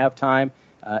receivers when they have time.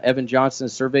 Evan Johnson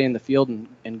is surveying the field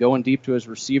and going deep to his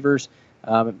receivers.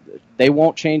 They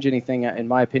won't change anything, in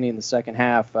my opinion, in the second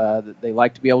half. They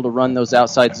like to be able to run those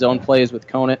outside zone plays with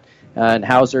Conant and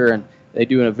Hauser, and they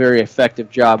do a very effective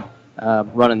job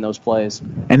running those plays.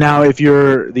 And now if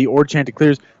you're the Ord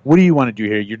Chanticleers, Clears, what do you want to do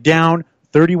here? You're down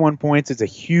 31 points. It's a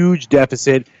huge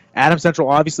deficit. Adams Central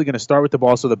obviously going to start with the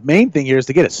ball, so the main thing here is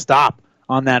to get a stop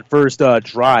on that first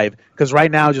drive, because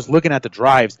right now, just looking at the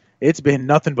drives, it's been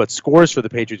nothing but scores for the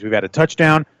Patriots. We've had a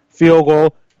touchdown, field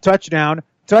goal, touchdown,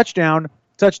 touchdown,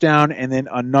 touchdown, and then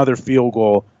another field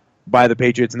goal by the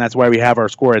Patriots, and that's why we have our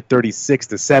score at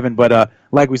 36-7. But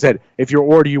like we said, if you're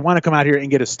Ord, you want to come out here and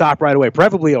get a stop right away,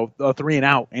 preferably a 3 and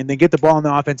out, and then get the ball in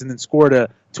the offense and then score to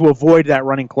avoid that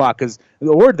running clock. Because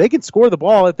the Ord, they can score the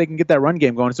ball if they can get that run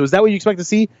game going. So is that what you expect to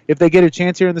see if they get a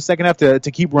chance here in the second half to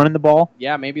keep running the ball?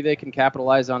 Yeah, maybe they can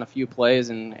capitalize on a few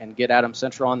plays and get Adams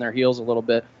Central on their heels a little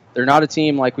bit. They're not a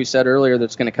team, like we said earlier,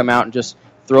 that's going to come out and just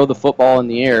throw the football in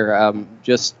the air.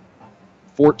 Just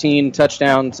 14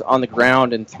 touchdowns on the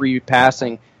ground and 3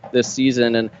 passing this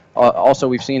season. And also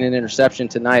we've seen an interception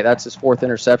tonight. That's his 4th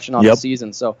interception on the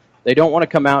season. So they don't want to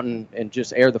come out and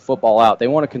just air the football out. They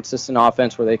want a consistent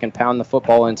offense where they can pound the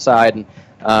football inside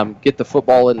and get the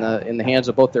football in the hands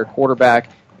of both their quarterback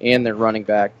and their running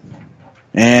back.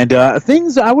 And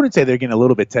things, I wouldn't say they're getting a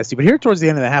little bit testy, but here towards the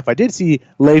end of the half, I did see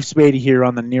Leif Spady here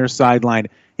on the near sideline.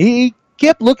 He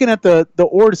kept looking at the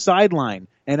Ord sideline,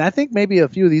 and I think maybe a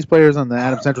few of these players on the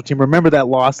Adams Central team remember that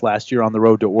loss last year on the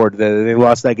road to Ord. They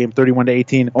lost that game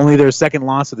 31-18, only their second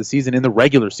loss of the season. In the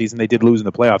regular season, they did lose in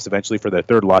the playoffs eventually for their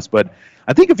 3rd loss, but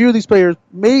I think a few of these players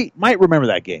might remember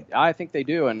that game. I think they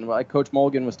do, and like Coach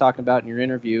Mulligan was talking about in your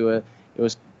interview, it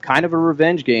was kind of a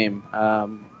revenge game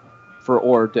for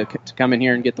Ord to come in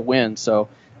here and get the win. So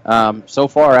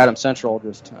far, Adams Central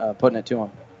just putting it to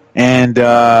them. And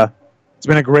it's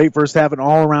been a great first half, an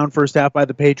all-around first half by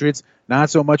the Patriots,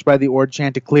 not so much by the Ord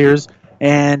Chanticleers.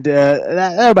 And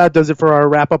that about does it for our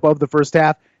wrap-up of the first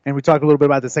half. And we talked a little bit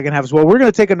about the second half as well. We're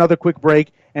going to take another quick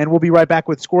break, and we'll be right back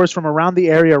with scores from around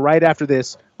the area right after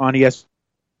this on ESPN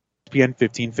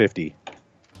 1550.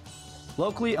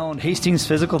 Locally owned Hastings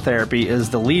Physical Therapy is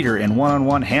the leader in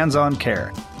one-on-one hands-on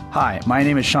care. Hi, my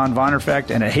name is Sean Vonderfecht,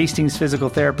 and at Hastings Physical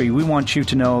Therapy, we want you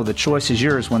to know the choice is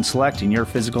yours when selecting your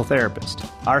physical therapist.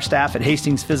 Our staff at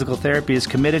Hastings Physical Therapy is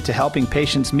committed to helping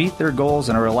patients meet their goals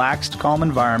in a relaxed, calm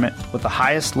environment with the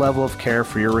highest level of care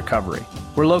for your recovery.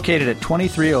 We're located at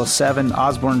 2307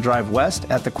 Osborne Drive West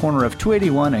at the corner of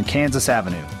 281 and Kansas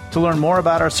Avenue. To learn more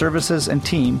about our services and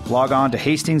team, log on to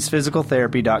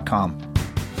hastingsphysicaltherapy.com.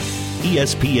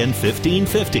 ESPN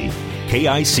 1550,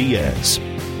 KICS.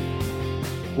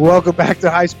 Welcome back to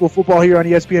high school football here on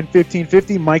ESPN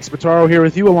 1550. Mike Spataro here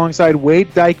with you alongside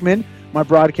Wade Dykeman, my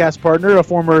broadcast partner, a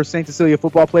former St. Cecilia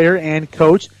football player and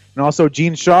coach, and also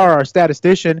Gene Shaw, our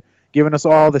statistician, giving us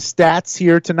all the stats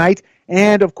here tonight.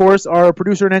 And, of course, our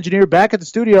producer and engineer back at the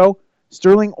studio,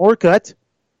 Sterling Orcutt.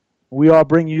 We all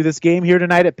bring you this game here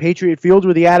tonight at Patriot Field,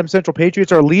 where the Adams Central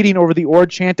Patriots are leading over the Ord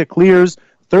Chanticleers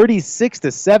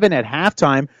 36-7 at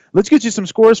halftime. Let's get you some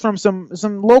scores from some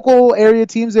local area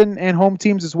teams and home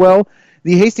teams as well.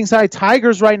 The Hastings High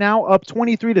Tigers right now up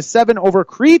 23-7 over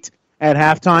Crete at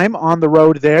halftime on the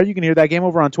road there. You can hear that game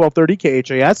over on 1230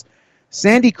 KHAS.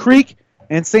 Sandy Creek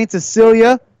and St.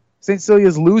 Cecilia. St. Cecilia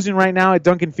is losing right now at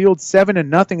Duncan Field.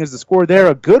 7-0 is the score there.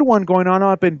 A good one going on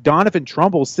up in Donovan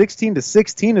Trumbull.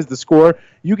 16-16 is the score.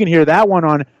 You can hear that one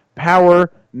on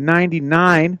Power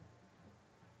 99.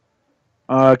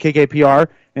 KKPR,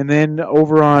 and then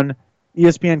over on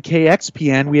ESPN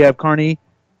KXPN, we have Kearney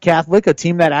Catholic, a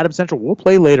team that Adams Central will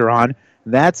play later on.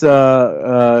 That's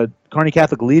Kearney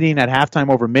Catholic leading at halftime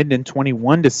over Minden,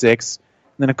 21-6. And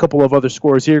then a couple of other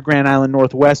scores here: Grand Island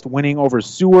Northwest winning over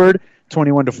Seward,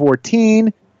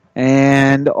 21-14,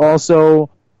 and also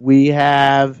we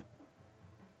have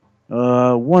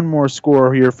one more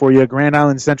score here for you: Grand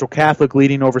Island Central Catholic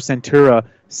leading over Centura,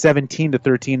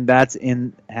 17-13. That's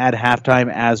in at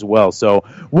halftime as well. So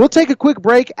we'll take a quick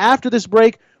break. After this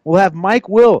break, we'll have Mike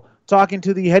Will talking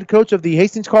to the head coach of the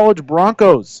Hastings College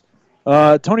Broncos,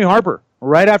 Tony Harper,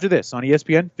 right after this on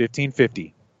ESPN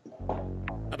 1550.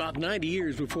 About 90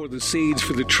 years before the seeds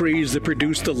for the trees that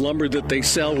produce the lumber that they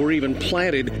sell were even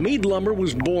planted, Mead Lumber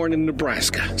was born in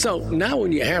Nebraska. So now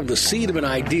when you have the seed of an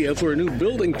idea for a new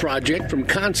building project from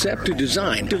concept to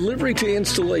design, delivery to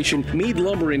installation, Mead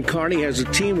Lumber in Kearney has a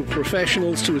team of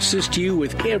professionals to assist you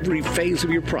with every phase of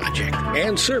your project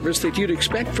and service that you'd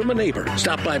expect from a neighbor.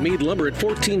 Stop by Mead Lumber at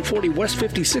 1440 West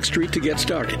 56th Street to get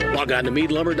started. Log on to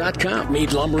meadlumber.com.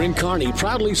 Mead Lumber in Kearney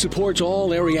proudly supports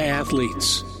all area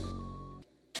athletes.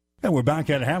 And we're back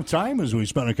at halftime as we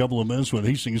spent a couple of minutes with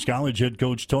Hastings College head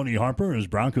coach Tony Harper as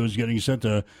Broncos getting set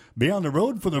to be on the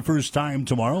road for the first time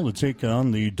tomorrow to take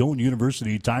on the Doane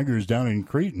University Tigers down in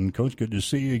Creighton. Coach, good to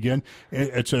see you again.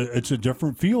 It's a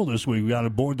different feel this week. We got to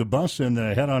board the bus and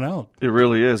head on out. It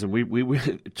really is. And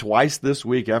we twice this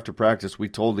week after practice, we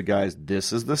told the guys,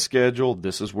 this is the schedule.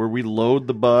 This is where we load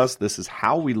the bus. This is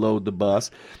how we load the bus.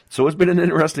 So it's been an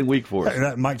interesting week for us.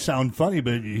 That might sound funny,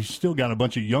 but you still got a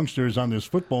bunch of youngsters on this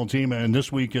football team, and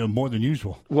this week more than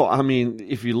usual. Well, I mean,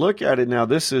 if you look at it now,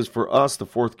 this is for us the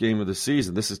fourth game of the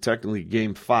season. This is technically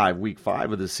game 5, week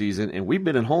 5 of the season, and we've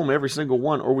been at home every single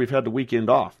one, or we've had the weekend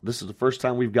off. This is the first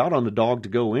time we've got on the dog to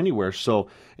go anywhere. So,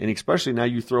 and especially now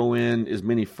you throw in as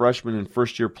many freshmen and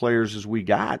first-year players as we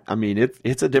got. I mean,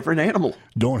 it's a different animal.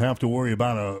 Don't have to worry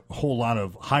about a whole lot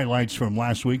of highlights from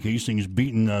last week. Hastings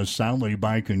beaten soundly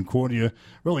by Concordia.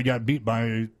 Really got beat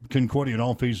by Concordia in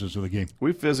all phases of the game.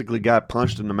 We physically got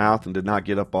punched in the mouth and did not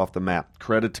get up off the map.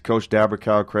 Credit to Coach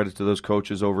Dabercow, credit to those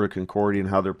coaches over at Concordia and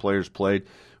how their players played.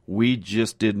 We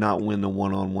just did not win the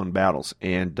one-on-one battles.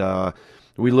 And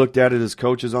we looked at it as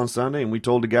coaches on Sunday, and we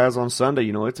told the guys on Sunday,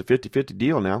 it's a 50-50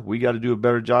 deal now. We got to do a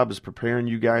better job as preparing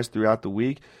you guys throughout the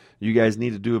week. You guys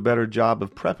need to do a better job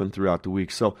of prepping throughout the week.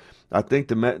 So I think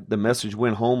the message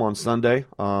went home on Sunday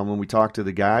when we talked to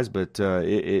the guys, but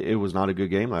it was not a good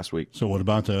game last week. So what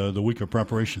about the week of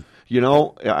preparation?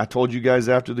 I told you guys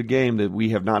after the game that we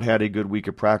have not had a good week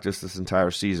of practice this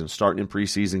entire season, starting in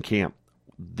preseason camp.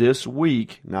 This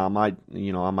week, now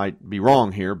I might be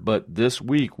wrong here, but this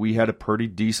week we had a pretty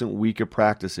decent week of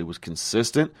practice. It was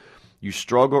consistent. You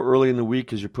struggle early in the week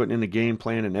because you're putting in a game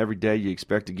plan, and every day you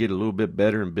expect to get a little bit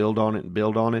better and build on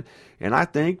it. And I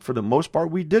think for the most part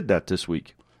we did that this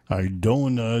week.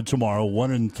 Doane tomorrow,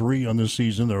 1-3 on the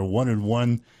season. They're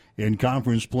 1-1 in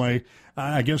conference play.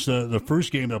 I guess the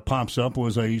first game that pops up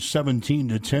was a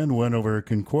 17-10 win over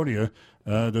Concordia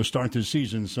to start the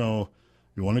season. So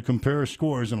you want to compare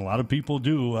scores, and a lot of people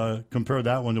do compare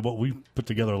that one to what we put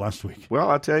together last week. Well,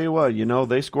 I'll tell you what,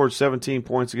 they scored 17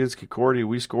 points against Concordia.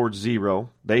 We scored 0.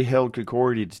 They held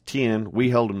Concordia to 10.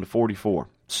 We held them to 44.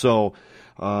 So,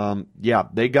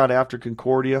 they got after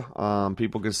Concordia.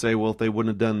 People could say, well, if they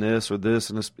wouldn't have done this or this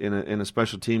in a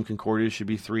special team, Concordia should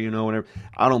be 3-0 and everything.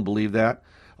 I don't believe that.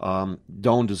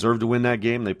 Doane deserved to win that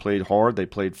game. They played hard. They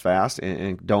played fast.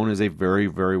 And Doane is a very,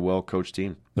 very well-coached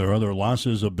team. Their other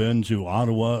losses have been to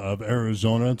Ottawa of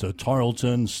Arizona, to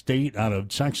Tarleton State out of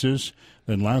Texas.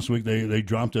 Then last week they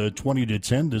dropped a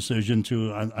 20-10 decision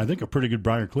to, I think, a pretty good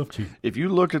Briar Cliff team. If you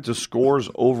look at the scores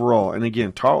overall, and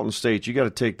again, Tarleton State, you got to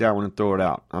take that one and throw it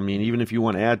out. I mean, even if you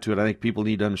want to add to it, I think people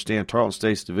need to understand Tarleton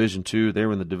State's Division II. They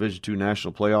were in the Division II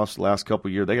national playoffs the last couple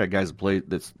of years. They got guys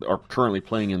that are currently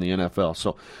playing in the NFL.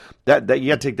 So that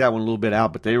you got to take that one a little bit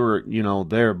out. But they were,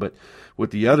 there. But with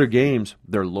the other games,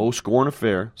 they're low-scoring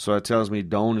affair. So that tells me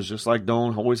Doane is just like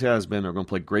Doane always has been. They're going to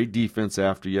play great defense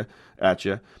at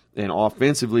you. And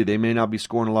offensively, they may not be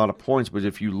scoring a lot of points, but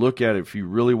if you look at it, if you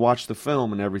really watch the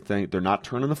film and everything, they're not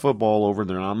turning the football over.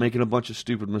 They're not making a bunch of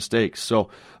stupid mistakes. So,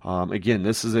 again,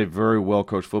 this is a very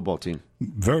well-coached football team.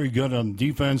 Very good on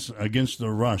defense against the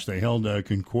rush. They held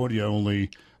Concordia only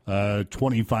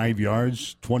 25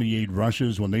 yards, 28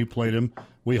 rushes when they played them.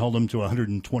 We held them to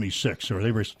 126, or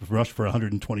they rushed for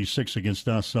 126 against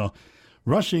us. So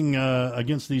rushing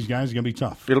against these guys is going to be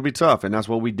tough. It'll be tough, and that's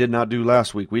what we did not do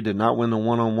last week. We did not win the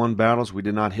one-on-one battles. We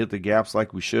did not hit the gaps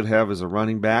like we should have as a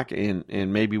running back, and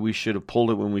maybe we should have pulled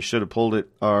it when we should have pulled it,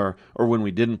 or when we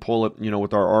didn't pull it,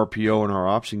 with our RPO and our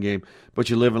option game.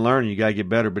 But you live and learn, and you got to get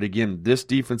better. But again, this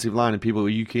defensive line, and people,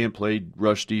 you can't play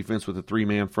rush defense with a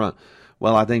 3-man front.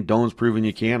 Well, I think Doane's proven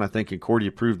you can. I think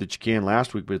Concordia proved that you can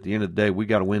last week. But at the end of the day, we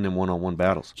got to win them one-on-one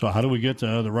battles. So how do we get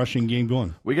the rushing game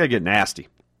going? We got to get nasty.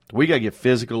 We got to get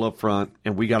physical up front,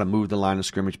 and we got to move the line of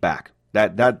scrimmage back.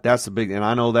 That's the big. And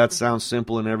I know that sounds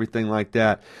simple and everything like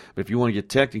that, but if you want to get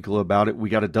technical about it, we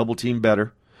got to double team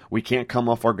better. We can't come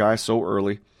off our guys so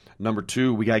early. Number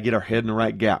 2, we got to get our head in the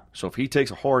right gap. So if he takes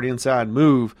a hard inside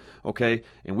move, okay,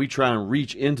 and we try and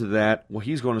reach into that, well,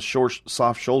 he's going to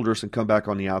soft shoulder us and come back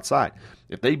on the outside.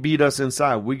 If they beat us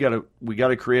inside, we got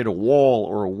to create a wall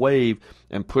or a wave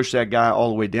and push that guy all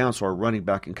the way down so our running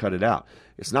back can cut it out.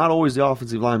 It's not always the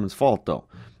offensive lineman's fault, though.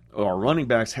 Our running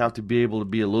backs have to be able to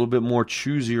be a little bit more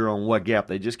choosier on what gap.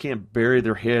 They just can't bury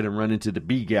their head and run into the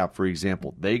B gap, for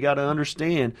example. They got to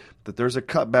understand that there's a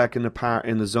cutback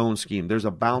in the zone scheme. There's a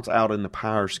bounce out in the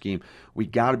power scheme. We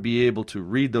got to be able to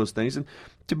read those things. And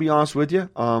to be honest with you,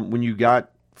 when you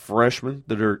got freshmen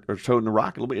that are toting the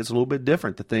rock a little bit, it's a little bit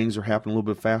different. The things are happening a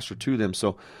little bit faster to them.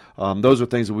 So those are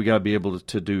things that we got to be able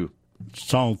to do.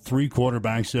 Saw three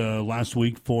quarterbacks last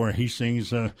week for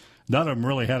Hastings. None of them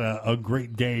really had a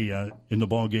great day in the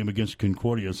ball game against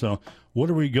Concordia. So where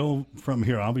do we go from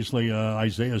here? Obviously,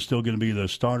 Isaiah is still going to be the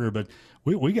starter, but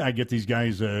we got to get these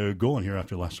guys going here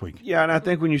after last week. Yeah, and I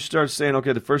think when you start saying,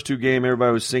 okay, the first two games,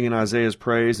 everybody was singing Isaiah's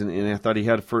praise, and I thought he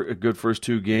had a good first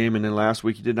two game, and then last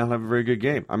week he did not have a very good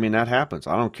game. I mean, that happens.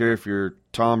 I don't care if you're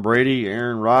Tom Brady,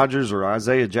 Aaron Rodgers, or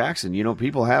Isaiah Jackson. You know,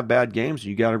 people have bad games, and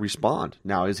you got to respond.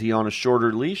 Now, is he on a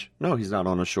shorter leash? No, he's not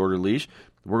on a shorter leash.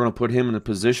 We're going to put him in a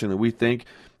position that we think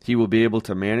he will be able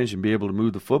to manage and be able to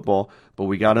move the football, but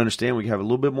we got to understand we have a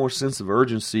little bit more sense of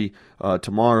urgency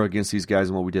tomorrow against these guys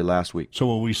than what we did last week. So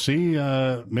will we see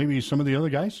maybe some of the other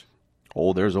guys?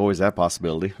 Oh, there's always that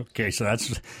possibility. Okay, so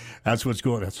that's what's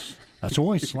going. That's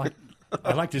always like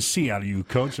I like to see out of you,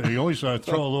 Coach. You always throw a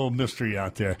little mystery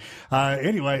out there.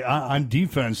 Anyway, on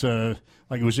defense,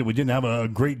 like we said, we didn't have a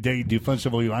great day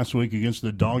defensively last week against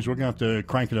the Dogs. We're going to have to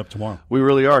crank it up tomorrow. We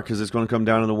really are, because it's going to come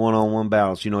down to the one-on-one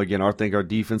battles. You know, again, I think our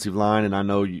defensive line, and I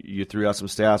know you threw out some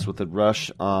stats with the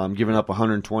rush, giving up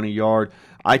 120 yard.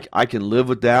 I can live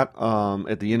with that.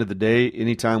 At the end of the day,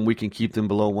 anytime we can keep them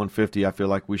below 150, I feel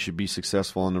like we should be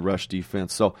successful in the rush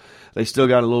defense. So they still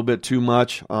got a little bit too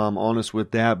much on us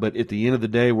with that. But at the end of the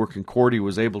day, where Concordia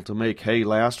was able to make hay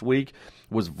last week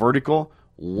was vertical,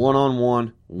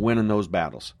 one-on-one, winning those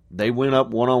battles. They went up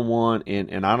one-on-one,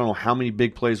 and I don't know how many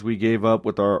big plays we gave up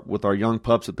with our young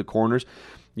pups at the corners.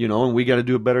 You know, and we got to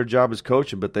do a better job as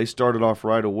coaching. But they started off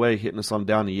right away, hitting us on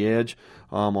down the edge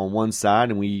on one side,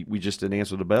 and we just didn't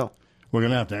answer the bell. We're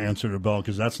going to have to answer the bell,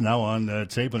 because that's now on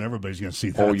tape, and everybody's going to see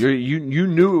that. Oh, you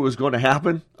knew it was going to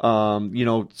happen. You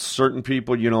know, certain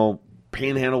people, you know,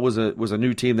 Panhandle was a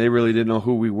new team. They really didn't know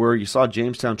who we were. You saw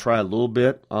Jamestown try a little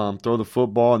bit, throw the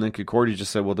football, and then Concordia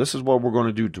just said, well, this is what we're going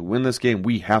to do to win this game.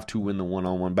 We have to win the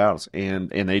one-on-one battles. And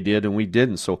they did, and we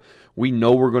didn't. So we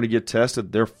know we're going to get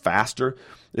tested. They're faster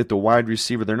at the wide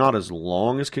receiver. They're not as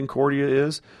long as Concordia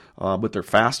is, but they're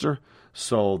faster.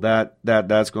 So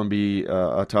that's going to be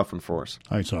a tough one for us.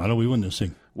 All right, so how do we win this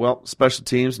thing? Well, special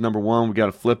teams, number one, we got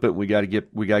to flip it. We got to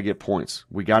get points.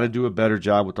 We got to do a better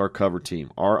job with our cover team.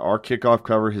 Our kickoff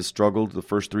cover has struggled the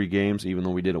first three games, even though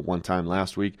we did it one time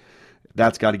last week.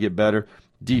 That's got to get better.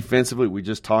 Defensively, we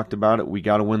just talked about it. We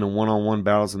got to win the one-on-one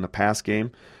battles in the pass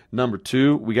game. Number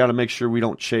two, we got to make sure we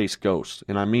don't chase ghosts.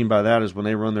 And I mean by that is when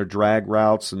they run their drag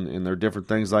routes and their different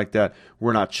things like that,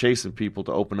 we're not chasing people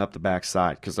to open up the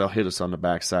backside, because they'll hit us on the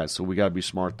backside. So we got to be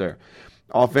smart there.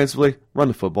 Offensively, run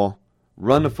the football.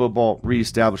 Run the football,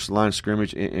 reestablish the line of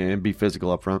scrimmage, and be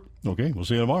physical up front. Okay, we'll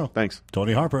see you tomorrow. Thanks.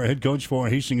 Tony Harper, head coach for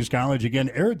Hastings College. Again,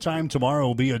 airtime tomorrow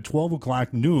will be at 12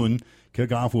 o'clock noon.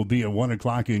 Kickoff will be at 1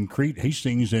 o'clock in Crete,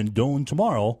 Hastings, and Doane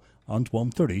tomorrow on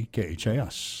 1230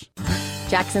 KHAS.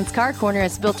 Jackson's Car Corner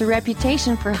has built a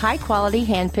reputation for high-quality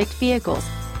hand-picked vehicles.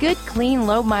 Good, clean,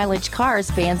 low-mileage cars,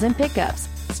 vans, and pickups.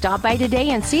 Stop by today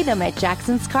and see them at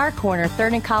Jackson's Car Corner,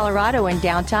 3rd and Colorado in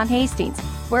downtown Hastings,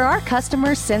 where our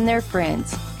customers send their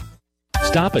friends.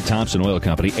 Stop at Thompson Oil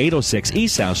Company, 806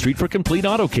 East South Street for complete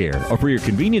auto care. Or for your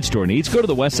convenience store needs, go to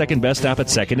the West 2nd Best Stop at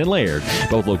 2nd and Laird.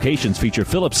 Both locations feature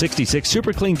Phillips 66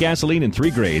 Super Clean gasoline in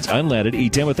 3 grades, unleaded,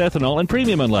 E10 with ethanol, and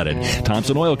premium unleaded.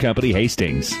 Thompson Oil Company,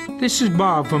 Hastings. This is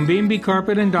Bob from B&B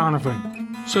Carpet and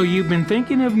Donovan. So you've been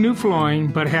thinking of new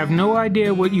flooring but have no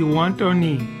idea what you want or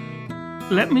need.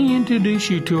 Let me introduce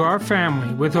you to our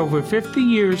family with over 50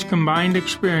 years combined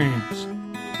experience.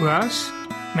 Russ,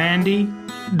 Mandy,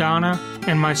 Donna,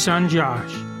 and my son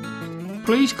Josh.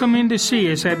 Please come in to see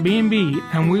us at B&B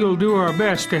and we will do our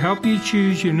best to help you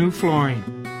choose your new flooring.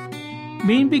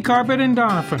 B&B Carpet and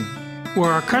Donovan,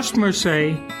 where our customers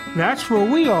say, that's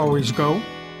where we always go.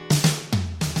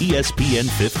 ESPN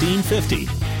 1550,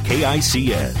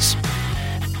 KICS.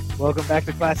 Welcome back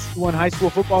to Class 1 high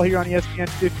school football here on ESPN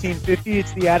 1550.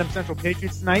 It's the Adams Central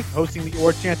Patriots tonight, hosting the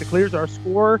Ord Chanticleers. Our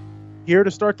score here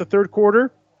to start the third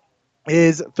quarter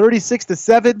is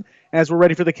 36-7. As we're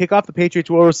ready for the kickoff, the Patriots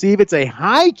will receive. It's a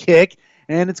high kick,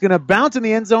 and it's going to bounce in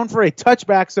the end zone for a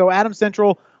touchback. So Adams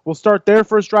Central will start their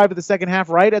first drive of the second half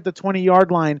right at the 20-yard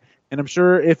line. And I'm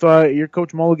sure if you're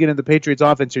Coach Mulligan in the Patriots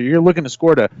offense here, you're looking to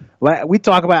score to – I think we've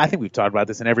talked about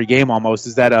this in every game almost,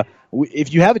 is that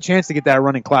if you have a chance to get that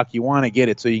running clock, you want to get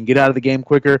it so you can get out of the game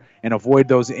quicker and avoid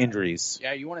those injuries.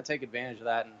 Yeah, you want to take advantage of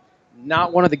that. And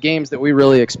not one of the games that we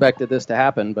really expected this to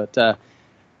happen, but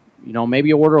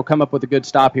maybe Order will come up with a good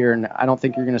stop here, and I don't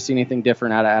think you're going to see anything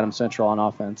different out of Adams Central on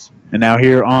offense. And now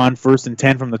here on 1st and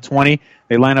 10 from the 20,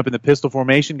 they line up in the pistol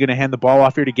formation, going to hand the ball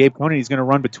off here to Gabe Conant. He's going to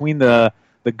run between the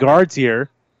guards here,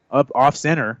 up off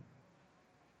center.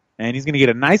 And he's going to get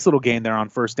a nice little gain there on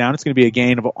first down. It's going to be a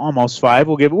gain of almost 5.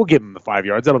 We'll give him the 5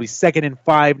 yards. That'll be 2nd and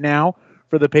 5 now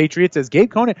for the Patriots. As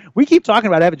Gabe Conant, we keep talking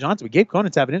about Evan Johnson, but Gabe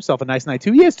Conant's having himself a nice night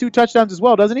too. He has 2 touchdowns as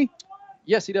well, doesn't he?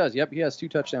 Yes, he does. Yep, he has 2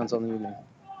 touchdowns on the evening.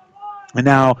 And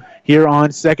now here on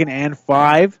 2nd and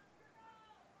 5,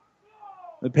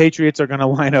 the Patriots are going to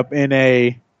line up in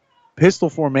a pistol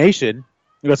formation.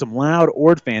 We got some loud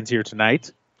Ord fans here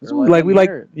tonight. We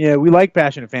like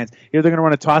passionate fans. Here they're going to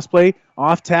run a toss play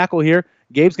off tackle here.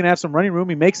 Gabe's going to have some running room.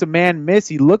 He makes a man miss.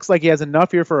 He looks like he has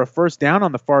enough here for a first down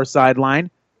on the far sideline.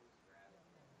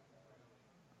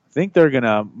 I think they're going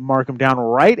to mark him down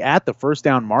right at the first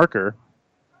down marker.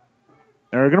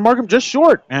 They're going to mark him just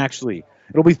short, actually.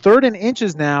 It'll be 3rd and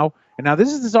inches now. And now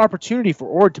this is his opportunity for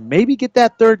Ord to maybe get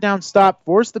that 3rd down stop,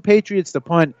 force the Patriots to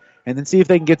punt, and then see if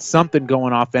they can get something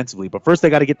going offensively. But first they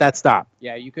got to get that stop.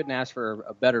 Yeah, you couldn't ask for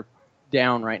a better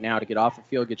down right now to get off the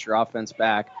field, get your offense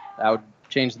back. That would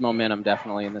change the momentum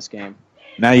definitely in this game.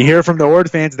 Now you hear from the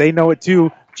Ord fans. They know it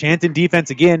too. Chanton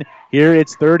defense again. Here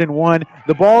it's 3rd and 1.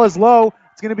 The ball is low.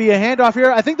 It's going to be a handoff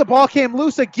here. I think the ball came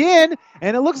loose again,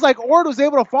 and it looks like Ord was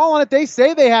able to fall on it. They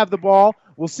say they have the ball.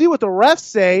 We'll see what the refs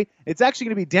say. It's actually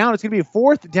going to be down. It's going to be a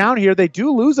 4th down here. They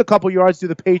do lose a couple yards to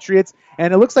the Patriots,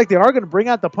 and it looks like they are going to bring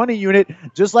out the punting unit.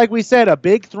 Just like we said, a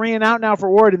big 3 and out now for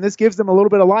Ord, and this gives them a little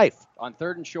bit of life. On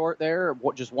 3rd and short there,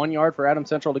 just 1 yard for Adams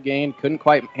Central to gain. Couldn't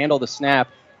quite handle the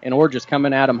snap, and Ord just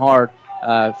coming at him hard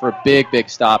for a big, big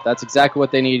stop. That's exactly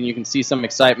what they need, and you can see some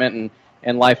excitement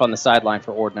and life on the sideline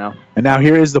for Ord now. And now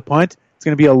here is the punt. It's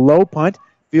going to be a low punt.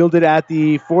 Fielded at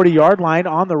the 40-yard line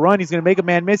on the run. He's going to make a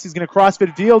man miss. He's going to cross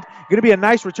midfield. Going to be a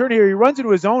nice return here. He runs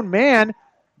into his own man.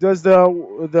 Does the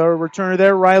returner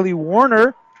there, Riley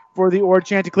Warner, for the Ord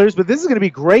Chanticleers. But this is going to be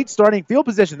great starting field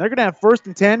position. They're going to have 1st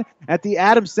and 10 at the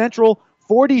Adams Central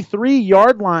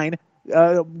 43-yard line.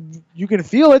 You can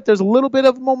feel it. There's a little bit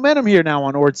of momentum here now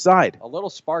on Ord's side. A little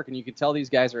spark, and you can tell these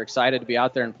guys are excited to be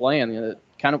out there and playing.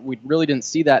 We really didn't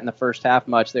see that in the first half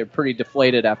much. They were pretty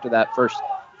deflated after that first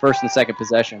and second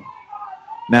possession.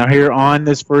 Now here on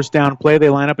this first down play, they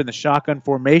line up in the shotgun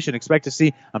formation. Expect to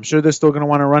see, I'm sure they're still going to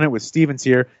want to run it with Stevens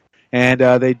here. And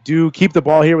they do keep the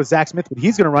ball here with Zach Smith, but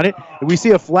he's going to run it. And we see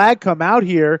a flag come out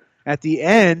here at the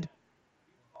end.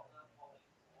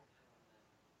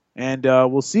 And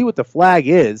we'll see what the flag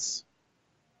is.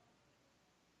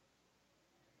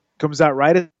 Comes out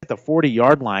right at the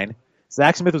 40-yard line.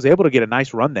 Zach Smith was able to get a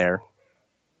nice run there.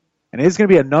 And it's going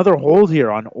to be another hold here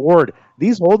on Ord.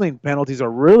 These holding penalties are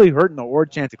really hurting the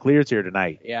Ord Chanticleers here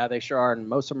tonight. Yeah, they sure are, and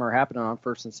most of them are happening on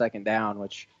 1st and 2nd down,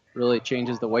 which really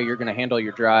changes the way you're going to handle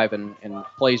your drive and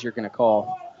plays you're going to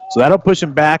call. So that'll push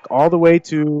him back all the way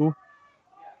to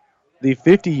the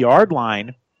 50-yard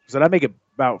line. So that'll make it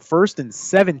about 1st and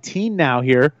 17 now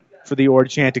here for the Ord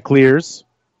Chanticleers.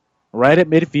 Right at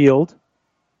midfield.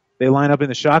 They line up in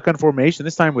the shotgun formation,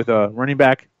 this time with a running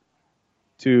back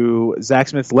to Zach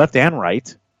Smith's left and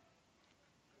right.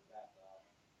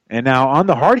 And now on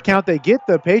the hard count, they get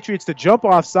the Patriots to jump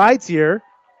off sides here.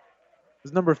 This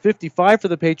is number 55 for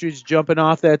the Patriots jumping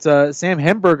off. That's Sam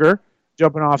Hemberger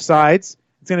jumping off sides.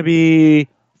 It's going to be a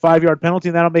 5-yard penalty,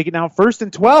 and that'll make it now 1st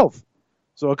and 12.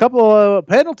 So a couple of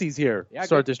penalties here to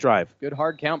start this drive. Good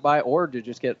hard count by Ord to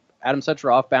just get Adams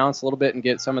Central off balance a little bit and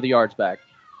get some of the yards back.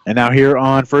 And now here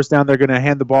on first down, they're going to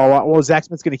hand the ball out. Well, Zach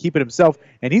Smith's going to keep it himself,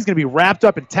 and he's going to be wrapped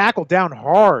up and tackled down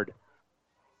hard.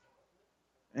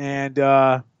 And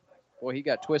boy, he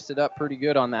got twisted up pretty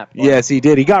good on that play. Yes, he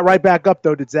did. He got right back up,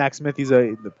 though, to Zach Smith. He's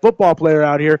the football player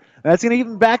out here. That's going to give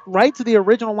him back right to the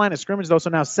original line of scrimmage, though. So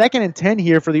now 2nd and 10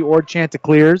 here for the Ord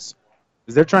Chanticleers,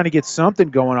 because they're trying to get something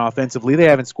going offensively. They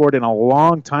haven't scored in a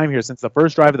long time here since the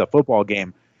first drive of the football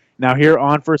game. Now here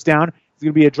on first down, it's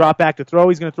going to be a drop back to throw.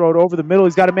 He's going to throw it over the middle.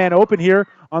 He's got a man open here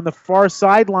on the far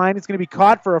sideline. It's going to be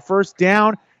caught for a first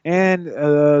down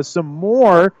and some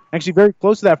more. Actually, very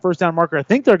close to that first down marker. I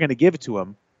think they're going to give it to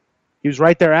him. He was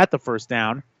right there at the first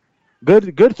down.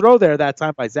 Good throw there that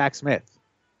time by Zach Smith.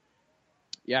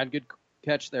 Yeah, and good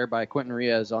catch there by Quentin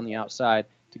Riaz on the outside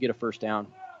to get a first down.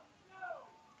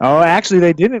 Oh, actually,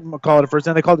 they didn't call it a first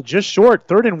down. They called it just short.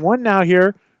 3rd and 1 now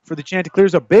here for the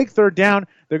Chanticleers. A big third down.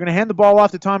 They're going to hand the ball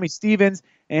off to Tommy Stevens,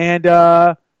 and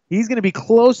he's going to be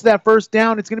close to that first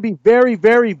down. It's going to be very,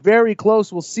 very, very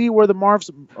close. We'll see where the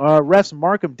refs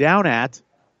mark him down at.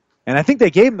 And I think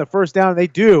they gave him the first down. They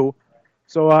do.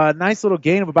 So a nice little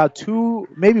gain of about 2,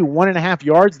 maybe 1.5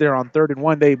 yards there on 3rd and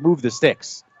 1. They move the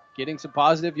sticks. Getting some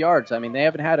positive yards. I mean, they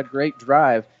haven't had a great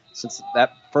drive since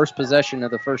that first possession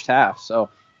of the first half. So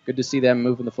good to see them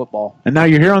moving the football. And now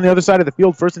you're here on the other side of the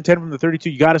field, 1st and 10 from the 32.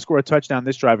 You got to score a touchdown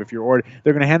this drive if you're Ord.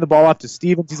 They're going to hand the ball off to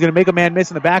Stevens. He's going to make a man miss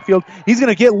in the backfield. He's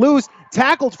going to get loose,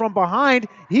 tackled from behind.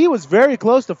 He was very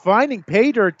close to finding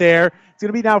pay dirt there. It's going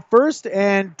to be now 1st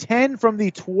and 10 from the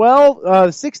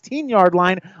 16-yard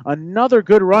line. Another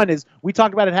good run. As we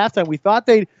talked about at halftime, we thought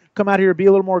they'd come out here and be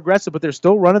a little more aggressive, but they're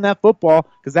still running that football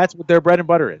because that's what their bread and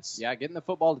butter is. Yeah, getting the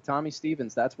football to Tommy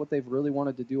Stevens. That's what they've really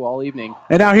wanted to do all evening.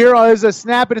 And now here is a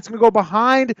snap, and it's going to go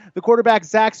behind the quarterback,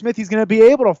 Zach Smith. He's going to be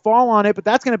able to fall on it, but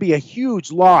that's going to be a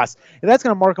huge loss. And that's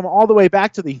going to mark him all the way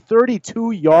back to the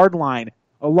 32-yard line.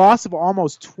 A loss of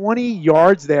almost 20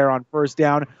 yards there on 1st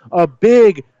down. A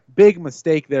big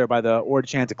mistake there by the Ord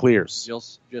Chanticleers.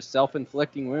 Just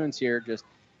self-inflicting wounds here. Just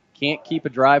can't keep a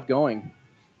drive going.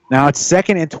 Now it's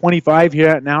 2nd and 25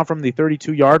 here now from the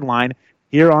 32-yard line.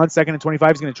 Here on 2nd and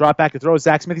 25, he's going to drop back to throw.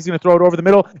 Zach Smith, he's going to throw it over the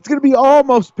middle. It's going to be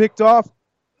almost picked off.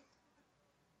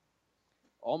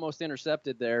 Almost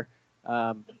intercepted there,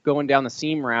 going down the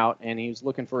seam route, and he was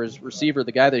looking for his receiver,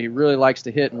 the guy that he really likes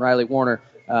to hit, and Riley Warner.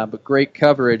 But great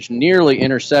coverage, nearly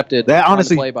intercepted on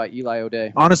the play by Eli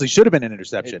O'Day. Honestly, should have been an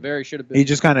interception. It very should have been. He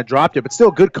just kind of dropped it, but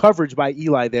still good coverage by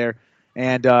Eli there,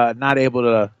 and not able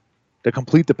to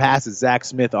complete the passes. Zach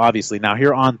Smith, obviously. Now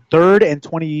here on 3rd and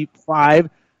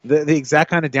 25, the exact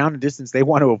kind of down and distance they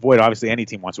want to avoid. Obviously, any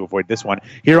team wants to avoid this one.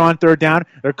 Here on 3rd down,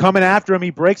 they're coming after him.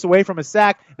 He breaks away from a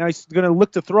sack. Now he's going to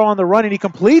look to throw on the run, and he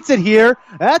completes it here.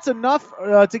 That's enough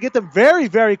to get them very,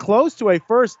 very close to a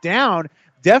 1st down.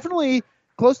 Definitely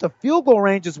close to field goal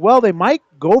range as well. They might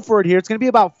go for it here. It's going to be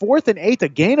about 4th and 8, a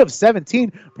gain of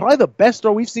 17. Probably the best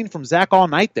throw we've seen from Zach all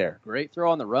night there. Great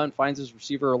throw on the run. Finds his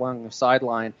receiver along the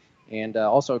sideline. And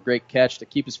also a great catch to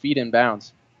keep his feet in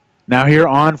bounds. Now here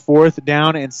on 4th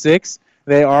down and 6,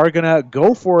 they are going to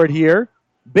go for it here.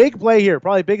 Big play here,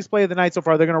 probably biggest play of the night so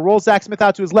far. They're going to roll Zach Smith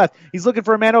out to his left. He's looking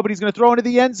for a man open. He's going to throw into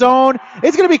the end zone.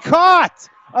 It's going to be caught.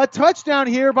 A touchdown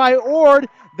here by Ord.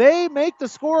 They make the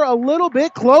score a little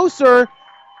bit closer.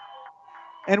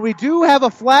 And we do have a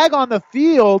flag on the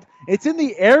field. It's in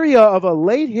the area of a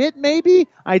late hit maybe.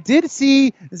 I did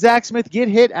see Zach Smith get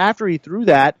hit after he threw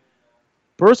that.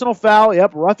 Personal foul,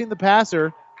 roughing the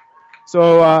passer.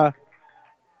 So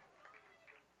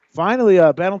finally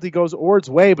a penalty goes Ord's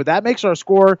way, but that makes our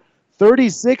score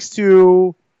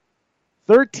 36-13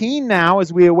 now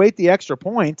as we await the extra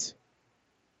point.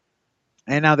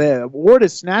 And now the Ord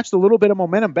has snatched a little bit of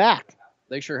momentum back.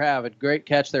 They sure have. A great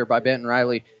catch there by Benton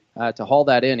Riley to haul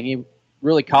that in. He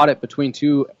really caught it between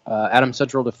two Adams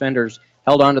Central defenders,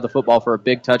 held onto the football for a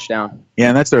big touchdown. Yeah,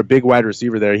 and that's their big wide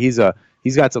receiver there. He's a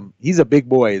big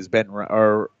boy, is Benton.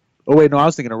 I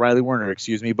was thinking of Riley Warner,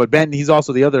 excuse me. But Benton, he's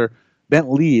also the other.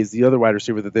 Benton Lee is the other wide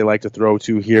receiver that they like to throw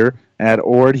to here at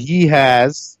Ord. He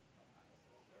has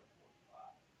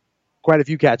quite a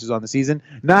few catches on the season.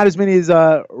 Not as many as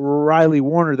Riley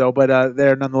Warner, though, but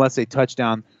they're nonetheless a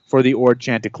touchdown for the Ord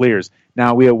Chanticleers.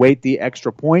 Now we await the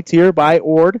extra point here by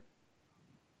Ord.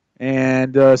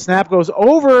 And snap goes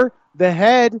over the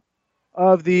head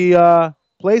of the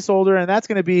placeholder, and that's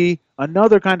going to be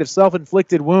another kind of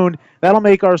self-inflicted wound. That'll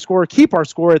make our score, keep our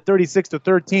score at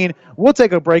 36-13. We'll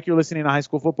take a break. You're listening to High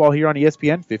School Football here on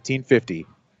ESPN 1550.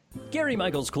 Gary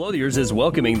Michaels Clothiers is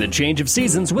welcoming the change of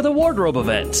seasons with a wardrobe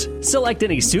event. Select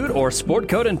any suit or sport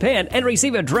coat and pant and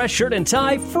receive a dress shirt and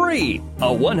tie free. A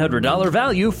 $100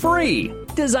 value free.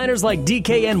 Designers like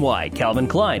DKNY, Calvin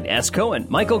Klein, S. Cohen,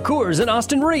 Michael Kors, and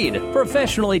Austin Reed.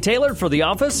 Professionally tailored for the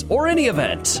office or any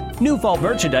event. New fall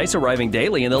merchandise arriving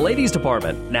daily in the ladies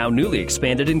department, now newly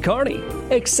expanded in Kearney.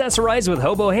 Accessorize with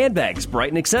Hobo handbags,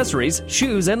 Brighton accessories,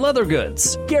 shoes, and leather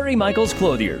goods. Gary Michaels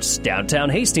Clothiers, downtown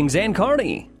Hastings and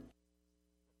Kearney.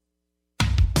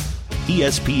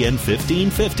 ESPN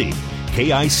 1550,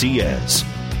 KICS.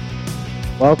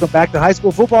 Welcome back to High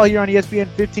School Football here on ESPN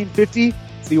 1550.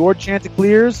 It's the Ord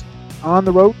Chanticleers on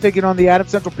the road taking on the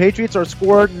Adams Central Patriots. Our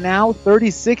score now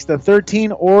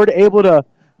 36-13. Ord able to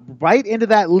bite into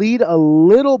that lead a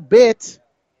little bit.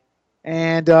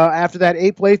 And after that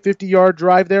 8-play, 50-yard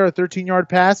drive there, a 13-yard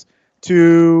pass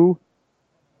to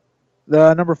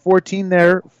the number 14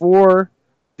 there for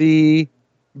the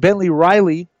Bentley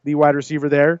Riley, the wide receiver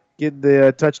there, getting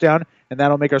the touchdown, and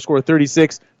that'll make our score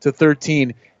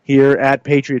 36-13 here at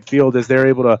Patriot Field as they're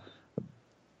able to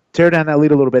tear down that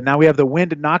lead a little bit. Now we have the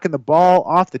wind knocking the ball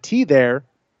off the tee there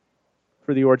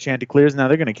for the Ord Chanticleers. Now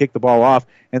they're going to kick the ball off,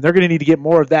 and they're going to need to get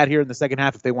more of that here in the second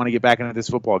half if they want to get back into this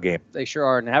football game. They sure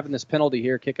are, and having this penalty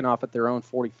here, kicking off at their own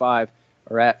 45,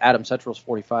 or at Adams Central's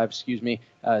 45,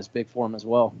 is big for them as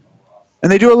well.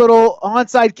 And they do a little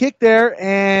onside kick there,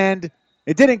 and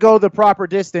it didn't go the proper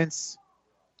distance.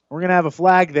 We're going to have a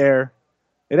flag there.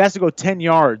 it has to go 10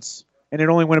 yards, and it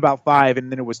only went about 5,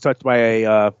 and then it was touched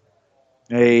by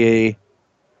a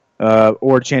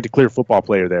Ord Chanticleer football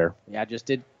player there. Yeah, just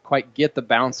didn't quite get the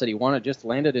bounce that he wanted. Just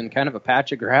landed in kind of a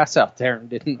patch of grass out there and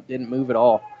didn't move at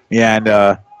all. Yeah,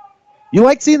 and you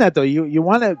like seeing that, though. You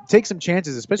want to take some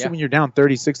chances, especially when you're down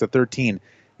 36-13,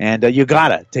 and you got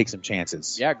to take some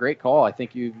chances. Yeah, great call. I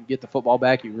think you get the football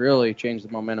back, you really change the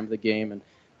momentum of the game and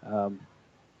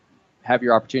have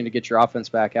your opportunity to get your offense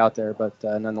back out there, but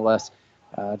nonetheless,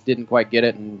 didn't quite get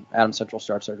it, and Adams Central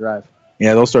starts their drive.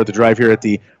 Yeah, they'll start the drive here at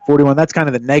the 41. That's kind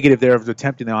of the negative there of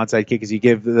attempting the onside kick, is you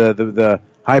give the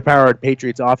high-powered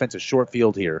Patriots offense a short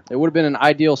field here. It would have been an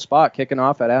ideal spot kicking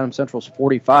off at Adams Central's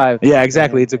 45. Yeah,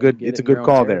 exactly. It's a good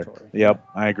call there. Yep,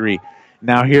 I agree.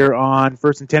 Now here on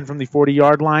 1st and 10 from the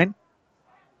 40-yard line,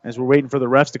 as we're waiting for the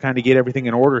refs to kind of get everything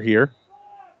in order here.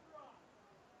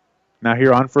 Now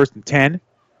here on 1st and 10,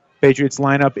 Patriots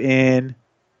line up in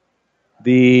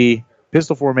the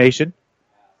pistol formation.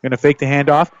 Going to fake the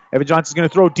handoff. Evan Johnson's going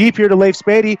to throw deep here to Leif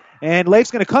Spady, and Leif's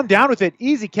going to come down with it.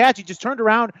 Easy catch. He just turned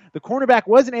around. The cornerback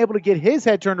wasn't able to get his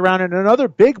head turned around, and another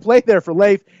big play there for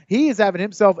Leif. He is having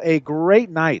himself a great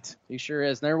night. He sure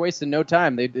is. And they're wasting no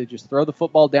time. They just throw the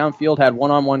football downfield, had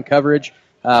one-on-one coverage,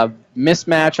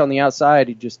 mismatch on the outside.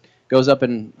 He just goes up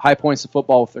and high points the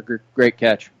football with a great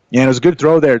catch. Yeah, and it was a good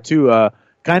throw there, too.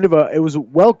 It was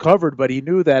well covered, but he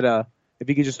knew that if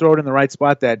he could just throw it in the right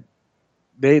spot, that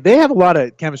They have a lot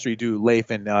of chemistry,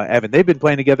 Leif and Evan. They've been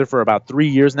playing together for about 3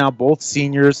 years now, both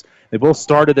seniors. They both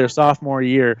started their sophomore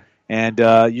year, and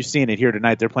you're seeing it here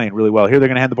tonight. They're playing really well. Here they're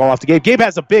going to hand the ball off to Gabe. Gabe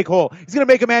has a big hole. He's going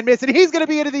to make a man miss, and he's going to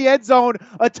be into the end zone.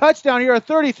 A touchdown here, a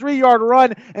 33-yard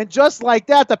run, and just like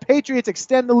that, the Patriots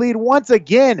extend the lead once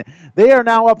again. They are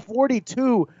now up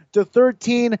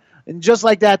 42-13, and just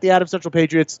like that, the Adams Central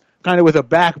Patriots kind of with a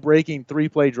back-breaking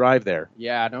 3-play drive there.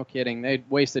 Yeah, no kidding. They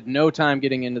wasted no time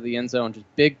getting into the end zone. Just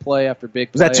big play after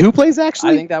big play. Was that 2 plays,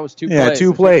 actually? I think that was 2 plays. Yeah,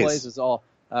 2 plays. 2 plays is all.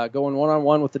 Going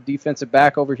one-on-one with the defensive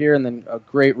back over here, and then a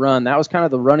great run. That was kind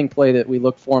of the running play that we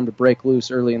looked for him to break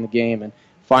loose early in the game and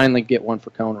finally get one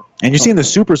for Koner. And you're seeing the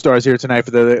superstars here tonight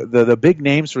for the big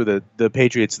names for the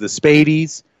Patriots, the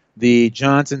Spadys, the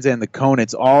Johnsons, and the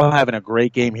Conants, all having a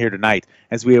great game here tonight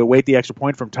as we await the extra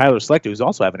point from Tyler Slechter, who's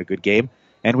also having a good game.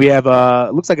 And we have,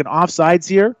 looks like an offsides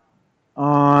here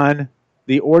on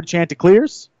the Ord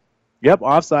Chanticleers. Yep,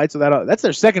 offside. So that's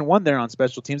their second one there on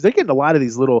special teams. They're getting a lot of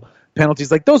these little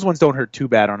penalties. Like, those ones don't hurt too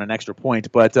bad on an extra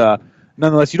point. But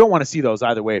nonetheless, you don't want to see those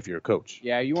either way if you're a coach.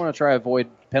 Yeah, you want to try to avoid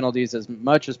penalties as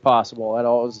much as possible. That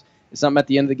always is something at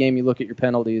the end of the game. You look at your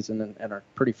penalties and are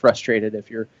pretty frustrated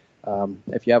if you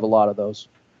have a lot of those.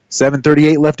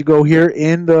 7:38 left to go here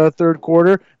in the third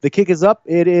quarter. The kick is up.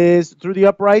 It is through the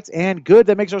uprights and good.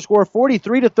 That makes our score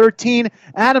 43-13.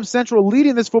 Adams Central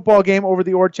leading this football game over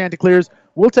the Ord Chanticleers.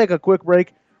 We'll take a quick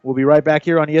break. We'll be right back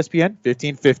here on ESPN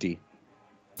 1550.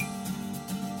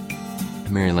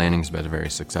 Mary Lanning's been a very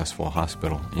successful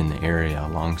hospital in the area,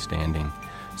 a long-standing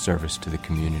service to the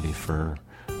community for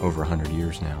over 100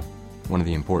 years now. One of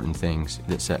the important things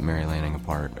that set Mary Lanning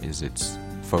apart is its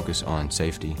focus on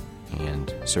safety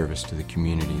and service to the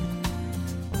community.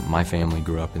 My family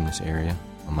grew up in this area.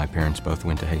 My parents both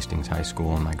went to Hastings High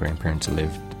School, and my grandparents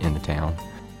lived in the town.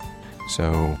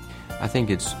 So I think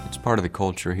it's part of the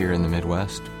culture here in the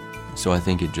Midwest. So I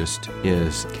think it just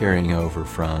is carrying over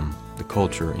from the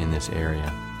culture in this area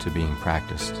to being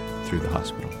practiced through the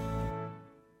hospital.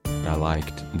 I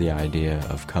liked the idea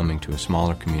of coming to a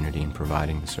smaller community and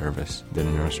providing the service that a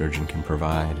neurosurgeon can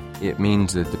provide. It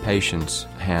means that the patients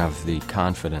have the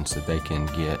confidence that they can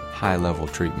get high-level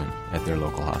treatment at their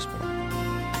local hospital.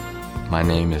 My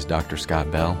name is Dr. Scott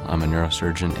Bell. I'm a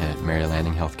neurosurgeon at Mary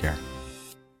Lanning Healthcare.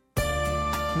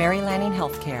 Mary Lanning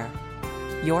Healthcare.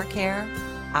 Your care,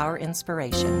 our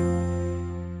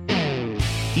inspiration.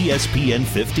 ESPN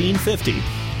 1550,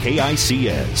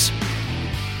 KICS.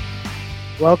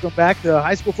 Welcome back to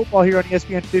high school football here on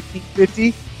ESPN 1550.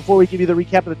 Before we give you the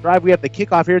recap of the drive, we have the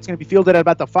kickoff here. It's going to be fielded at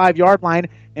about the 5-yard line,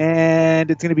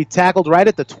 and it's going to be tackled right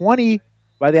at the 20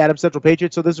 by the Adams Central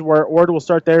Patriots. So this is where Ord will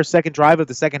start their second drive of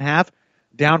the second half.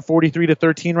 Down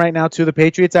 43-13 right now to the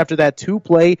Patriots after that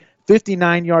 2-play,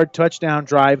 59-yard touchdown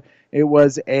drive. It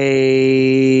was let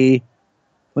me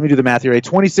do the math here, a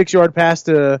 26-yard pass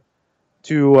to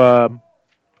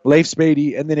Leif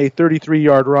Spady, and then a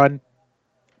 33-yard run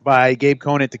by Gabe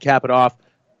Conant to cap it off.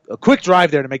 A quick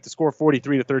drive there to make the score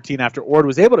 43-13 after Ord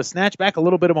was able to snatch back a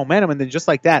little bit of momentum, and then just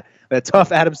like that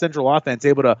tough Adams Central offense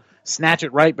able to snatch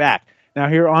it right back. Now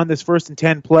here on this 1st and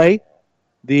 10 play,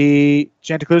 the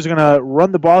Chanticleers are going to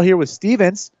run the ball here with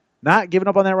Stevens. Not giving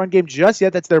up on that run game just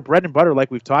yet. That's their bread and butter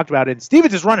like we've talked about. And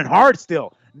Stevens is running hard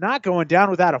still. not going down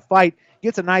without a fight.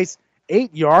 Gets a nice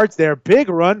 8 yards there. Big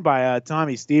run by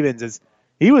Tommy Stevens as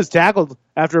he was tackled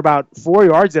after about 4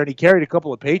 yards there, and he carried a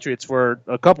couple of Patriots for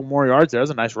a couple more yards there. That was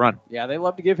a nice run. Yeah, they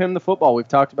love to give him the football. We've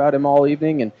talked about him all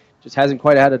evening and just hasn't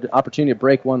quite had an opportunity to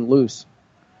break one loose.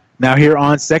 Now here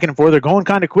on 2nd and 4, they're going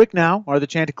kind of quick now, are the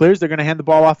Chanticleers. They're going to hand the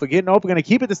ball off again. Nope, we're going to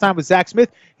keep it this time with Zach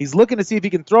Smith. He's looking to see if he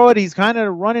can throw it. He's kind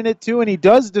of running it too, and he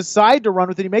does decide to run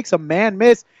with it. He makes a man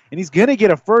miss, and he's going to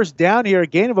get a first down here, a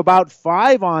gain of about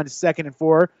 5 on 2nd and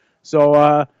 4.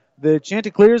 So the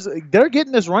Chanticleers, they're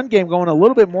getting this run game going a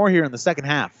little bit more here in the second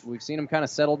half. We've seen them kind of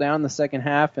settle down in the second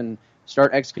half and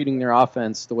start executing their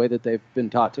offense the way that they've been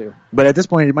taught to. But at this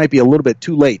point, it might be a little bit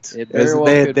too late. It very well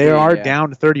could they be, are yeah. down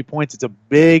to 30 points. It's a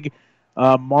big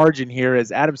margin here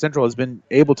as Adams Central has been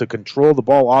able to control the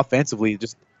ball offensively.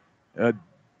 Just a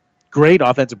great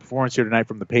offensive performance here tonight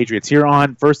from the Patriots. Here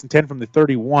on 1st and 10 from the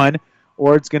 31,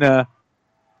 Ord's going to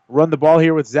run the ball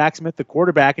here with Zach Smith, the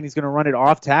quarterback, and he's going to run it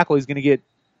off tackle. He's going to get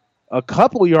a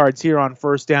couple yards here on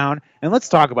first down. And let's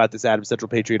talk about this Adams Central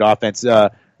Patriot offense.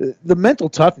 The mental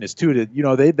toughness, too.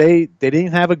 They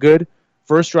didn't have a good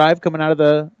first drive coming out of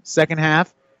the second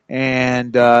half,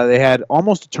 and they had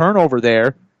almost a turnover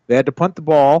there. They had to punt the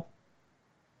ball,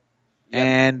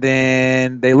 and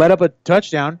then they let up a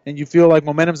touchdown, and you feel like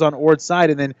momentum's on Ord's side,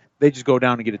 and then they just go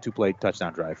down and get a 2-play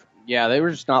touchdown drive. Yeah, they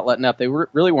were just not letting up. They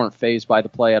really weren't fazed by the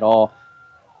play at all.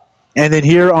 And then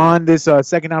here on this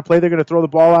second down play, they're going to throw the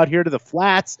ball out here to the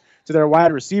flats to their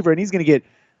wide receiver, and he's going to get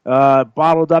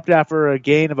bottled up after a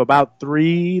gain of about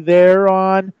 3 there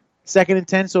on 2nd and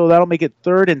 10, so that'll make it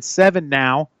 3rd and 7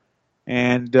 now.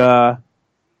 And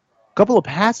couple of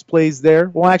pass plays there.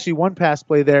 Well, actually, one pass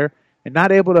play there, and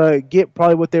not able to get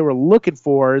probably what they were looking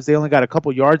for as they only got a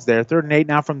couple yards there. 3rd and 8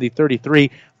 now from the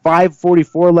 33.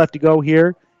 5:44 left to go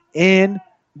here in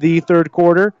the third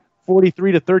quarter.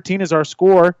 43-13 is our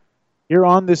score here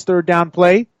on this third down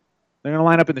play. They're going to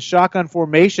line up in the shotgun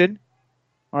formation.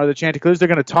 Are the Chanticleers? They're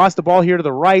going to toss the ball here to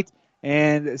the right,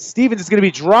 and Stevens is going to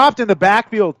be dropped in the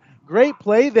backfield. Great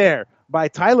play there by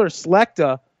Tyler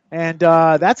Slechta. And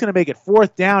that's going to make it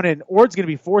 4th down, and Ord's going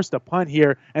to be forced to punt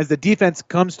here as the defense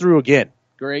comes through again.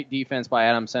 Great defense by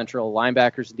Adams Central.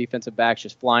 Linebackers and defensive backs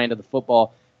just flying to the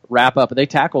football, wrap up. They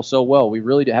tackle so well. We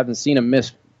really haven't seen them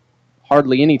miss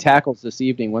hardly any tackles this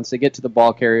evening. Once they get to the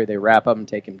ball carrier, they wrap up and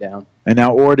take him down. And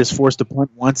now Ord is forced to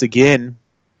punt once again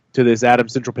to this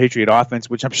Adams Central Patriot offense,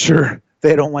 which I'm sure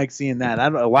they don't like seeing that.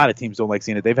 A lot of teams don't like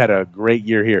seeing it. They've had a great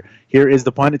year here. Here is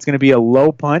the punt. It's going to be a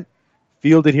low punt.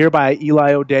 Fielded here by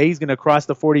Eli O'Day. He's going to cross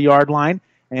the 40-yard line,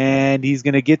 and he's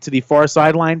going to get to the far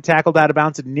sideline, tackled out of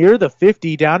bounds near the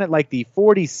 50, down at like the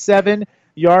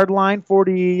 47-yard line.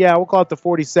 We'll call it the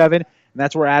 47, and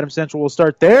that's where Adams Central will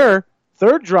start their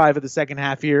third drive of the second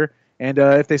half here. And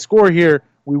if they score here,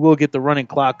 we will get the running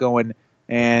clock going,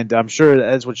 and I'm sure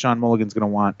that's what Sean Mulligan's going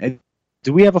to want. And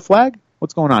do we have a flag?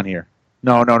 What's going on here?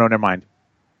 No, never mind.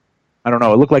 I don't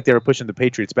know. It looked like they were pushing the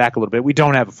Patriots back a little bit. We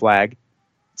don't have a flag.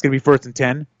 It's going to be 1st and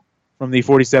 10 from the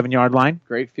 47-yard line.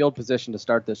 Great field position to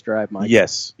start this drive, Mike.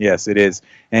 Yes, it is.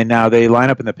 And now they line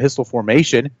up in the pistol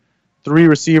formation. 3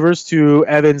 receivers to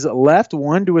Evans' left,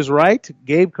 1 to his right.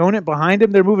 Gabe Conant behind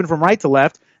him. They're moving from right to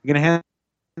left. They're going to hand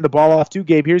the ball off to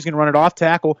Gabe here. He's going to run it off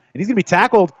tackle, and he's going to be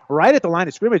tackled right at the line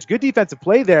of scrimmage. Good defensive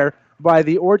play there by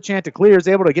the Ord Chanticleers,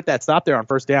 able to get that stop there on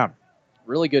first down.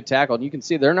 Really good tackle, and you can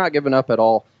see they're not giving up at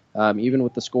all, even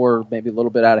with the score maybe a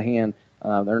little bit out of hand.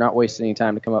 They're not wasting any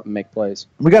time to come up and make plays.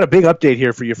 We got a big update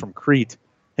here for you from Crete.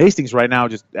 Hastings right now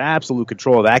just absolute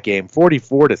control of that game.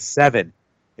 44-7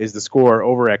 is the score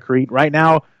over at Crete. Right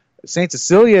now, St.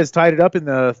 Cecilia has tied it up in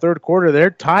the third quarter.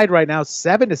 They're tied right now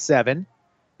 7-7.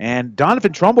 And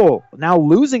Donovan Trumbull now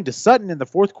losing to Sutton in the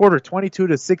fourth quarter.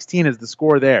 22-16 is the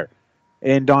score there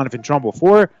in Donovan Trumbull.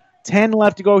 4:10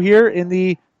 left to go here in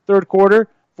the third quarter.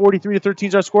 43-13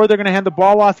 is our score. They're going to hand the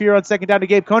ball off here on second down to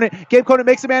Gabe Conant. Gabe Conant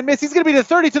makes a man miss. He's going to be to the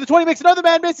 30, to the 20, makes another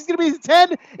man miss. He's going to be to the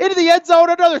 10, into the end zone.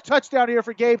 Another touchdown here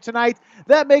for Gabe tonight.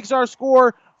 That makes our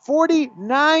score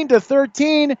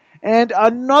 49-13, and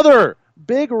another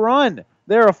big run.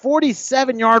 There, a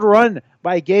 47-yard run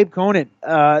by Gabe Conant.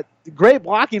 Great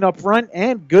blocking up front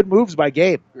and good moves by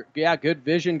Gabe. Yeah, good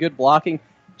vision, good blocking.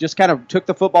 Just kind of took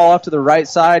the football off to the right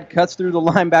side, cuts through the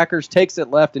linebackers, takes it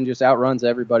left, and just outruns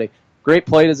everybody. Great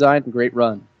play design and great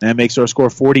run. That makes our score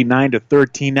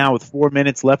 49-13 now with 4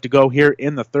 minutes left to go here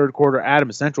in the third quarter.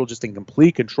 Adams Central just in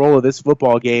complete control of this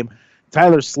football game.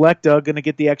 Tyler Slechta going to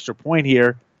get the extra point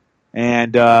here.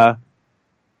 And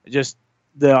just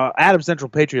the Adams Central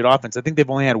Patriot offense, I think they've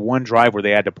only had one drive where they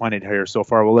had to punt it here so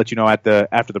far. We'll let you know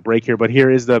after the break here. But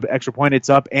here is the extra point. It's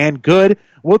up and good.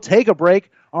 We'll take a break.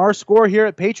 Our score here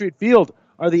at Patriot Field,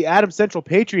 are the Adams Central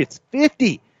Patriots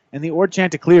 50 and the Ord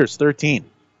Chanticleers 13.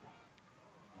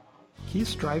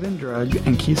 Keith's Drive-In Drug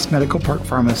and Keith's Medical Park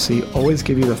Pharmacy always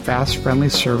give you the fast, friendly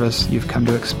service you've come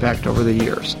to expect over the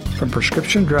years. From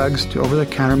prescription drugs to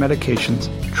over-the-counter medications,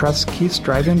 trust Keith's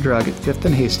Drive-In Drug at 5th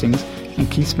and Hastings and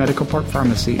Keith's Medical Park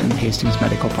Pharmacy in Hastings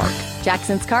Medical Park.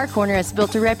 Jackson's Car Corner has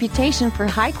built a reputation for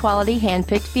high-quality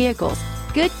hand-picked vehicles.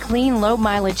 Good, clean,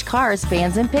 low-mileage cars,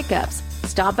 vans, and pickups.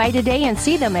 Stop by today and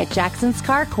see them at Jackson's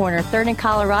Car Corner, 3rd and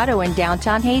Colorado in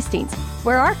downtown Hastings,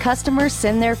 where our customers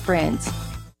send their friends.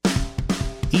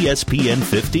 ESPN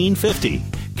 1550,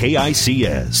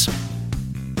 KICS.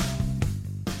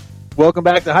 Welcome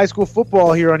back to high school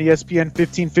football here on ESPN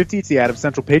 1550. It's the Adams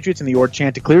Central Patriots and the Ord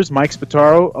Chanticleers. Mike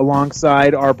Spataro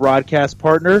alongside our broadcast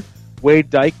partner, Wade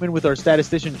Dykeman, with our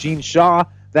statistician, Gene Shaw.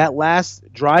 That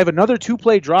last drive, another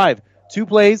two-play drive. 2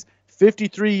 plays,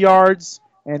 53 yards,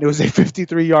 and it was a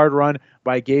 53-yard run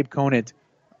by Gabe Conant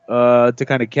to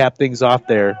kind of cap things off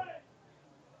there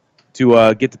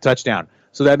to get the touchdown.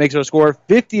 So that makes our score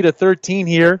 50-13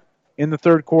 here in the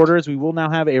third quarter, as we will now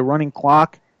have a running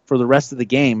clock for the rest of the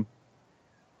game.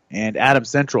 And Adams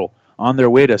Central on their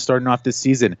way to starting off this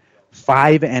season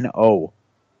 5-0,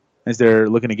 as they're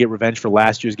looking to get revenge for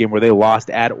last year's game where they lost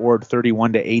at Ord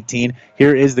 31-18.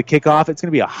 Here is the kickoff. It's going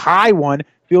to be a high one,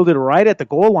 fielded right at the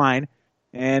goal line,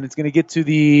 and it's going to get to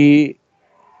the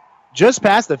just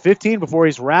past the 15 before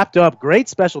he's wrapped up. Great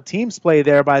special teams play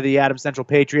there by the Adams Central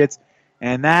Patriots.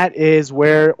 And that is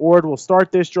where Ord will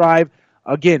start this drive.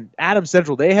 Again, Adams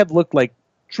Central, they have looked like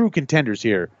true contenders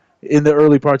here in the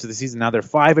early parts of the season. Now they're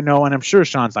 5-0, and I'm sure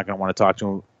Sean's not going to want to talk to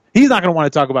him. He's not going to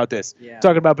want to talk about this.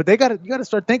 But you got to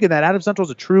start thinking that Adams Central is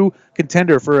a true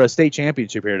contender for a state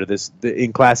championship here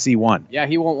in Class C1. Yeah,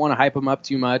 he won't want to hype them up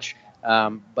too much.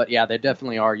 But yeah, they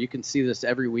definitely are. You can see this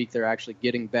every week. They're actually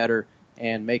getting better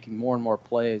and making more and more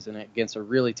plays, and against a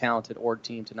really talented Ord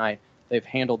team tonight. They've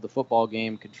handled the football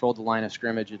game, controlled the line of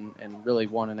scrimmage, and really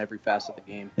won in every facet of the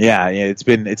game. Yeah, it's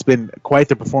been quite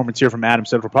the performance here from Adams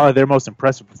Central. Probably their most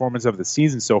impressive performance of the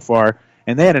season so far.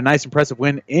 And they had a nice, impressive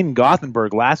win in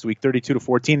Gothenburg last week,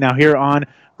 32-14. Now here on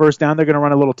first down, they're going to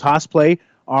run a little toss play.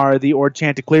 Are the Ord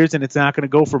Chanticleers, and it's not going to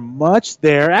go for much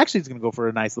there. Actually, it's going to go for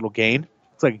a nice little gain.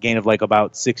 It's like a gain of like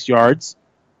about 6 yards.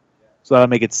 So that'll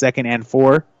make it 2nd and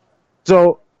 4.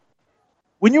 So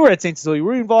when you were at St. Cecilia,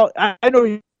 were you involved? I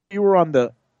know you were on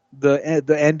the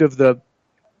end of the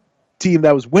team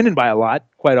that was winning by a lot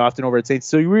quite often over at St.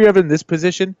 Cecilia. Were you ever in this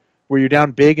position where you're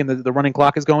down big and the running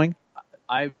clock is going?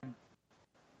 I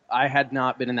had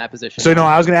not been in that position. So, no,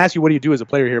 I was going to ask you, what do you do as a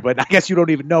player here? But I guess you don't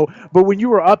even know. But when you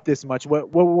were up this much, what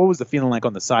was the feeling like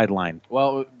on the sideline?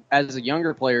 Well, as a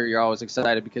younger player, you're always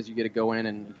excited because you get to go in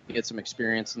and get some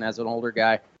experience. And as an older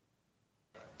guy,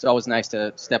 it's always nice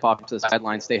to step off to the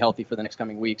sideline, stay healthy for the next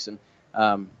coming weeks, and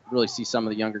really see some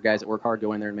of the younger guys that work hard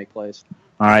go in there and make plays.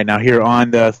 All right, now here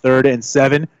on the 3rd and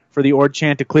 7 for the Ord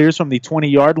Chanticleers from the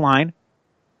 20-yard line.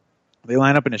 They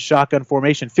line up in a shotgun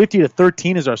formation.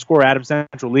 50-13 is our score. Adams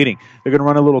Central leading. They're going to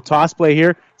run a little toss play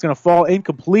here. It's going to fall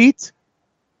incomplete.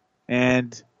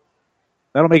 And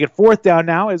that'll make it 4th down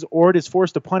now as Ord is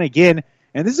forced to punt again.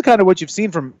 And this is kind of what you've seen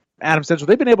from Adams Central.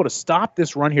 They've been able to stop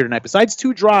this run here tonight. Besides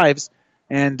 2 drives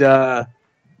and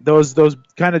those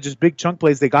kind of just big chunk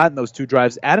plays they got in those 2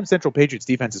 drives, Adams Central Patriots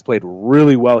defense has played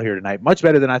really well here tonight. Much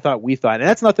better than I thought we thought. And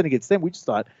that's nothing against them. We just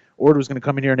thought Ord was going to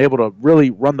come in here and able to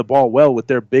really run the ball well with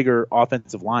their bigger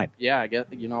offensive line. Yeah, I get,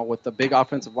 with the big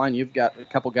offensive line, you've got a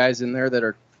couple guys in there that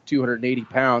are 280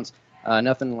 pounds.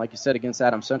 Nothing, like you said, against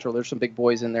Adams Central. There's some big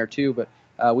boys in there too,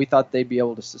 but we thought they'd be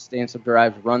able to sustain some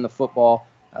drives, run the football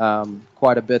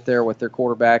quite a bit there with their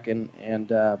quarterback and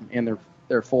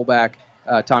their fullback,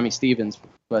 Tommy Stevens.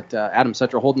 But Adams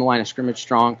Central holding the line of scrimmage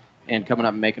strong and coming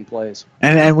up and making plays.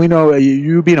 And we know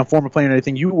you being a former player and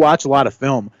everything, you watch a lot of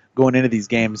film going into these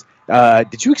games.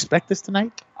 Did you expect this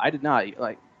tonight? I did not.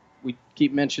 We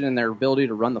keep mentioning their ability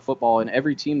to run the football, and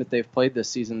every team that they've played this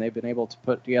season, they've been able to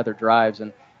put together drives.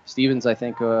 And Stevens, I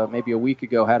think, maybe a week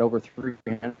ago, had over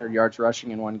 300 yards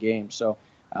rushing in one game. So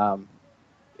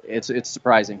it's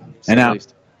surprising, to say the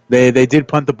least. They did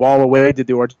punt the ball away, did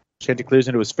the Ord Chanticleers,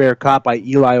 and it was fair caught by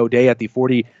Eli O'Day at the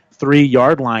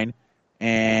 43-yard line.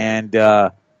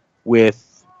 And with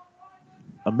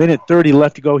a minute 30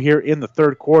 left to go here in the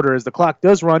third quarter, as the clock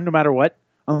does run no matter what,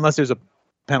 unless there's a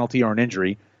penalty or an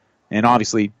injury. And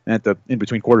obviously, in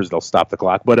between quarters, they'll stop the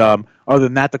clock. But other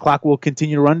than that, the clock will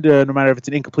continue to run no matter if it's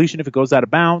an incompletion, if it goes out of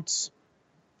bounds,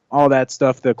 all that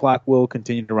stuff, the clock will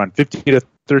continue to run.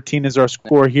 50-13 is our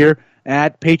score here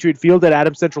at Patriot Field at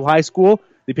Adams Central High School.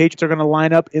 The Patriots are going to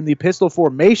line up in the pistol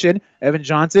formation. Evan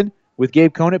Johnson with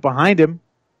Gabe Conant behind him.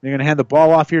 They're going to hand the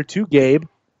ball off here to Gabe.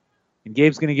 And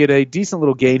Gabe's going to get a decent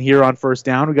little gain here on first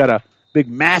down. We got a big,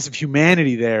 massive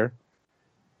humanity there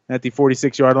at the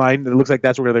 46-yard line. It looks like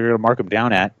that's where they're going to mark him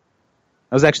down at.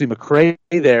 That was actually McCray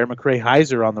there, McCray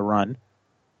Heiser on the run.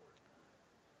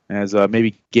 As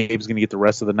maybe Gabe's going to get the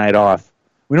rest of the night off.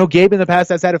 We know Gabe in the past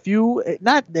has had a few,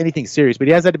 not anything serious, but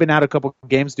he has had to been out a couple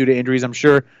games due to injuries. I'm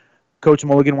sure Coach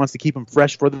Mulligan wants to keep him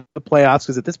fresh for the playoffs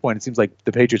because at this point it seems like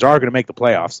the Patriots are going to make the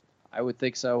playoffs. I would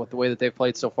think so with the way that they've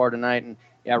played so far tonight. And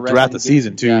throughout the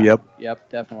season, too, yep. Yep,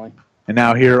 definitely. And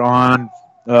now here on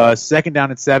second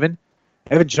down and 7,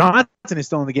 Evan Johnson is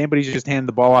still in the game, but he's just handing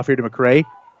the ball off here to McCray.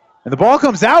 And the ball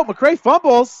comes out. McCray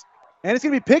fumbles, and it's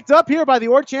going to be picked up here by the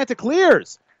Ord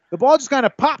Chanticleers. The ball just kind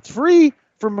of popped free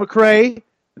from McCray.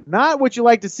 Not what you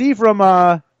like to see from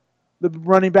the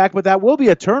running back, but that will be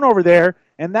a turnover there,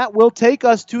 and that will take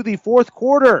us to the fourth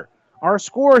quarter. Our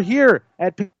score here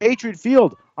at Patriot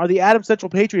Field are the Adams Central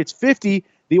Patriots 50,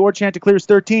 the Ord Chanticleers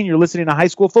 13. You're listening to high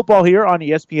school football here on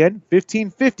ESPN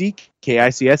 1550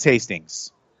 KICS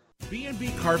Hastings.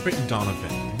 B&B Carpet in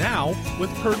Donovan, now with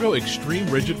Pergo Extreme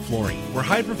Rigid Flooring, where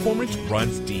high performance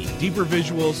runs deep. Deeper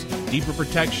visuals, deeper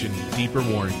protection, deeper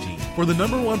warranty. For the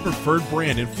 #1 preferred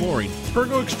brand in flooring,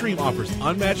 Pergo Extreme offers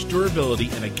unmatched durability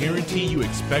and a guarantee you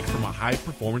expect from a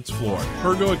high-performance floor.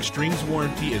 Pergo Extreme's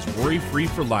warranty is worry-free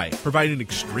for life, providing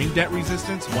extreme debt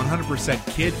resistance, 100%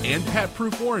 kid and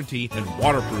pet-proof warranty, and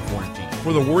waterproof warranty.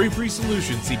 For the worry-free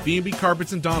solution, see B&B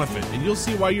Carpets in Donovan, and you'll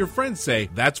see why your friends say,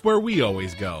 that's where we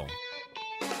always go.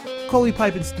 Coley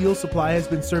Pipe and Steel Supply has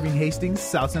been serving Hastings,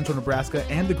 South Central Nebraska,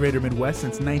 and the Greater Midwest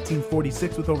since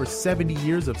 1946 with over 70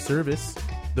 years of service.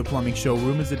 The Plumbing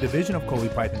Showroom is a division of Coley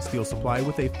Pipe and Steel Supply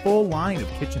with a full line of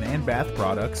kitchen and bath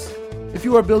products. If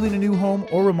you are building a new home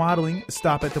or remodeling,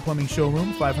 stop at the Plumbing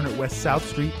Showroom, 500 West South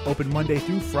Street, open Monday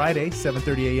through Friday,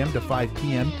 7:30 a.m. to 5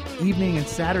 p.m., evening and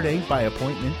Saturday by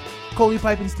appointment. Coley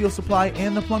Pipe and Steel Supply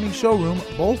and the Plumbing Showroom,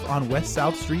 both on West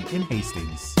South Street in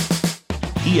Hastings.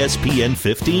 ESPN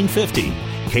 1550,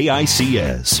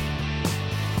 KICS.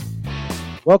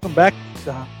 Welcome back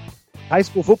to high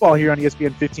school football here on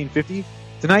ESPN 1550.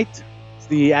 Tonight, it's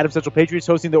the Adams Central Patriots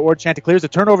hosting the Ord Chanticleers. A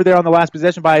turnover there on the last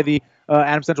possession by the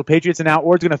Adams Central Patriots, and now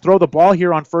Ord's going to throw the ball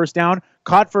here on first down.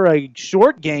 Caught for a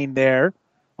short gain there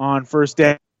on first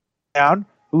down. It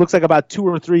looks like about 2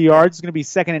 or 3 yards. It's going to be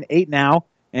 2nd and 8 now.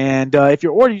 And if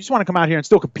you're Ord, you just want to come out here and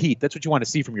still compete. That's what you want to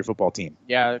see from your football team.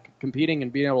 Yeah, competing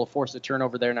and being able to force a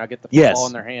turnover there, now get the football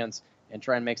in their hands and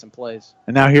try and make some plays.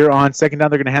 And now here on second down,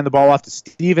 they're going to hand the ball off to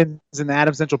Stevens, and the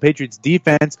Adams Central Patriots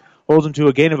defense holds them to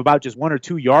a gain of about just 1 or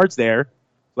 2 yards there. So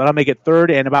that'll make it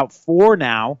 3rd and about 4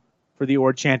 now for the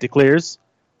Ord Chanticleers.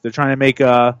 They're trying to make put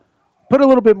a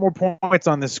little bit more points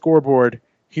on this scoreboard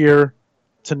here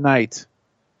tonight.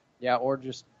 Yeah, or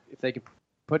just if they could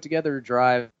put together a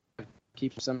drive,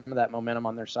 keep some of that momentum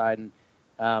on their side,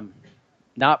 and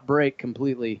not break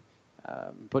completely,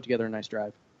 put together a nice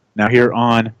drive. Now here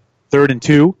on 3rd and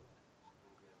 2,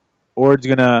 Ord's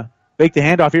going to fake the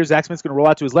handoff here. Zach Smith's going to roll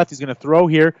out to his left. He's going to throw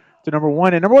here to number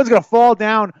 1, and number 1's going to fall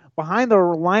down behind the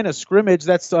line of scrimmage.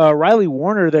 That's Riley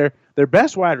Warner, their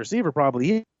best wide receiver probably.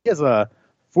 He has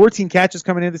 14 catches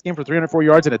coming in this game for 304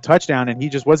 yards and a touchdown, and he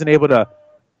just wasn't able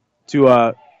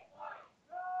to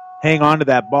hang on to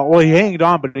that ball. Well, he hanged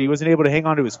on, but he wasn't able to hang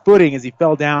on to his footing as he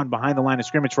fell down behind the line of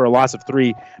scrimmage for a loss of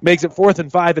 3. Makes it 4th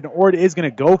and 5, and Ord is going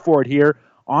to go for it here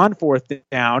on 4th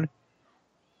down.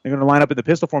 They're going to line up in the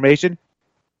pistol formation.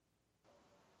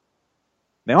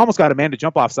 They almost got a man to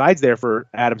jump off sides there for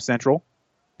Adams Central.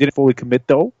 Didn't fully commit,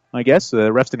 though, I guess. The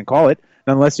refs didn't call it.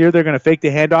 Nonetheless, here they're going to fake the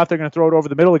handoff. They're going to throw it over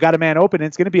the middle. They got a man open, and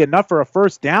it's going to be enough for a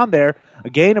first down there. A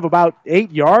gain of about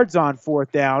 8 yards on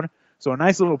 4th down. So a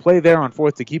nice little play there on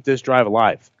 4th to keep this drive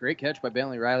alive. Great catch by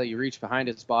Bentley Riley. You reached behind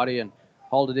his body and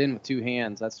hauled it in with 2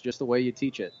 hands. That's just the way you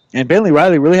teach it. And Bentley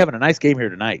Riley really having a nice game here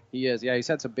tonight. He is. Yeah, he's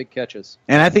had some big catches.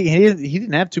 And I think he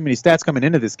didn't have too many stats coming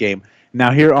into this game.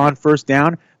 Now here on 1st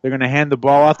down, they're going to hand the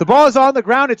ball off. The ball is on the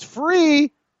ground. It's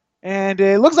free. And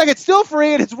it looks like it's still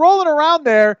free, and it's rolling around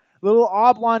there. Little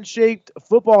oblong-shaped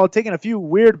football taking a few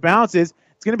weird bounces.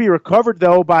 It's going to be recovered,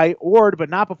 though, by Ord, but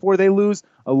not before they lose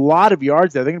a lot of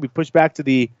yards there. They're going to be pushed back to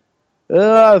the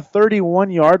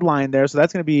 31-yard line there, so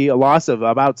that's going to be a loss of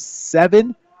about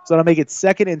 7. So that'll make it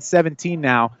 2nd and 17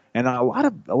 now, and a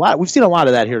lot. We've seen a lot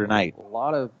of that here tonight. A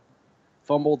lot of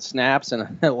fumbled snaps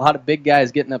and a lot of big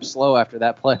guys getting up slow after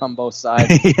that play on both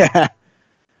sides. Yeah.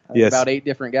 Yes. About 8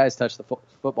 different guys touched the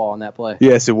football on that play.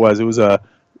 Yes, it was. It was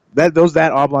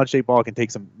that oblong-shaped ball can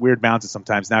take some weird bounces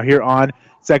sometimes. Now here on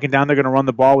 2nd down, they're going to run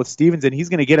the ball with Stevens, and he's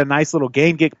going to get a nice little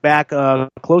gain, get back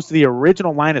close to the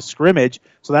original line of scrimmage.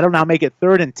 So that'll now make it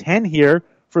 3rd and 10 here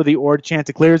for the Ord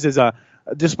Chanticleers is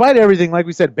despite everything, like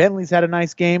we said, Bentley's had a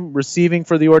nice game receiving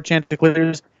for the Ord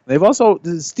Chanticleers. They've also,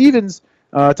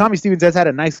 Tommy Stevens has had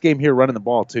a nice game here running the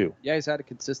ball too. Yeah, he's had a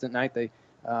consistent night. They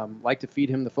like to feed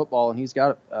him the football, and he's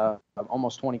got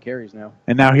almost 20 carries now.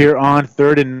 And now here on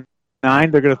 3rd and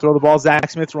 9, they're going to throw the ball. Zach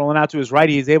Smith's rolling out to his right.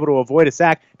 He's able to avoid a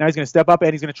sack. Now he's going to step up,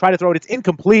 and he's going to try to throw it. It's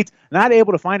incomplete. Not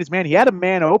able to find his man. He had a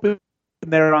man open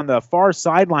there on the far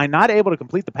sideline. Not able to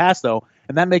complete the pass, though,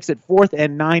 and that makes it 4th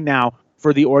and 9 now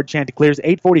for the Ord Chanticleers.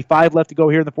 8:45 left to go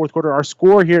here in the fourth quarter. Our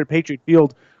score here at Patriot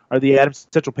Field are the Adams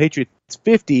Central Patriots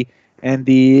 50 and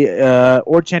the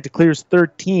Ord Chanticleers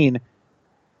 13.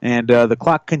 And the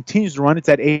clock continues to run. It's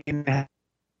at 8.5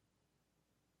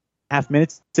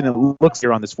 minutes, and it looks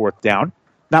here on this 4th down.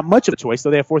 Not much of a choice, though.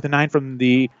 They have 4th and 9 from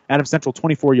the Adams Central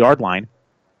 24-yard line.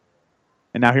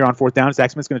 And now here on 4th down,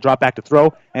 Zach Smith's going to drop back to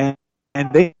throw, and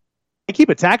they keep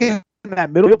attacking in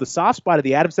that middle, the soft spot of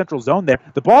the Adams Central zone there.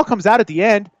 The ball comes out at the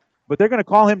end, but they're going to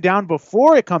call him down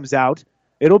before it comes out.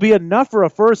 It'll be enough for a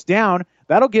 1st down.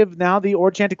 That'll give now the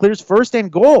Ord Chanticleers 1st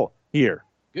and goal here.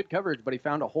 Good coverage, but he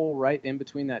found a hole right in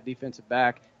between that defensive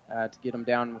back to get him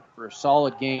down for a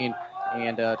solid gain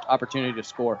and opportunity to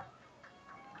score.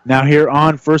 Now here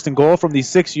on 1st and goal from the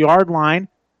 6-yard line,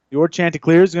 the Ord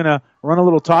Chanticleers is going to run a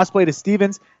little toss play to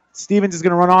Stevens. Stevens is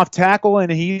going to run off tackle, and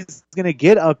he's going to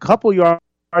get a couple yards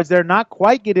there. Not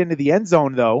quite get into the end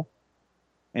zone, though.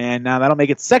 And now that'll make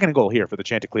it 2nd and goal here for the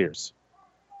Chanticleers.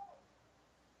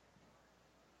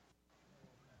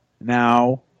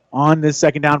 Now on this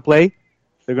 2nd down play,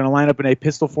 they're going to line up in a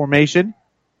pistol formation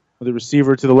with a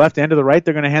receiver to the left and to the right.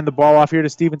 They're going to hand the ball off here to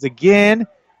Stevens again.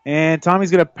 And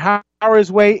Tommy's going to power his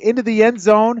way into the end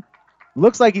zone.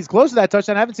 Looks like he's close to that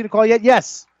touchdown. I haven't seen a call yet.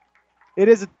 Yes, it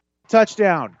is a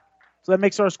touchdown. So that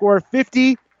makes our score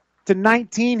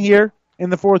 50-19 here in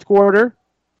the fourth quarter.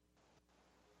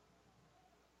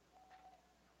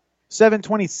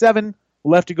 7:27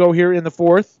 left to go here in the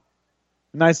fourth.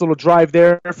 Nice little drive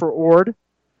there for Ord.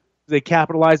 They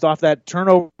capitalized off that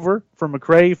turnover from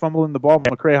McCray, fumbling the ball.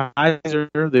 McCray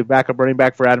Heiser, the backup running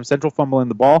back for Adams Central, fumbling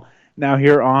the ball. Now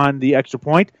here on the extra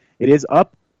point, it is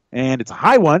up, and it's a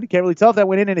high one. Can't really tell if that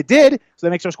went in, and it did. So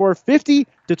that makes our score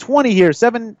 50-20 here.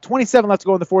 7:27 left to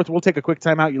go in the fourth. We'll take a quick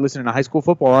timeout. You're listening to High School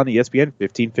Football on ESPN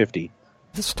 1550.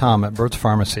 This is Tom at Bird's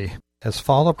Pharmacy. As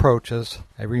fall approaches,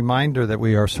 a reminder that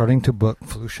we are starting to book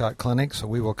flu shot clinics, so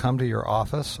we will come to your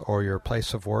office or your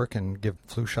place of work and give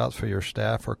flu shots for your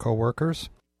staff or coworkers.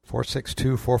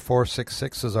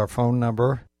 462-4466 is our phone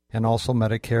number, and also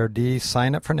Medicare D.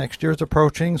 Sign up for next year is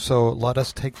approaching, so let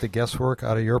us take the guesswork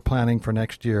out of your planning for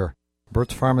next year.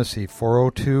 Bird's Pharmacy,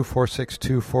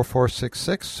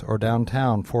 402-462-4466, or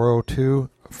downtown,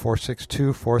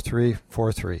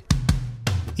 402-462-4343.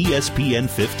 ESPN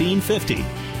 1550.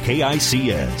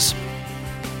 KICS.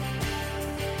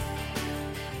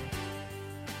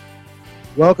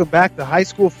 Welcome back to High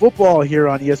School Football here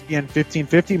on ESPN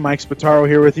 1550. Mike Spataro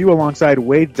here with you alongside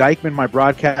Wade Dykeman, my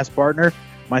broadcast partner,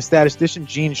 my statistician,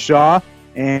 Gene Shaw,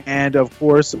 and of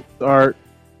course, our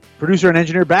producer and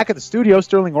engineer back at the studio,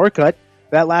 Sterling Orcutt.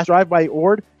 That last drive by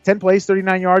Ord, 10 plays,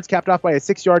 39 yards, capped off by a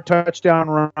 6-yard touchdown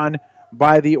run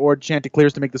by the Ord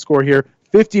Chanticleers to make the score here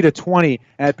 50-20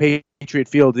 at Patriot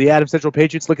Field. The Adams Central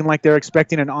Patriots looking like they're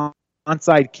expecting an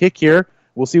onside kick here.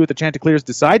 We'll see what the Chanticleers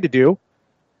decide to do.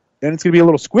 Then it's going to be a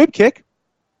little squib kick,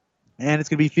 and it's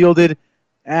going to be fielded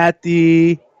at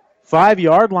the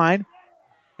 5-yard line,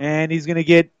 and he's going to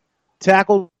get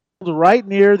tackled right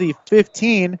near the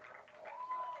 15.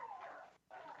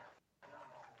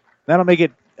 That'll make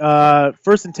it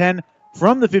 1st and 10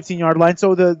 from the 15-yard line.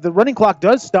 So the running clock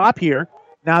does stop here.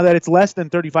 Now that it's less than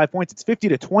 35 points, it's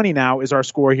 50-20 now is our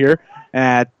score here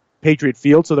at Patriot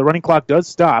Field. So the running clock does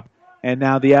stop, and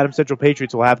now the Adams Central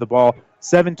Patriots will have the ball.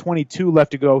 7:22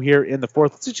 left to go here in the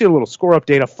fourth. Let's get you a little score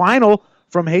update. A final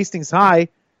from Hastings High,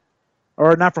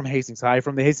 or not from Hastings High,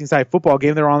 from the Hastings High football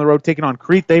game. They're on the road taking on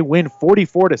Crete. They win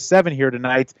 44-7 here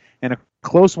tonight, and a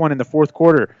close one in the fourth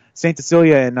quarter. St.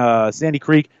 Cecilia and Sandy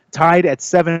Creek tied at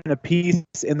 7 apiece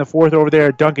in the fourth over there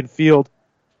at Duncan Field.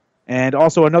 And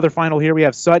also another final here. We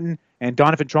have Sutton and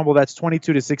Donovan Trumbull. That's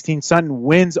 22-16. Sutton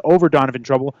wins over Donovan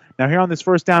Trumbull. Now here on this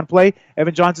first down play,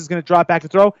 Evan Johnson's going to drop back to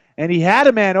throw. And he had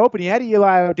a man open. He had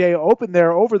Eli O'Day open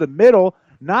there over the middle.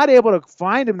 Not able to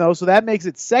find him, though, so that makes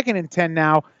it 2nd and 10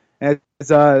 now. As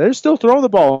they're still throwing the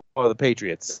ball for the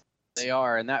Patriots. They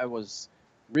are, and that was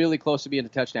really close to being a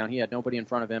touchdown. He had nobody in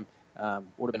front of him.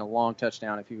 Would have been a long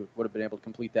touchdown if he would have been able to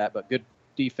complete that. But good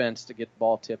defense to get the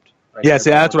ball tipped. Right yeah, see,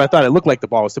 that's what I thought. It looked like the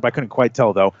ball was tipped. I couldn't quite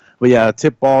tell, though. But, yeah,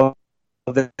 tip ball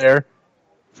there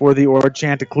for the Ord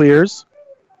Chanticleers.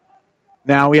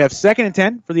 Now we have 2nd and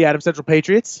 10 for the Adams Central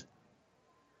Patriots.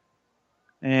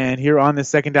 And here on this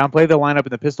second down play, they'll line up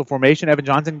in the pistol formation. Evan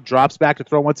Johnson drops back to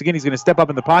throw once again. He's going to step up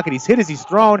in the pocket. He's hit as he's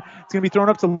thrown. It's going to be thrown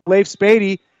up to Leif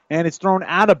Spady, and it's thrown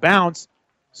out of bounds.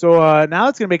 So now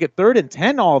it's going to make it 3rd and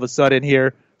 10 all of a sudden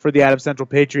here for the Adams Central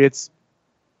Patriots.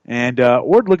 And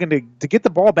Ord looking to get the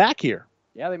ball back here.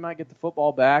 Yeah, they might get the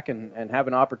football back and have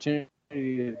an opportunity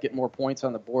to get more points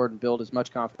on the board and build as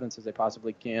much confidence as they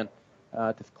possibly can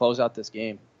to close out this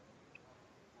game.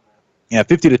 Yeah,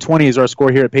 50-20 is our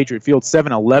score here at Patriot Field.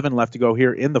 7:11 left to go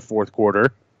here in the fourth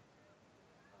quarter.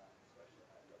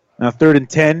 Now 3rd and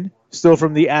 10, still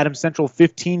from the Adams Central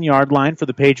 15-yard line for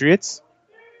the Patriots.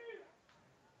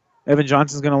 Evan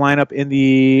Johnson's going to line up in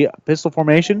the pistol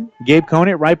formation. Gabe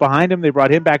Conant right behind him. They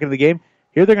brought him back into the game.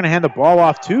 Here they're going to hand the ball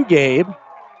off to Gabe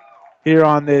here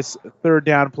on this 3rd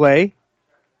down play.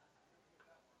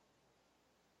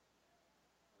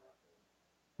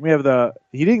 We have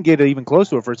he didn't get even close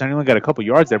to it first time. He only got a couple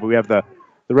yards there, but we have the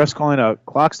refs calling a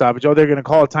clock stoppage. Oh, they're going to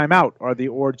call a timeout, or the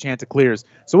Ord Chanticleers.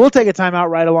 So we'll take a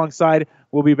timeout right alongside.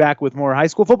 We'll be back with more high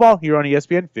school football here on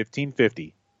ESPN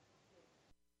 1550.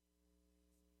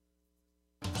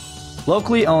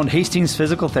 Locally owned Hastings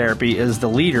Physical Therapy is the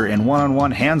leader in one-on-one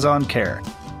hands-on care.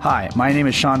 Hi, my name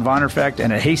is Sean Vonderfecht,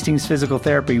 and at Hastings Physical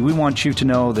Therapy, we want you to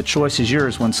know the choice is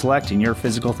yours when selecting your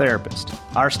physical therapist.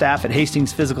 Our staff at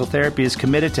Hastings Physical Therapy is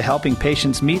committed to helping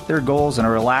patients meet their goals in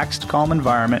a relaxed, calm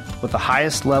environment with the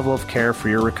highest level of care for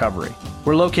your recovery.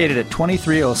 We're located at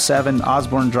 2307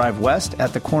 Osborne Drive West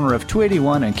at the corner of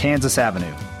 281 and Kansas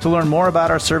Avenue. To learn more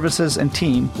about our services and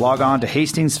team, log on to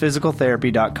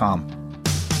hastingsphysicaltherapy.com.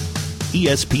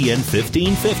 ESPN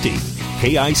 1550,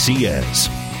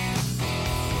 KICS.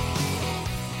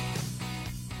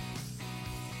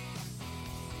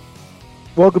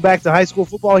 Welcome back to high school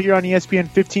football here on ESPN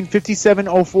 1550.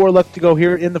 7:04 left to go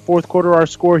here in the fourth quarter. Our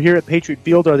score here at Patriot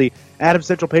Field are the Adams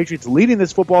Central Patriots leading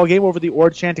this football game over the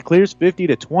Ord Chanticleers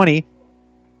 50-20.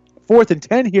 4th and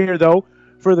 10 here, though,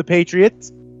 for the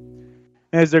Patriots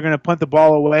as they're going to punt the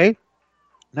ball away.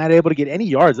 Not able to get any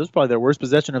yards. That was probably their worst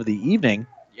possession of the evening.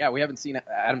 Yeah, we haven't seen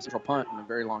Adams Central punt in a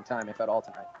very long time, if at all,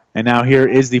 tonight. And now here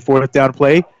is the 4th down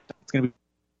play. It's going to be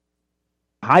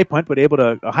a high punt, but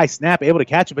a high snap, able to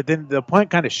catch it, but then the punt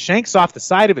kind of shanks off the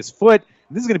side of his foot.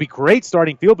 And this is going to be great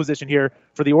starting field position here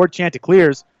for the Ord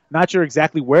Chanticleers. Not sure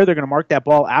exactly where they're going to mark that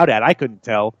ball out at. I couldn't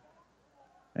tell.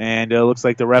 And it looks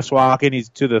like the ref's walking. He's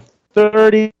to the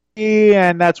 30,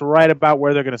 and that's right about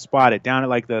where they're going to spot it. Down at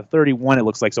like the 31, it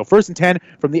looks like. So 1st and 10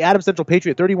 from the Adams Central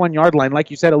Patriot 31-yard line.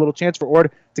 Like you said, a little chance for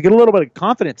Ord to get a little bit of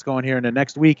confidence going here in the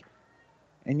next week.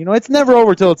 And, you know, it's never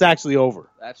over till it's actually over.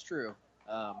 That's true.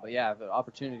 But, yeah, the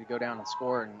opportunity to go down and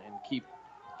score and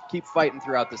keep fighting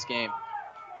throughout this game.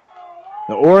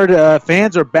 The Ord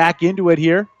fans are back into it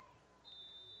here.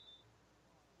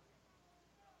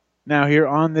 Now here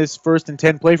on this 1st and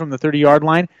 10 play from the 30-yard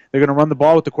line, they're going to run the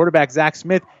ball with the quarterback, Zach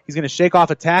Smith. He's going to shake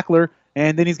off a tackler,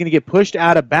 and then he's going to get pushed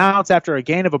out of bounds after a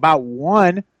gain of about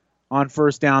 1 on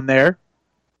 1st down there.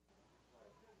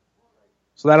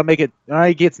 So that'll make it,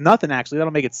 he gets nothing actually.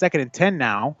 That'll make it 2nd and 10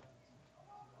 now.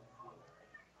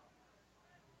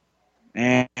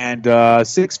 And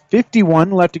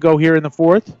 6:51 left to go here in the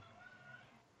fourth.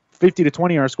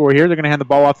 50-20 our score here. They're going to hand the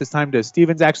ball off this time to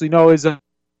Stevens. Actually, no, is a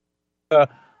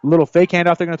little fake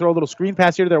handoff. They're going to throw a little screen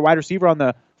pass here to their wide receiver on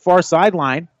the far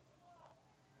sideline.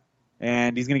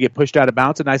 And he's going to get pushed out of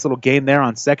bounds. A nice little gain there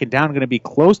on 2nd down. Going to be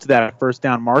close to that 1st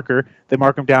down marker. They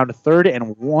mark him down to 3rd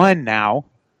and 1 now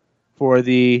for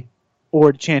the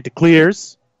Ord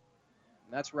Chanticleers.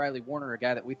 And that's Riley Warner, a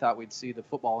guy that we thought we'd see the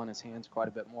football in his hands quite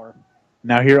a bit more.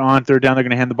 Now here on 3rd down, they're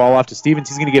going to hand the ball off to Stevens.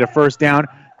 He's going to get a 1st down,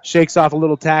 shakes off a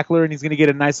little tackler, and he's going to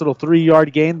get a nice little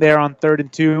 3-yard gain there on 3rd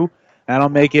and 2. That'll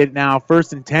make it now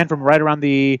 1st and 10 from right around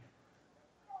the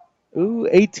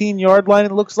 18-yard line,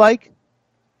 it looks like.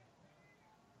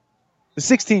 The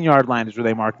 16-yard line is where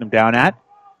they marked him down at.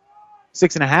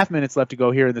 6.5 minutes left to go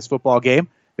here in this football game.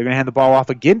 They're going to hand the ball off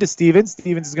again to Stevens.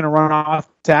 Stevens is going to run off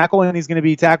tackle, and he's going to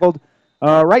be tackled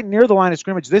right near the line of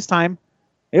scrimmage this time.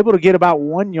 Able to get about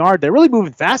 1 yard. They're really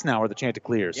moving fast now, are the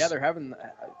Chanticleers. Yeah, they're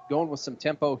going with some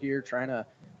tempo here, trying to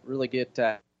really get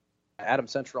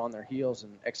Adams Central on their heels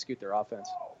and execute their offense.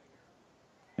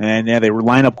 And yeah, they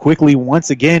line up quickly once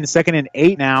again. 2nd and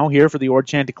 8 now here for the Ord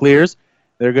Chanticleers.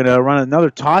 They're going to run another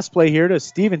toss play here to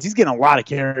Stevens. He's getting a lot of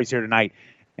carries here tonight.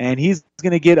 And he's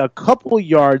going to get a couple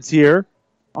yards here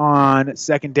on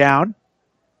 2nd down.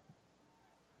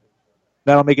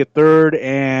 That'll make it 3rd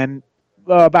and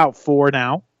about 4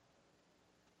 now.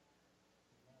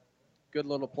 Good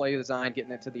little play design,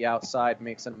 getting it to the outside,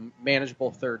 makes a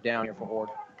manageable 3rd down here for Ord.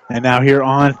 And now here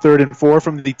on 3rd and 4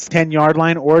 from the 10-yard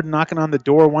line, Ord knocking on the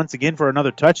door once again for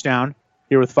another touchdown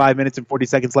here with 5 minutes and 40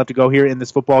 seconds left to go here in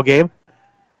this football game.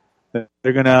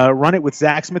 They're going to run it with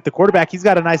Zach Smith, the quarterback. He's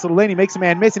got a nice little lane. He makes a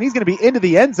man miss, and he's going to be into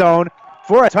the end zone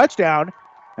for a touchdown.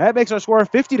 That makes our score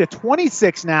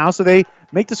 50-26 now, so they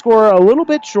make the score a little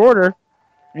bit shorter.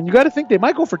 And you got to think they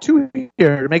might go for 2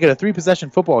 here to make it a 3-possession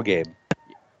football game.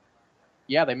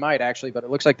 Yeah, they might actually, but it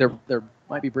looks like they're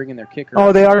might be bringing their kicker.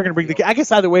 Oh, they are going to bring the kicker. I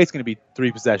guess either way it's going to be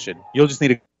 3-possession. You'll just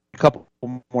need a couple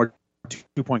more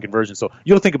 2-point conversions. So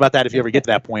you'll think about that if you ever get to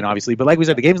that point, obviously. But like we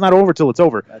said, the game's not over till it's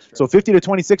over. So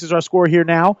 50-26 is our score here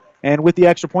now. And with the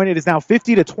extra point, it is now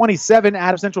 50-27.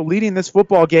 Adams Central leading this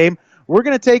football game. We're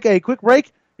going to take a quick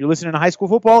break. You're listening to High School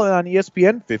Football on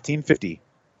ESPN 1550.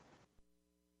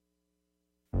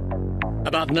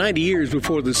 About 90 years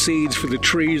before the seeds for the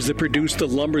trees that produce the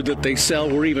lumber that they sell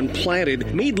were even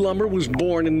planted, Meade Lumber was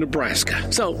born in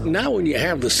Nebraska. So now when you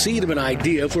have the seed of an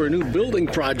idea for a new building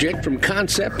project from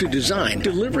concept to design,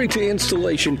 delivery to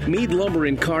installation, Meade Lumber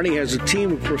in Kearney has a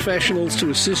team of professionals to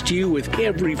assist you with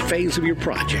every phase of your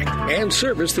project and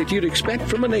service that you'd expect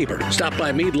from a neighbor. Stop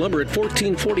by Meade Lumber at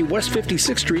 1440 West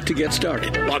 56th Street to get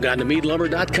started. Log on to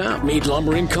MeadeLumber.com. Meade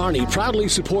Lumber in Kearney proudly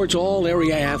supports all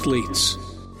area athletes.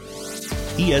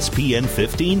 ESPN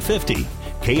 1550,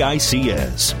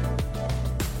 KICS.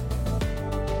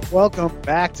 Welcome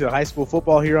back to high school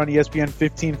football here on ESPN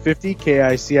 1550,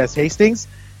 KICS Hastings.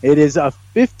 It is a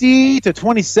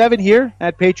 50-27 here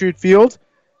at Patriot Field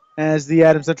as the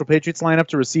Adams Central Patriots line up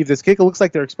to receive this kick. It looks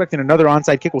like they're expecting another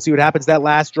onside kick. We'll see what happens. That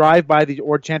last drive by the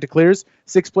Ord Chanticleers,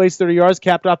 6 plays, 30 yards,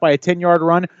 capped off by a 10-yard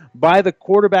run by the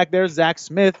quarterback there, Zach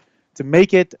Smith, to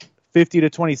make it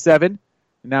 50-27.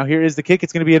 Now here is the kick.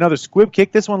 It's going to be another squib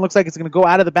kick. This one looks like it's going to go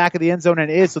out of the back of the end zone,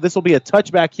 and it is. So this will be a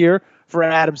touchback here for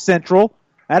Adams Central.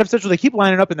 Adams Central, they keep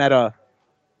lining up in that, I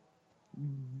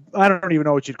don't even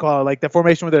know what you'd call it, like that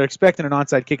formation where they're expecting an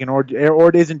onside kick, and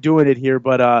Ord isn't doing it here.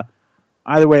 But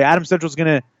either way, Adams Central's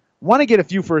going to want to get a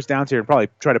few first downs here and probably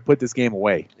try to put this game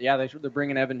away. Yeah, they're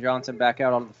bringing Evan Johnson back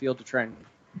out onto the field to try and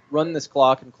run this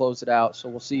clock and close it out. So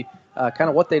we'll see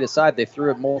kind of what they decide. They threw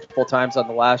it multiple times on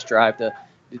the last drive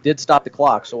It did stop the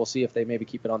clock, so we'll see if they maybe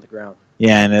keep it on the ground.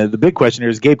 Yeah, and the big question here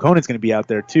is Gabe Conant's going to be out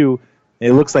there too.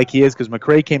 It looks like he is because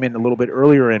McCray came in a little bit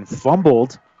earlier and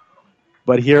fumbled.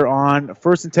 But here on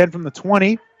 1st and 10 from the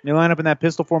 20, they line up in that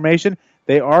pistol formation.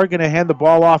 They are going to hand the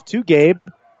ball off to Gabe.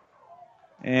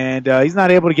 And he's not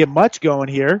able to get much going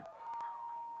here.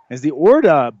 As the Ord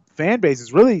fan base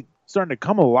is really starting to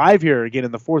come alive here again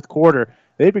in the fourth quarter.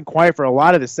 They've been quiet for a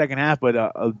lot of the second half, but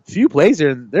a few plays here,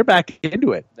 and they're back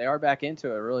into it. They are back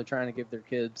into it, really trying to give their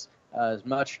kids as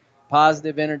much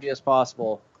positive energy as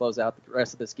possible, close out the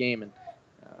rest of this game. And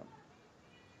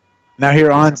now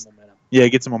here on,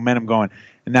 get some momentum going.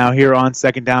 And now here on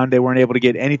 2nd down, they weren't able to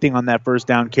get anything on that 1st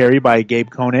down carry by Gabe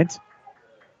Conant.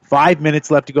 5 minutes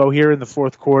left to go here in the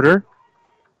fourth quarter.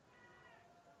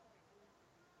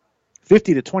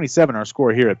 50-27 our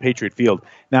score here at Patriot Field.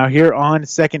 Now here on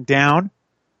 2nd down,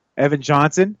 Evan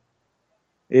Johnson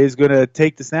is going to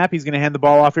take the snap. He's going to hand the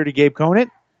ball off here to Gabe Conant.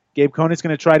 Gabe Conant's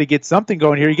going to try to get something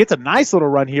going here. He gets a nice little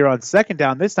run here on 2nd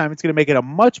down. This time it's going to make it a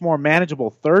much more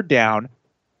manageable 3rd down.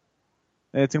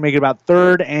 And it's going to make it about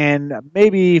 3rd and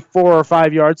maybe 4 or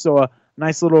 5 yards. So a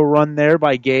nice little run there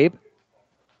by Gabe.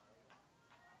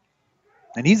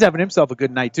 And he's having himself a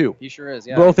good night, too. He sure is,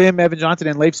 yeah. Both him, Evan Johnson,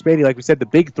 and Leif Spady, like we said, the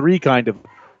big three kind of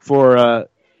for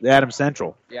the Adams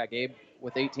Central. Yeah, Gabe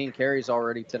with 18 carries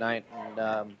already tonight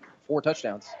and 4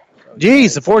 touchdowns. So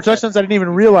Jeez, 4 touchdowns? I didn't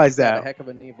even realize that. Had a heck of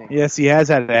an evening. Yes, he has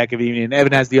had a heck of an evening. And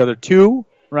Evan has the other 2,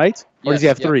 right? Or does he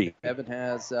have 3? Evan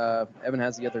has the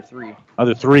other 3.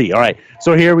 Other 3, all right.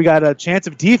 So here we got a chance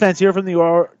of defense here from the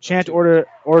Ord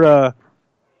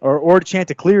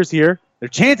Chanticleers here. They're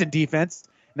chanting defense.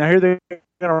 Now here they're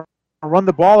going to run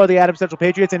the ball of the Adams Central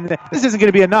Patriots, and this isn't going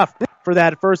to be enough for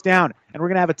that 1st down. And we're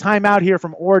going to have a timeout here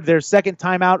from Ord, their 2nd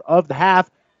timeout of the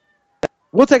half.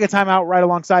 We'll take a timeout right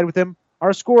alongside with them.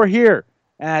 Our score here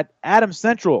at Adams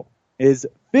Central is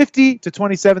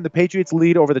 50-27. The Patriots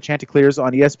lead over the Chanticleers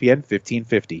on ESPN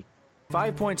 1550.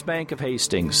 5 Points Bank of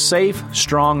Hastings, safe,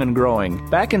 strong, and growing.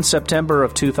 Back in September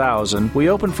of 2000, we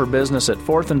opened for business at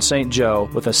 4th and St. Joe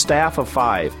with a staff of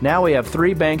 5. Now we have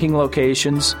 3 banking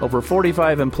locations, over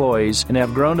 45 employees, and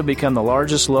have grown to become the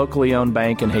largest locally owned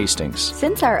bank in Hastings.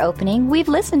 Since our opening, we've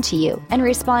listened to you and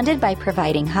responded by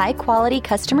providing high-quality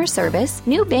customer service,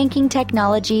 new banking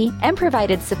technology, and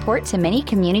provided support to many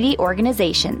community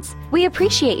organizations. We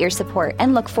appreciate your support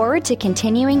and look forward to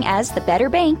continuing as the better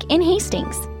bank in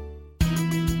Hastings.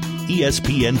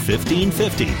 ESPN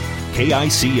 1550,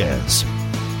 KICS.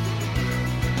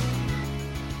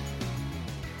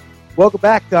 Welcome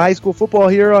back to high school football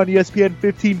here on ESPN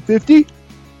 1550.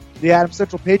 The Adams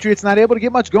Central Patriots not able to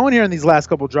get much going here in these last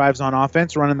couple drives on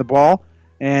offense, running the ball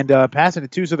and passing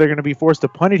it too, so they're going to be forced to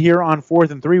punt it here on 4th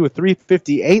and 3 with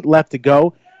 3:58 left to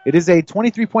go. It is a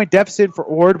 23-point deficit for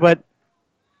Ord, but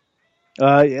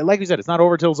like you said, it's not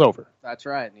over till it's over. That's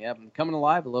right. Yeah, coming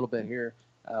alive a little bit here,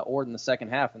 Ord in the second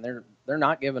half, and they're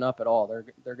not giving up at all.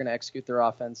 They're going to execute their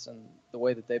offense and the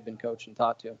way that they've been coached and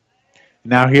taught to.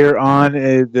 Now here on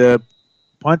the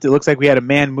punt, it looks like we had a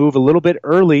man move a little bit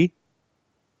early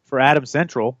for Adams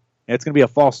Central. It's going to be a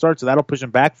false start, so that'll push them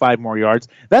back 5 more yards.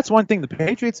 That's one thing. The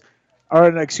Patriots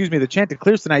the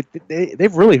Chanticleers tonight,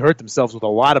 they've really hurt themselves with a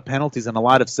lot of penalties and a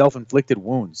lot of self-inflicted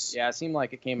wounds. Yeah, it seemed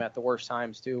like it came at the worst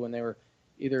times, too, when they were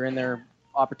either in their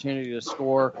opportunity to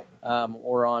score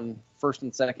or on 1st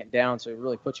and 2nd down, so it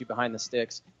really puts you behind the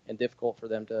sticks and difficult for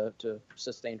them to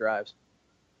sustain drives.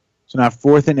 So now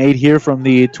 4th and 8 here from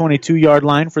the 22-yard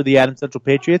line for the Adams Central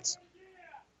Patriots.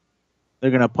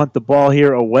 They're going to punt the ball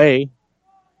here away.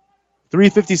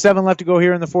 3:57 left to go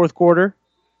here in the fourth quarter.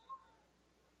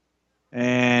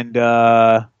 And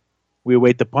we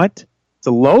await the punt. It's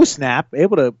a low snap,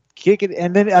 able to kick it.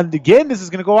 And then again, this is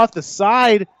going to go off the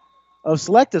side of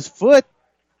Selecta's foot.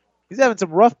 He's having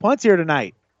some rough punts here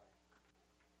tonight.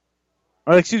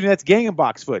 Or excuse me, that's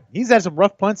Gangenbach's foot. He's had some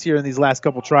rough punts here in these last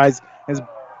couple tries.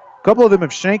 A couple of them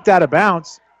have shanked out of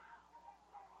bounds.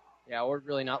 Yeah, we're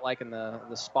really not liking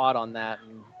the spot on that.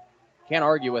 And can't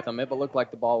argue with them. It looked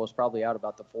like the ball was probably out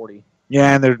about the 40.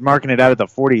 Yeah, and they're marking it out at the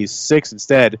 46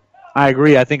 instead. I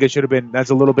agree. I think it should have been,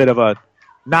 that's a little bit of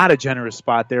not a generous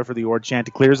spot there for the Ord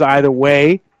Chanticleers. Either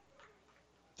way,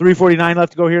 3:49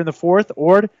 left to go here in the fourth.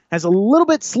 Ord has a little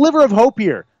bit sliver of hope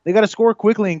here. They got to score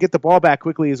quickly and get the ball back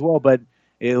quickly as well, but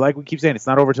like we keep saying, it's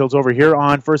not over till it's over. Here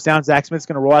on 1st down, Zach Smith's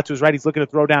going to roll out to his right. He's looking to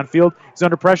throw downfield. He's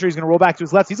under pressure. He's going to roll back to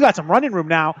his left. He's got some running room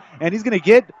now, and he's going to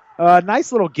get a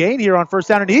nice little gain here on 1st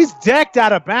down, and he's decked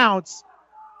out of bounds.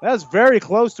 That was very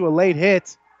close to a late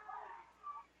hit.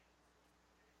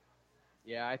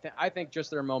 Yeah, I think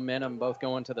just their momentum, both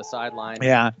going to the sideline.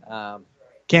 Yeah.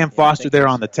 Cam Foster there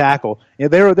on the tackle. Yeah,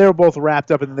 they were both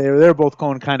wrapped up, and they were both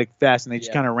going kind of fast, and they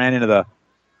just kind of ran into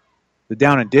the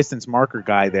down and distance marker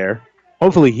guy there.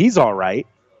 Hopefully he's all right.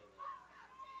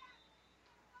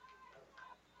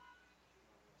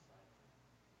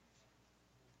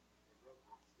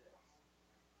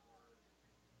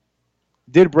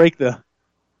 Did break the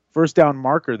 1st down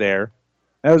marker there.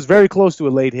 That was very close to a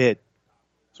late hit.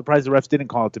 Surprised the refs didn't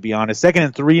call it, to be honest. 2nd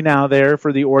and 3 now there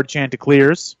for the Ord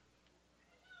Chanticleers.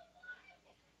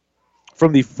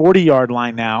 From the 40-yard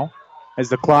line now, as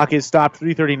the clock is stopped,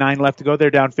 3:39 left to go. They're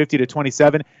down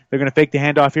 50-27. They're going to fake the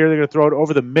handoff here. They're going to throw it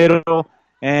over the middle,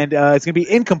 and it's going to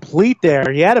be incomplete there.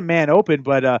 He had a man open,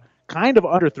 but kind of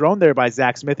underthrown there by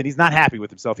Zach Smith, and he's not happy with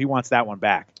himself. He wants that one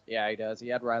back. Yeah, he does. He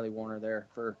had Riley Warner there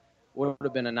for what would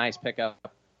have been a nice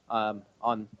pickup on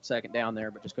 2nd down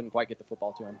there, but just couldn't quite get the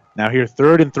football to him. Now here,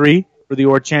 3rd and 3 for the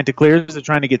Ord Chanticleers. They're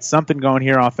trying to get something going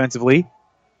here offensively.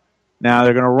 Now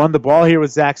they're going to run the ball here with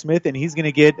Zach Smith, and he's going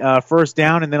to get 1st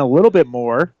down and then a little bit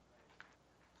more.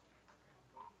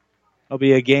 It'll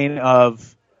be a gain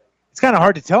of, it's kind of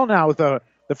hard to tell now with the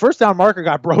 1st down marker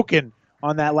got broken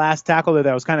on that last tackle there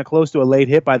that was kind of close to a late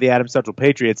hit by the Adams Central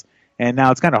Patriots, and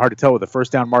now it's kind of hard to tell what the 1st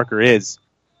down marker is.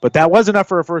 But that was enough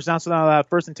for a 1st down, so now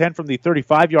 1st and 10 from the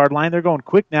 35-yard line. They're going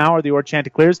quick now, are the Ord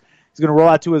Chanticleers. He's going to roll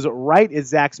out to his right is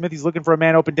Zach Smith. He's looking for a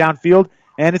man open downfield,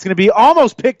 and it's going to be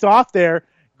almost picked off there.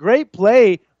 Great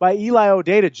play by Eli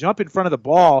O'Day to jump in front of the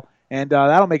ball, and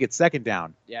that'll make it 2nd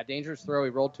down. Yeah, dangerous throw. He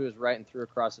rolled to his right and threw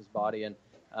across his body, and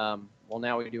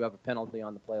now we do have a penalty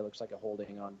on the play. It looks like a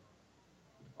holding on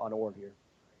Ord here.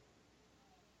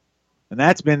 And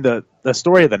that's been the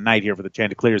story of the night here for the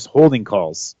Chanticleers, holding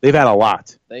calls. They've had a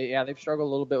lot. They've struggled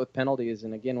a little bit with penalties,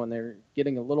 and again, when they're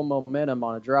getting a little momentum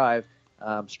on a drive,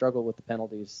 struggle with the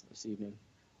penalties this evening.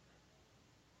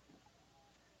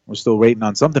 We're still waiting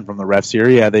on something from the refs here.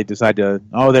 Yeah, they decide they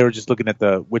were just looking at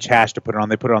which hash to put it on.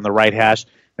 They put it on the right hash.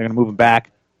 They're going to move him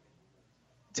back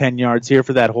 10 yards here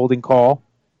for that holding call.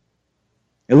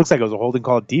 It looks like it was a holding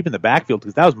call deep in the backfield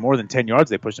because that was more than 10 yards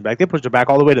they pushed him back. They pushed him back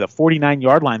all the way to the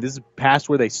 49-yard line. This is past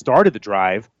where they started the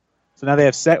drive. So now they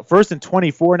have 1st and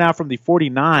 24 now from the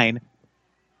 49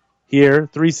 here.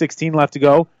 3:16 left to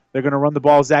go. They're going to run the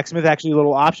ball. Zach Smith actually a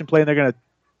little option play, and they're going to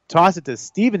toss it to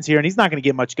Stevens here, and he's not going to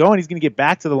get much going. He's going to get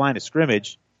back to the line of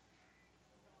scrimmage.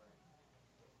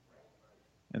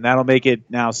 And that'll make it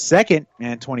now 2nd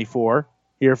and 24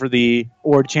 here for the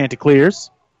Ord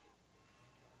Chanticleers.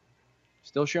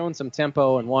 Still showing some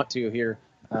tempo and want to here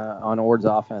on Ord's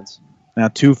offense. Now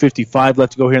 2:55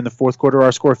 left to go here in the fourth quarter.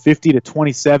 Our score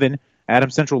 50-27.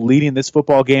 Adams Central leading this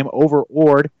football game over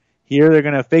Ord. Here they're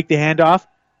going to fake the handoff.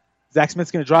 Zach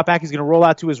Smith's going to drop back. He's going to roll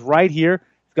out to his right here.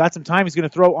 He's got some time. He's going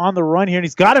to throw on the run here, and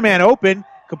he's got a man open.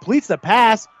 Completes the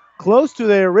pass close to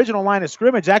the original line of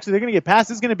scrimmage. Actually, they're going to get past.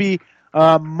 This is going to be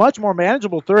much more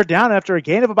manageable third down after a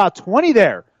gain of about 20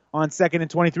 there on 2nd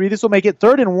and 23. This will make it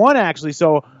 3rd and 1, actually.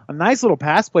 So a nice little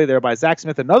pass play there by Zach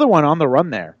Smith. Another one on the run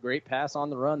there. Great pass on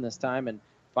the run this time, and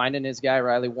finding his guy,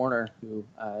 Riley Warner, who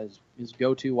is his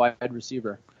go-to wide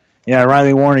receiver. Yeah,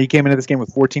 Riley Warner, he came into this game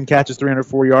with 14 catches,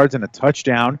 304 yards, and a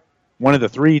touchdown. One of the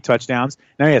 3 touchdowns.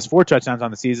 Now he has 4 touchdowns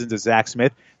on the season to Zach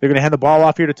Smith. They're going to hand the ball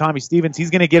off here to Tommy Stevens. He's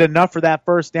going to get enough for that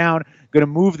first down. Going to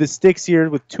move the sticks here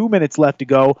with 2 minutes left to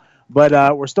go.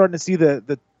 But we're starting to see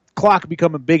the clock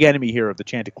become a big enemy here of the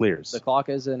Chanticleers. The clock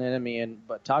is an enemy,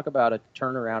 but talk about a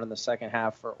turnaround in the second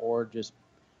half for Ord, just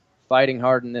fighting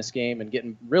hard in this game and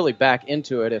getting really back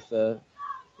into it if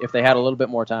they had a little bit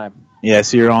more time.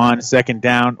 Yes, here on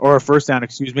first down,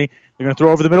 excuse me. They're going to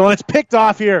throw over the middle, and it's picked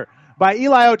off here by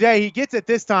Eli O'Day. He gets it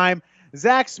this time.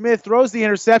 Zach Smith throws the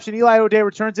interception. Eli O'Day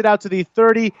returns it out to the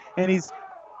 30, and he's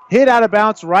hit out of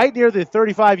bounds right near the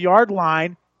 35-yard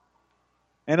line.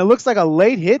 And it looks like a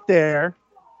late hit there.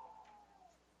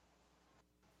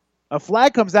 A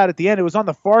flag comes out at the end. It was on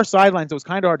the far sideline, so it was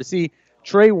kind of hard to see.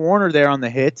 Trey Warner there on the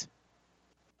hit.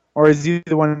 Or is he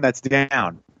the one that's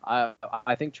down? I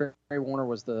think Trey Warner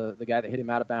was the guy that hit him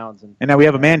out of bounds. And now we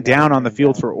have a man down on the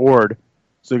field for Ord.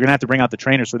 So you're going to have to bring out the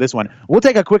trainers for this one. We'll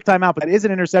take a quick timeout, but that is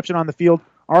an interception on the field.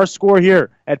 Our score here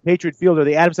at Patriot Field are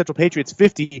the Adams Central Patriots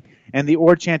 50 and the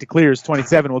Ord Chanticleers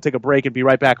 27. We'll take a break and be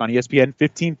right back on ESPN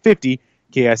 1550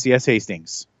 KICS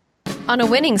Hastings. On a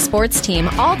winning sports team,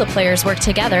 all the players work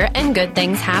together and good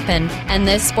things happen. And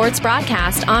this sports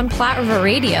broadcast on Platte River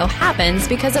Radio happens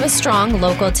because of a strong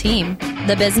local team.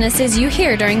 The businesses you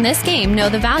hear during this game know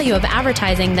the value of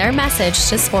advertising their message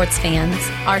to sports fans.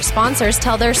 Our sponsors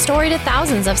tell their story to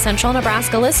thousands of Central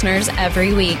Nebraska listeners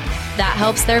every week. That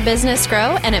helps their business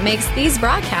grow, and it makes these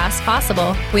broadcasts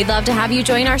possible. We'd love to have you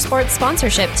join our sports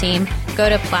sponsorship team. Go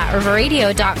to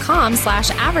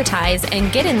PlatteRiverRadio.com/advertise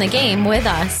and get in the game with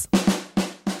us.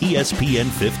 ESPN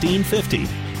 1550,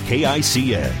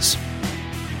 KICS.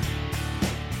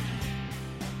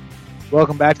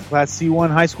 Welcome back to Class C1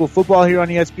 High School Football here on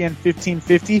ESPN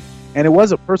 1550. And it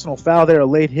was a personal foul there, a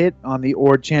late hit on the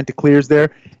Ord Chanticleers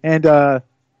there. And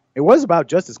it was about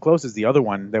just as close as the other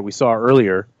one that we saw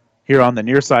earlier here on the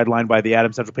near sideline by the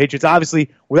Adams Central Patriots.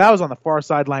 Obviously, that was on the far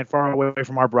sideline, far away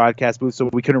from our broadcast booth, so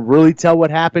we couldn't really tell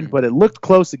what happened, but it looked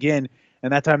close again.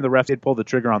 And that time the ref did pull the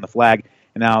trigger on the flag.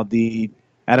 And now the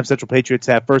Adams Central Patriots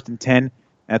have 1st and 10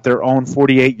 at their own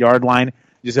 48-yard line.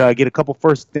 Just get a couple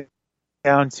first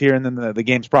downs here, and then the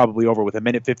game's probably over with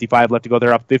 1:55 left to go.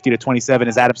 They're up 50-27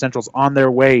 as Adams Central's on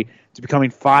their way to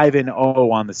becoming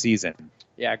 5-0 on the season.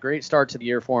 Yeah, great start to the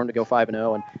year for them to go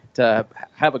 5-0 and to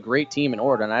have a great team in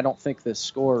Ord. And I don't think this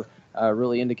score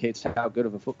really indicates how good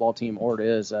of a football team Ord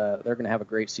is. They're going to have a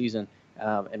great season,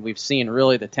 and we've seen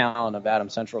really the talent of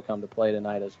Adams Central come to play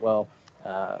tonight as well.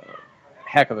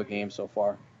 Heck of a game so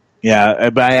far. Yeah,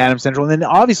 by Adams Central. And then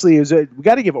obviously we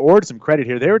got to give Ord some credit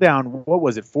here. They were down,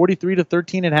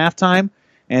 43-13 at halftime,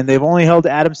 and they've only held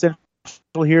Adams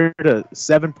Central here to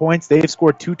 7 points. They've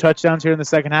scored 2 touchdowns here in the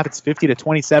second half. It's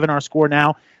 50-27 our score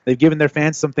now. They've given their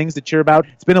fans some things to cheer about.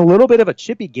 It's been a little bit of a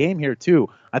chippy game here too.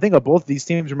 I think of both these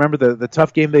teams, remember the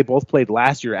tough game they both played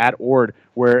last year at Ord,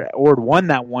 where Ord won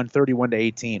that one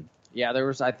 31-18. Yeah,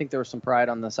 I think there was some pride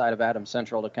on the side of Adams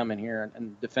Central to come in here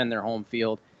and defend their home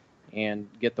field and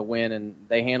get the win, and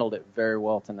they handled it very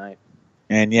well tonight.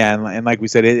 And yeah, and like we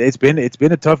said, it's been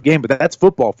a tough game, but that's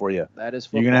football for you. That is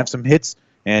football. You're gonna have some hits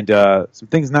and some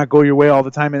things not go your way all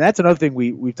the time, and that's another thing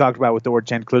we've talked about with the Ord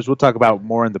Chanticleers. We'll talk about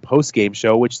more in the post-game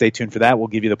show, which stay tuned for that. We'll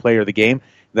give you the player of the game.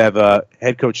 They have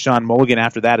head coach Sean Mulligan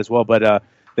after that as well, but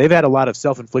they've had a lot of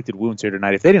self-inflicted wounds here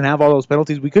tonight. If they didn't have all those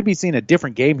penalties, we could be seeing a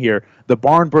different game here, the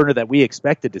barn burner that we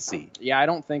expected to see. Yeah, I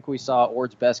don't think we saw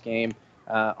Ord's best game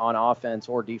on offense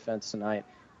or defense tonight,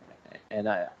 and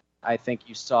I think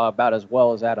you saw about as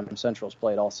well as Adams Central's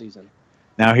played all season.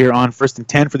 Now here on 1st and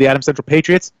 10 for the Adams Central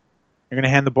Patriots, they're going to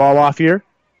hand the ball off here,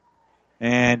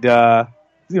 and he's going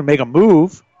to make a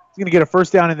move. He's going to get a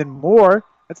first down and then more.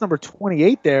 That's number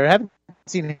 28 there. I haven't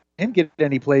seen him get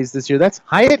any plays this year. That's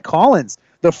Hyatt Collins,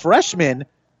 the freshman,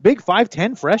 big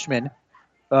 5'10 freshman,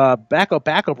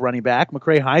 backup running back.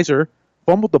 McCray Heiser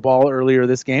fumbled the ball earlier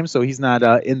this game, so he's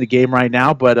not in the game right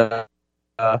now. But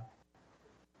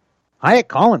Hyatt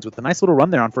Collins with a nice little run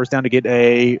there on first down to get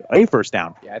a first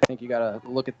down. Yeah, I think you got to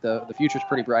look at the future's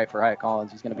pretty bright for Hyatt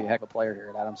Collins. He's going to be a heck of a player here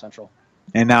at Adams Central.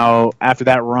 And now after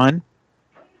that run,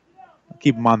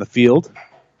 keep him on the field.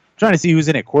 trying to see who's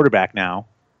in at quarterback now.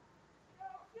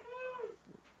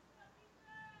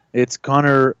 It's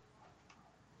Connor.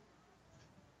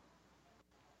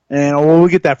 And we'll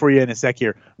get that for you in a sec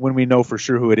here when we know for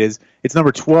sure who it is. It's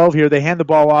number 12 here. They hand the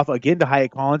ball off again to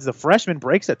Hyatt Collins. The freshman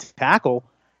breaks a tackle,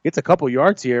 gets a couple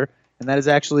yards here, and that is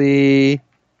actually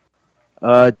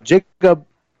Jacob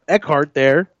Eckhart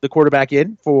there, the quarterback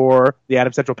in for the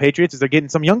Adams Central Patriots, as they're getting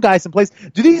some young guys in place.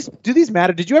 Do these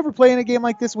matter? Did you ever play in a game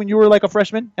like this when you were like a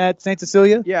freshman at St.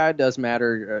 Cecilia? Yeah, it does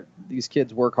matter. These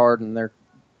kids work hard, and they're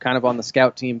kind of on the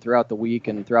scout team throughout the week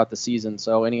and throughout the season,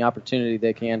 so any opportunity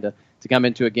they can to come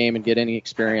into a game and get any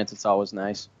experience, it's always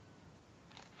nice.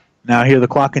 Now here the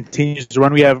clock continues to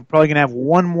run. We have probably going to have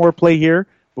one more play here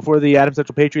before the Adams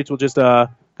Central Patriots will just kind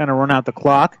of run out the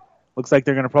clock. Looks like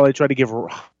they're going to probably try to give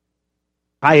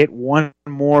Hyatt one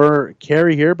more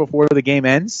carry here before the game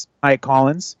ends. Hyatt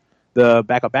Collins, the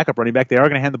backup running back, they are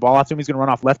going to hand the ball off to him. He's going to run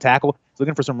off left tackle. He's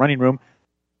looking for some running room.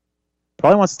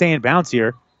 Probably wants to stay in bounds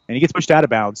here, and he gets pushed out of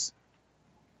bounds.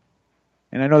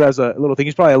 And I know that was a little thing.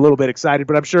 He's probably a little bit excited,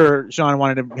 but I'm sure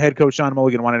head coach Sean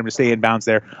Mulligan wanted him to stay in bounds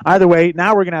there. Either way,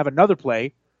 now we're going to have another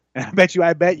play. And I bet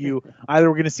you, either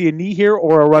we're going to see a knee here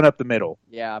or a run up the middle.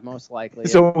 Yeah, most likely.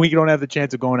 So we don't have the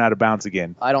chance of going out of bounds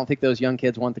again. I don't think those young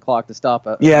kids want the clock to stop.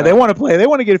 Yeah, they want to play. They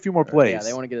want to get a few more plays. Yeah,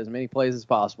 they want to get as many plays as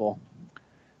possible.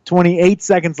 28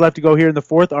 seconds left to go here in the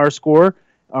fourth. Our score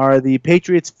are the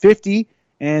Patriots 50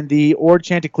 and the Ord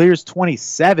Chanticleers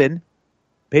 27.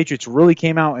 Patriots really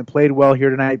came out and played well here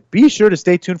tonight. Be sure to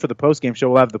stay tuned for the postgame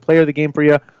show. We'll have the player of the game for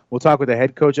you. We'll talk with the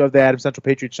head coach of the Adams Central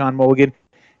Patriots, Sean Mulligan.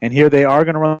 And here they are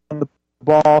going to run the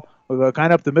ball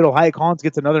kind of up the middle. Hyatt Collins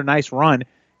gets another nice run,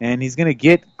 and he's going to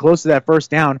get close to that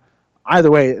first down. Either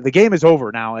way, the game is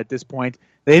over now at this point.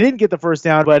 They didn't get the first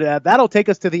down, but that'll take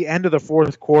us to the end of the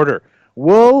fourth quarter.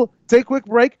 We'll take a quick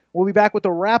break. We'll be back with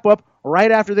the wrap-up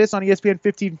right after this on ESPN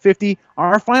 1550.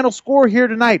 Our final score here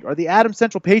tonight are the Adams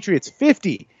Central Patriots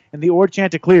 50 and the Ord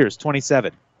Chanticleers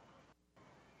 27.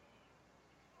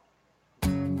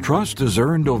 Trust is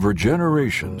earned over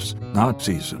generations, not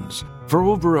seasons. For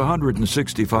over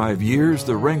 165 years,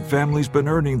 the Rank family's been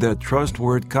earning that trust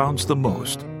where it counts the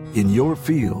most, in your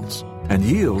fields. And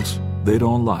yields, they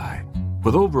don't lie.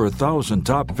 With over 1,000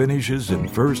 top finishes in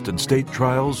first and state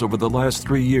trials over the last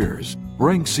 3 years,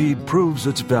 Rank Seed proves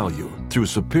its value through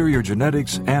superior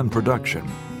genetics and production.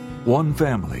 One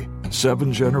family,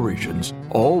 7 generations,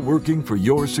 all working for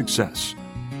your success.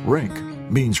 Rank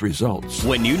means results.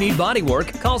 When you need body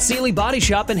work, call Sealy Body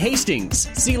Shop in Hastings.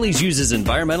 Sealy's uses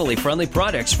environmentally friendly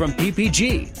products from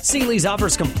PPG. Sealy's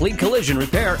offers complete collision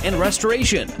repair and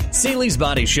restoration. Sealy's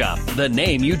Body Shop, the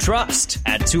name you trust,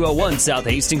 at 201 South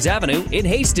Hastings Avenue in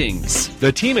Hastings.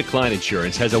 The team at Klein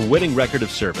Insurance has a winning record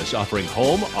of service, offering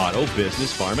home, auto,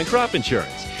 business, farm, and crop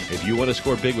insurance. If you want to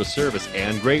score big with service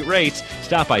and great rates,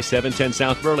 stop by 710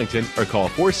 South Burlington or call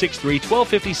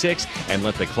 463-1256 and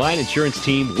let the Klein Insurance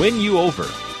team win you over.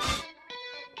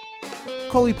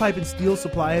 Coley Pipe and Steel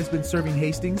Supply has been serving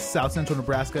Hastings, South Central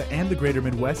Nebraska, and the Greater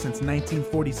Midwest since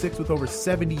 1946 with over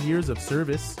 70 years of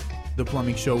service. The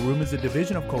Plumbing Showroom is a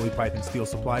division of Coley Pipe and Steel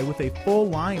Supply with a full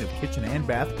line of kitchen and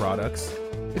bath products.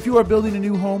 If you are building a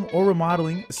new home or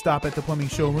remodeling, stop at the Plumbing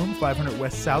Showroom, 500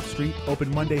 West South Street,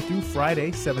 open Monday through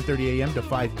Friday, 7:30 a.m. to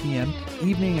 5 p.m.,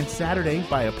 evening and Saturday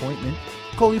by appointment.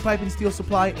 Coley Pipe and Steel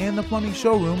Supply and the Plumbing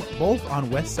Showroom, both on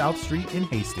West South Street in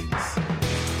Hastings.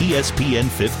 ESPN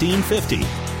 1550,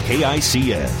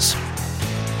 KICS.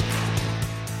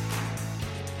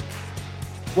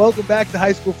 Welcome back to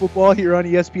high school football here on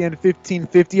ESPN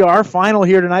 1550. Our final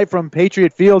here tonight from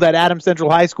Patriot Field at Adams Central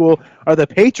High School are the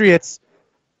Patriots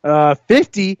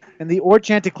 50 and the Ord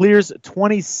Chanticleers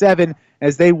 27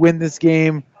 as they win this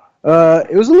game.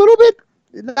 It was a little bit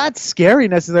not scary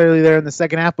necessarily there in the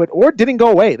second half, but Ord didn't go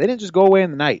away. They didn't just go away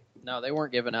in the night. No, they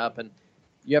weren't giving up, and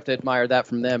you have to admire that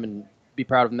from them and be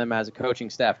proud of them as a coaching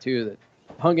staff too, that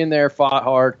hung in there, fought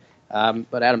hard,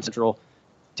 but Adams Central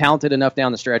talented enough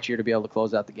down the stretch here to be able to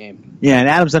close out the game. Yeah, and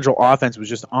Adams Central offense was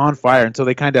just on fire until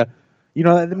they kind of,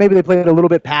 maybe they played a little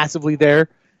bit passively there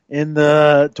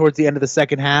towards the end of the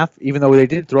second half, even though they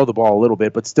did throw the ball a little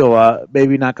bit, but still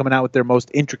maybe not coming out with their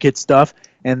most intricate stuff,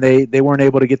 and they weren't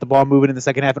able to get the ball moving in the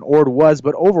second half, and Ord was,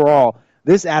 but overall,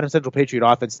 this Adams Central Patriot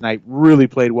offense tonight really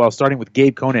played well, starting with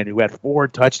Gabe Conan, who had 4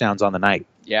 touchdowns on the night.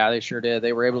 Yeah, they sure did.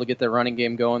 They were able to get their running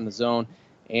game going in the zone,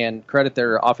 and credit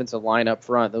their offensive line up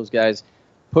front. Those guys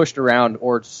pushed around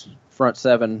Ord's front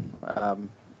 7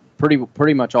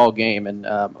 pretty much all game, and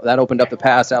that opened up the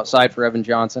pass outside for Evan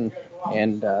Johnson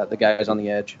and the guys on the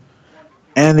edge.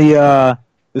 And the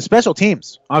special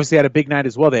teams obviously had a big night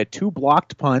as well. They had 2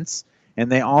 blocked punts,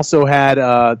 and they also had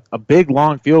a big,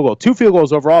 long field goal. 2 field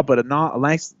goals overall, but a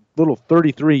nice little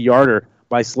 33-yarder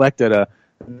by Selecta.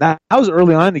 That was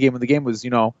early on in the game when the game was,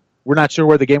 we're not sure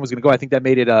where the game was going to go. I think that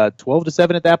made it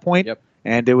 12-7 at that point. Yep.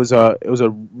 And it was a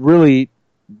really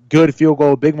good field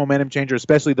goal, big momentum changer,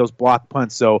 especially those block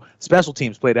punts. So special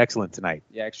teams played excellent tonight.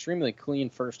 Yeah, extremely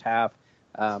clean first half.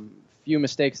 Few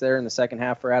mistakes there in the second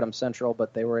half for Adams Central,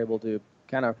 but they were able to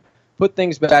kind of put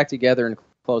things back together and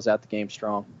close out the game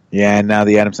strong. Yeah, and now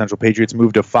the Adams Central Patriots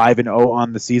moved to 5-0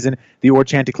 on the season. The Ord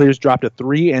Chanticleers dropped to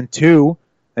 3-2.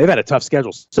 They've had a tough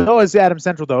schedule. So has Adams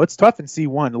Central, though. It's tough in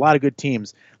C1. A lot of good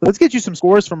teams. Let's get you some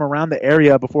scores from around the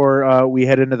area before we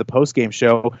head into the postgame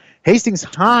show. Hastings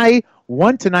High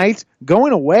won tonight,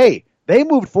 going away. They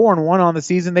moved 4-1 on the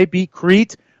season. They beat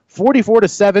Crete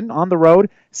 44-7 on the road.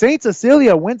 St.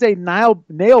 Cecilia wins a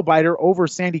nail-biter over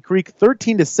Sandy Creek.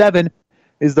 13-7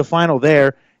 is the final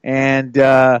there. And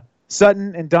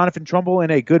Sutton and Donovan Trumbull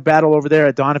in a good battle over there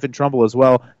at Donovan Trumbull as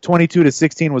well.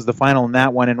 22-16 was the final in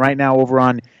that one. And right now over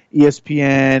on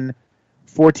ESPN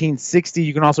 1460,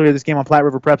 you can also hear this game on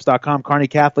PlatteRiverPreps.com. Kearney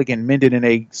Catholic and Minden in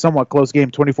a somewhat close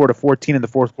game, 24-14 in the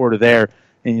fourth quarter there.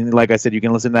 And like I said, you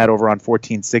can listen to that over on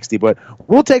 1460. But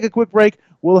we'll take a quick break.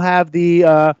 We'll have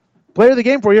the player of the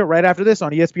game for you right after this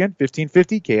on ESPN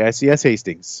 1550 KICS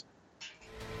Hastings.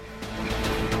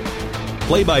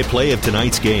 Play-by-play of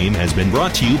tonight's game has been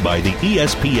brought to you by the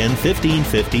ESPN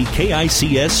 1550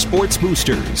 KICS Sports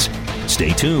Boosters.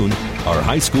 Stay tuned. Our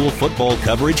high school football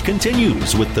coverage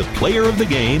continues with the player of the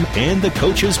game and the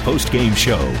coach's post-game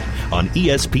show on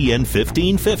ESPN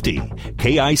 1550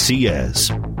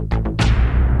 KICS.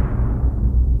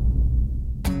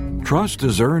 Trust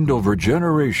is earned over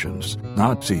generations,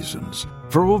 not seasons.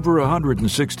 For over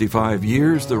 165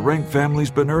 years, the Rank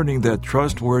family's been earning that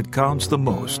trust where it counts the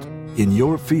most, in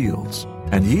your fields.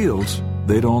 And yields,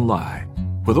 they don't lie.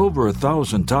 With over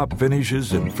 1,000 top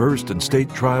finishes in first and state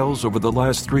trials over the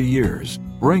last 3 years,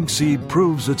 Rank Seed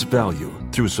proves its value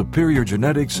through superior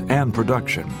genetics and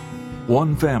production.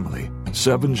 One family,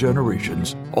 7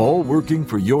 generations, all working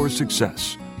for your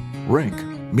success. Rank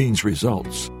means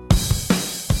results.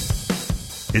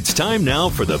 It's time now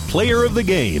for the player of the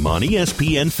game on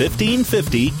ESPN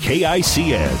 1550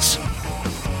 KICS.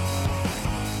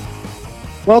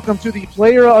 Welcome to the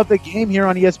player of the game here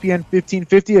on ESPN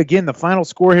 1550. Again, the final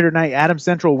score here tonight, Adams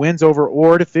Central wins over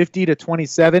Ord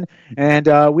 50-27.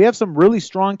 And we have some really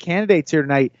strong candidates here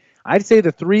tonight. I'd say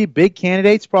the 3 big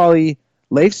candidates, probably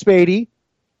Leif Spady,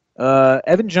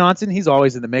 Evan Johnson, he's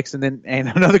always in the mix, and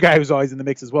another guy who's always in the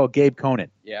mix as well, Gabe Conant.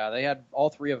 Yeah,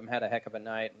 all 3 of them had a heck of a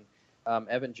night. And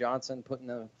Evan Johnson putting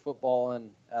the football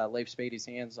in Leif Spady's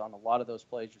hands on a lot of those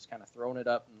plays, just kind of throwing it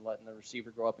up and letting the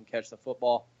receiver go up and catch the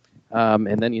football.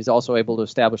 And then he's also able to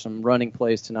establish some running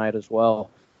plays tonight as well.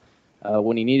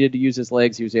 When he needed to use his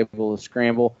legs, he was able to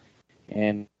scramble.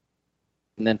 And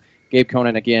then Gabe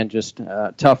Conant, again, just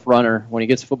a tough runner. When he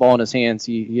gets the football in his hands,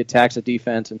 he attacks the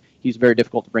defense, and he's very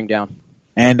difficult to bring down.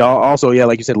 And also, yeah,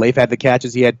 like you said, Leif had the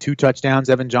catches. He had 2 touchdowns.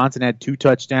 Evan Johnson had 2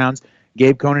 touchdowns.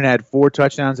 Gabe Conant had 4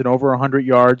 touchdowns and over 100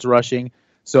 yards rushing.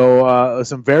 So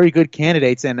some very good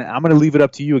candidates, and I'm going to leave it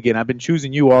up to you again. I've been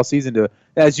choosing you all season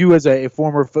as a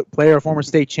former player, a former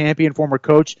state champion, former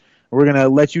coach. We're going to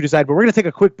let you decide, but we're going to take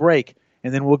a quick break,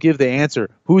 and then we'll give the answer.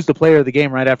 Who's the player of the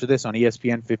game right after this on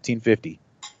ESPN 1550?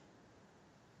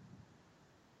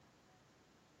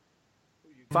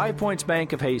 5 Points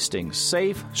Bank of Hastings,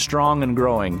 safe, strong, and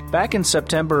growing. Back in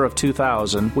September of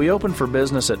 2000, we opened for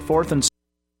business at 4th and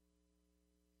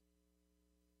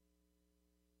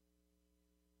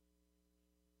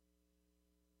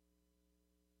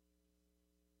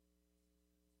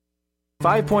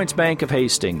 5 Points Bank of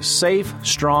Hastings, safe,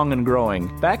 strong, and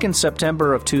growing. Back in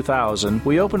September of 2000,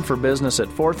 we opened for business at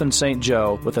 4th and St.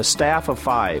 Joe with a staff of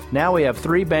 5. Now we have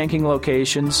 3 banking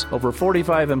locations, over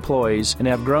 45 employees, and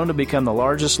have grown to become the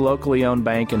largest locally owned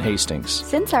bank in Hastings.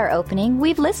 Since our opening,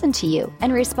 we've listened to you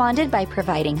and responded by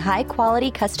providing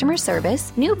high-quality customer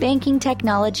service, new banking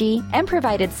technology, and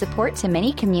provided support to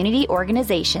many community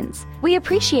organizations. We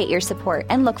appreciate your support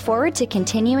and look forward to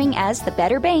continuing as the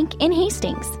better bank in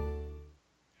Hastings.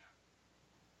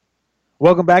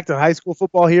 Welcome back to high school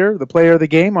football here, the player of the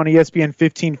game on ESPN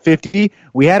 1550.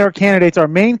 We had our candidates. Our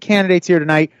main candidates here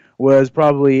tonight was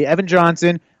probably Evan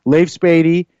Johnson, Leif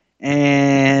Spady,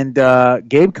 and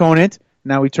Gabe Conant.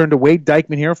 Now we turn to Wade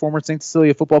Dykeman here, former St.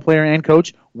 Cecilia football player and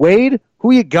coach. Wade,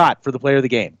 who you got for the player of the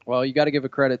game? Well, you got to give a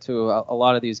credit to a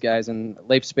lot of these guys. And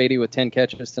Leif Spady with 10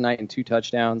 catches tonight and 2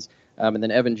 touchdowns. And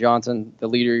then Evan Johnson, the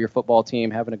leader of your football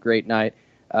team, having a great night.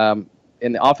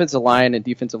 And the offensive line and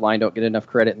defensive line don't get enough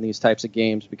credit in these types of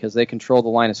games because they control the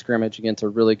line of scrimmage against a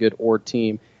really good Ord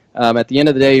team. At the end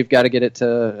of the day, you've got to get it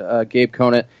to Gabe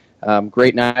Conant.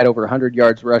 Great night, over 100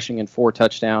 yards rushing and 4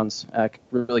 touchdowns.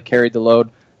 Really carried the load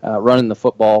running the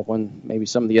football when maybe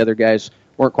some of the other guys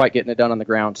weren't quite getting it done on the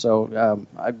ground. So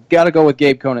I've got to go with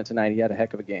Gabe Conant tonight. He had a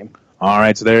heck of a game. All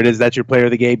right, so there it is. That's your player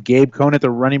of the game, Gabe Conant, the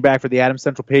running back for the Adams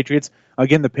Central Patriots.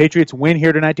 Again, the Patriots win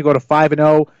here tonight to go to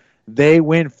 5-0. They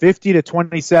win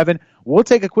 50-27. We'll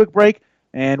take a quick break,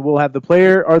 and we'll have the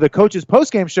player or the coach's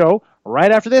postgame show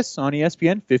right after this on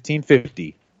ESPN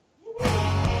 1550.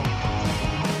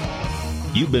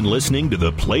 You've been listening to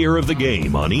the Player of the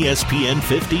Game on ESPN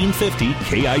 1550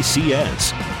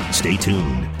 KICS. Stay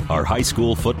tuned. Our high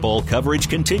school football coverage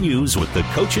continues with the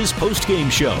Coach's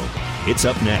Postgame Show. It's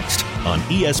up next on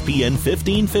ESPN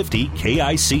 1550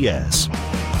 KICS.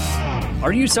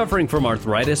 Are you suffering from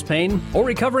arthritis pain or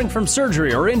recovering from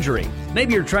surgery or injury?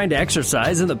 Maybe you're trying to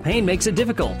exercise and the pain makes it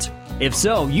difficult. If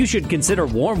so, you should consider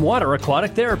warm water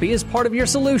aquatic therapy as part of your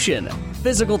solution.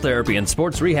 Physical Therapy and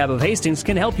Sports Rehab of Hastings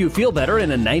can help you feel better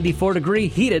in a 94-degree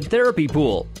heated therapy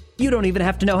pool. You don't even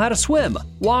have to know how to swim,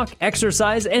 walk,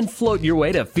 exercise, and float your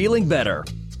way to feeling better.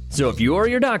 So if you or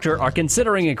your doctor are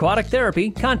considering aquatic therapy,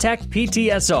 contact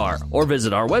PTSR or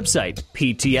visit our website,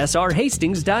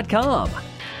 ptsrhastings.com.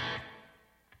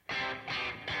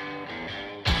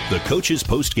 The Coach's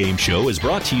Postgame Show is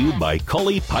brought to you by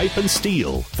Cully Pipe and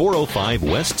Steel, 405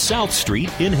 West South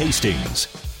Street in Hastings.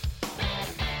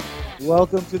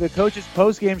 Welcome to the Coach's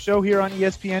Postgame Show here on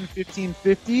ESPN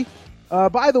 1550.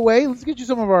 By the way, let's get you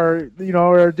some of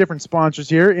our different sponsors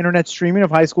here. Internet streaming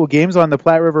of high school games on the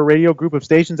Platte River Radio group of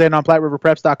stations and on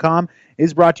PlatteRiverPreps.com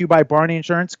is brought to you by Barney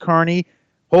Insurance, Kearney,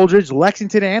 Holdridge,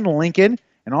 Lexington, and Lincoln.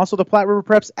 And also the Platte River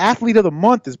Preps Athlete of the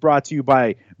Month is brought to you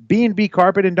by B&B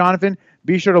Carpet in Donovan.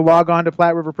 Be sure to log on to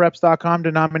PlatteRiverPreps.com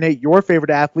to nominate your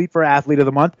favorite athlete for Athlete of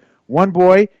the Month. One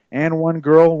boy and one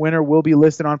girl winner will be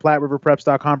listed on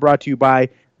PlatteRiverPreps.com, brought to you by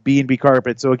B&B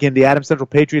Carpet. So again, the Adams Central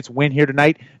Patriots win here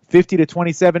tonight,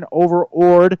 50-27 over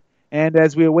Ord. And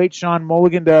as we await Sean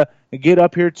Mulligan to get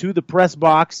up here to the press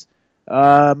box,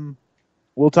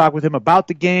 we'll talk with him about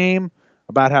the game,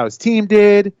 about how his team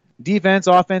did, defense,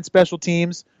 offense, special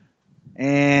teams,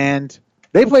 and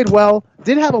they played well.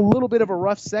 Did have a little bit of a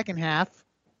rough second half,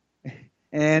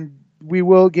 and we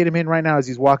will get him in right now as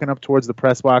he's walking up towards the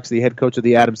press box, the head coach of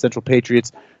the Adams Central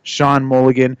Patriots, Sean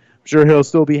Mulligan. I'm sure he'll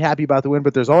still be happy about the win,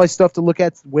 but there's always stuff to look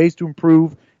at, ways to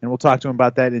improve, and we'll talk to him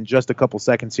about that in just a couple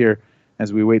seconds here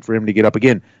as we wait for him to get up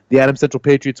again. The Adams Central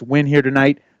Patriots win here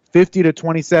tonight,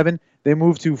 50-27. They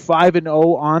move to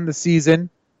 5-0 on the season,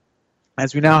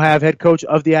 as we now have head coach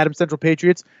of the Adams Central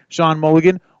Patriots, Sean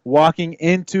Mulligan, walking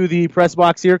into the press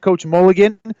box here. Coach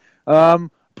Mulligan,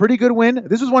 pretty good win.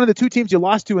 This was one of the two teams you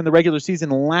lost to in the regular season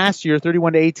last year,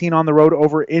 31-18 on the road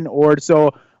over in Ord.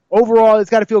 So overall, it's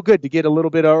got to feel good to get a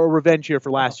little bit of revenge here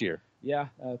for last year. Yeah,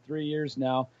 3 years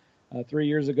now. 3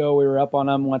 years ago, we were up on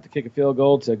them, went to kick a field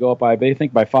goal to go up by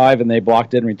 5, and they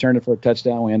blocked it and returned it for a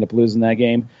touchdown. We ended up losing that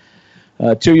game.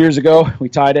 2 years ago, we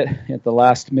tied it at the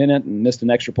last minute and missed an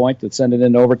extra point that sent it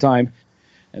into overtime.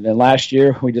 And then last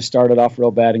year, we just started off real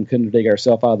bad and couldn't dig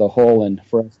ourselves out of the hole. And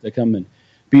for us to come and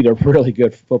beat a really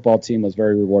good football team was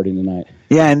very rewarding tonight.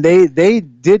 Yeah, and they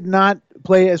did not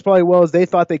play as probably well as they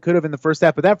thought they could have in the first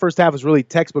half. But that first half was really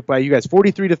textbook by you guys,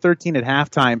 43-13 at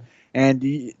halftime.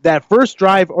 And that first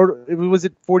drive, or was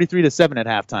it 43-7 at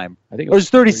halftime? I think it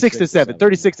was 36-7.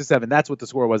 36-7. That's what the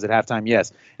score was at halftime.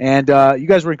 Yes. And you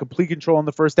guys were in complete control in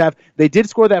the first half. They did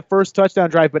score that first touchdown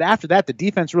drive, but after that, the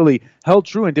defense really held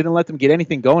true and didn't let them get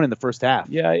anything going in the first half.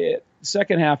 Yeah,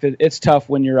 second half, it's tough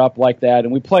when you're up like that.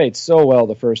 And we played so well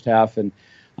the first half and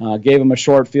gave them a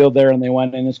short field there, and they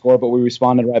went in and scored. But we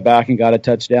responded right back and got a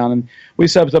touchdown. And we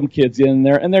subbed some kids in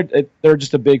there, and they're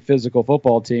just a big physical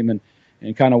football team, and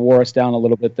kind of wore us down a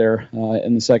little bit there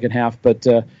in the second half. But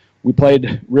we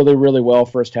played really, really well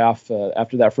first half.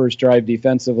 After that first drive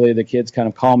defensively, the kids kind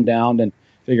of calmed down and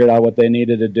figured out what they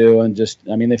needed to do. And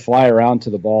they fly around to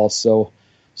the ball so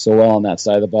well on that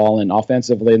side of the ball. And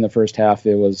offensively in the first half,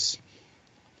 it was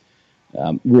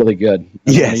really good.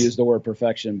 I don't want to use the word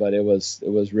perfection, but it was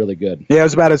really good. Yeah, it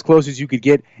was about as close as you could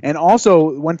get. And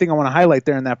also, one thing I want to highlight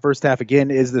there in that first half again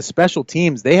is the special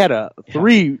teams. They had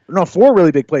 4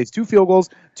 really big plays, 2 field goals,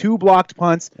 2 blocked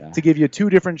punts to give you 2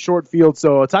 different short fields.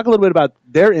 So talk a little bit about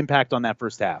their impact on that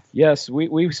first half. Yes,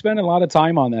 we spent a lot of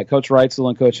time on that. Coach Reitzel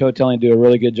and Coach Hotelling do a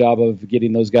really good job of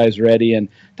getting those guys ready. And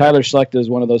Tyler Schlecht is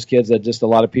one of those kids that just a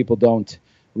lot of people don't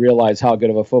realize how good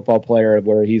of a football player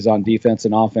where he's on defense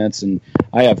and offense, and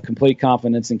I have complete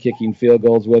confidence in kicking field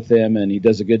goals with him, and he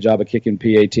does a good job of kicking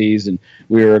PATs, and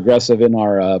we were aggressive in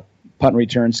our punt and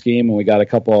return scheme, and we got a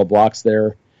couple of blocks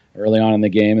there early on in the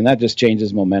game, and that just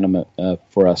changes momentum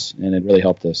for us, and it really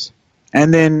helped us.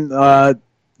 And then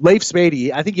Leif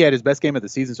Spady, I think he had his best game of the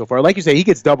season so far. Like you say, he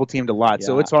gets double-teamed a lot,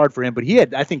 so it's hard for him. But he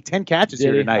had, I think, 10 catches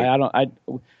here tonight.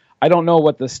 I don't know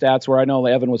what the stats were. I know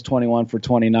Evan was 21 for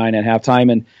 29 at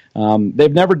halftime, and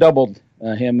they've never doubled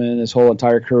him in his whole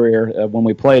entire career when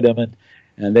we played him.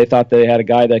 And they thought they had a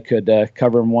guy that could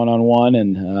cover him one-on-one,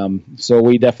 and so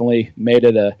we definitely made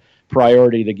it a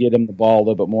priority to get him the ball a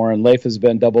little bit more. And Leif has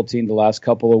been double-teamed the last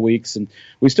couple of weeks, and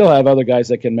we still have other guys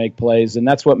that can make plays, and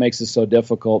that's what makes it so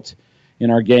difficult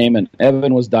in our game. And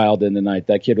Evan was dialed in tonight.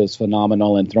 That kid was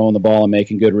phenomenal in throwing the ball and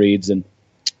making good reads. And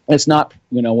it's not,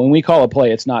 when we call a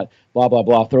play, it's not blah, blah,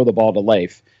 blah, throw the ball to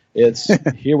Leif. It's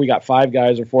here we got 5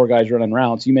 guys or 4 guys running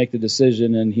routes. You make the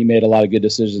decision, and he made a lot of good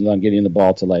decisions on getting the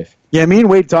ball to Leif. Yeah, me and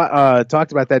Wade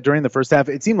talked about that during the first half.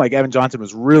 It seemed like Evan Johnson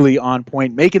was really on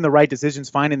point, making the right decisions,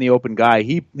 finding the open guy.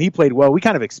 He played well. We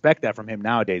kind of expect that from him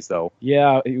nowadays, though.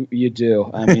 Yeah, you do.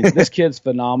 I mean, this kid's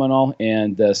phenomenal,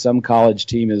 and some college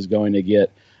team is going to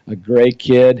get a great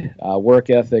kid, work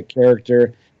ethic,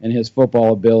 character, and his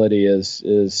football ability is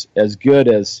as good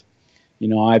as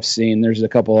I've seen. There's a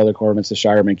couple other quarterbacks. The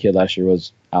Shireman kid last year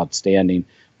was outstanding,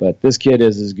 but this kid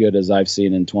is as good as I've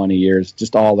seen in 20 years,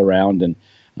 just all around. And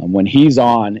when he's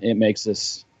on, it makes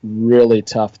us really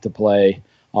tough to play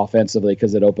offensively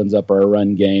because it opens up our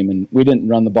run game. And we didn't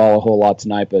run the ball a whole lot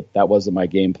tonight, but that wasn't my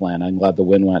game plan. I'm glad the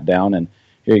wind went down, and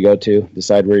here you go,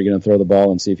 decide where you're going to throw the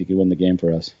ball and see if you can win the game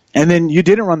for us. And then you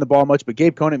didn't run the ball much, but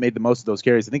Gabe Conant made the most of those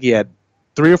carries. I think he had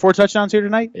 3 or 4 touchdowns here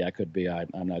tonight? Yeah, it could be.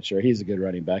 I'm not sure. He's a good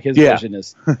running back. His vision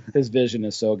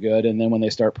is so good. And then when they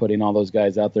start putting all those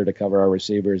guys out there to cover our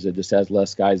receivers, it just has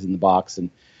less guys in the box. And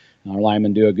our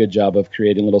linemen do a good job of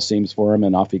creating little seams for him,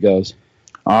 and off he goes.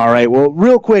 All right. Well,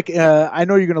 real quick, I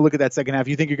know you're going to look at that second half.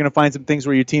 You think you're going to find some things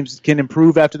where your teams can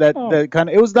improve after that?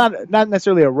 It was not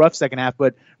necessarily a rough second half,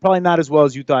 but probably not as well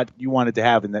as you thought you wanted to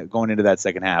have going into that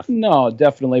second half. No,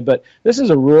 definitely. But this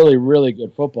is a really, really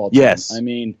good football team. Yes. I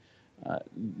mean,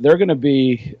 they're going to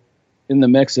be in the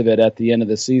mix of it at the end of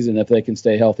the season if they can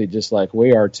stay healthy, just like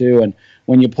we are too. And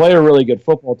when you play a really good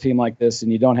football team like this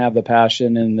and you don't have the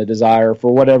passion and the desire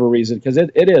for whatever reason, because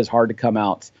it is hard to come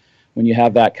out when you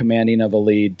have that commanding of a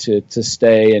lead to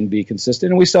stay and be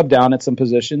consistent. And we sub down at some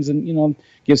positions and,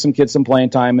 give some kids some playing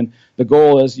time. And the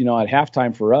goal is, at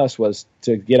halftime for us was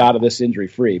to get out of this injury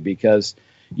free, because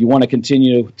you want to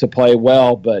continue to play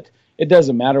well, but it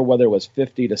doesn't matter whether it was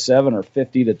 50-7 or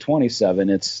 50-27.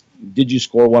 It's, did you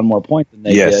score one more point than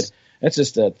they did? That's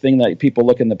just a thing that people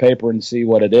look in the paper and see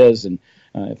what it is, and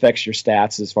affects your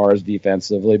stats as far as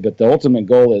defensively. But the ultimate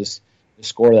goal is the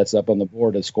score that's up on the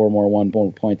board, to score one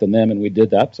more point than them, and we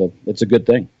did that, so it's a good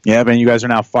thing. Yeah, man, you guys are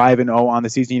now 5-0 on the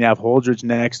season. You have Holdridge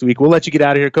next week. We'll let you get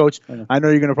out of here, Coach. I know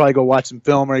you're going to probably go watch some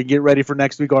film or get ready for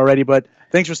next week already, but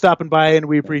thanks for stopping by, and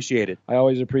we appreciate it. I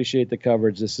always appreciate the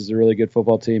coverage. This is a really good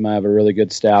football team. I have a really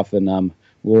good staff, and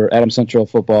Adams Central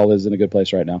football is in a good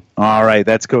place right now. All right,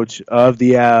 that's Coach of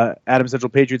the Adams Central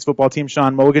Patriots football team,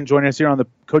 Sean Mulligan, joining us here on the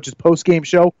Coach's Post-Game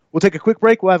Show. We'll take a quick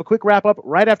break. We'll have a quick wrap-up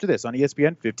right after this on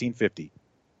ESPN 1550.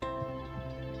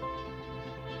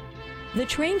 The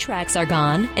train tracks are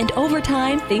gone, and over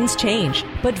time, things change.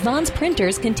 But Vaughn's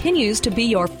Printers continues to be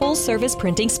your full-service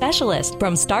printing specialist.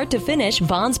 From start to finish,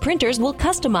 Vaughn's Printers will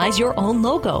customize your own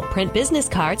logo, print business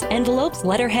cards, envelopes,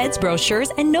 letterheads, brochures,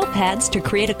 and notepads to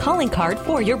create a calling card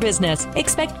for your business.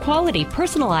 Expect quality,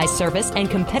 personalized service and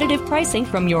competitive pricing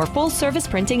from your full-service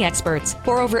printing experts.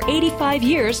 For over 85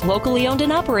 years, locally owned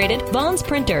and operated, Vaughn's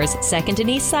Printers, 2nd and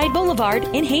East Side Boulevard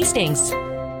in Hastings.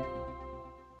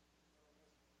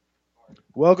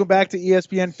 Welcome back to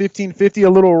ESPN 1550. A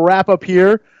little wrap-up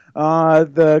here.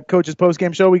 The Coach's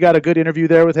Post-Game Show. We got a good interview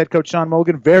there with head coach Sean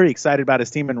Mulligan. Very excited about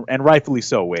his team, and rightfully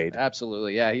so, Wade.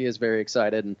 Absolutely. Yeah, he is very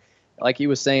excited. And like he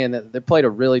was saying, that they played a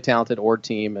really talented Ord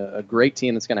team, a great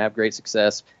team that's going to have great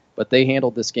success. But they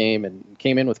handled this game and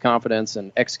came in with confidence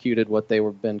and executed what they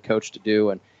were been coached to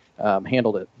do, and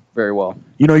handled it very well.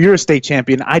 You're a state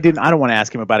champion. I don't want to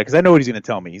ask him about it because I know what he's going to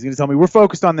tell me. He's going to tell me we're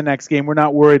focused on the next game. We're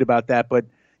not worried about that, but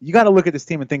you got to look at this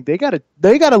team and think they got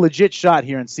a legit shot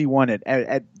here in C1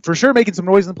 at for sure making some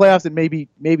noise in the playoffs and maybe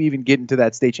even getting to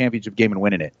that state championship game and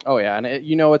winning it. Oh yeah, and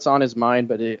it's on his mind.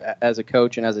 But as a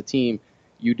coach and as a team,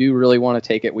 you do really want to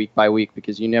take it week by week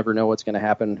because you never know what's going to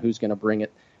happen, who's going to bring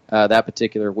it that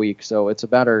particular week. So it's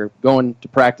about going to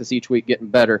practice each week, getting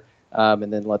better.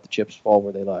 and then let the chips fall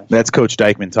where they lie. That's Coach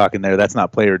Dykeman talking there. That's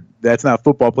not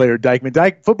football player Dykeman.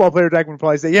 Football player Dykeman would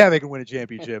probably say, yeah, they can win a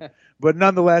championship. But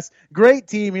nonetheless, great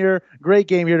team here. Great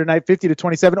game here tonight,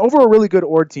 50-27, over a really good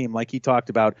Ord team like he talked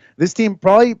about. This team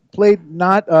probably played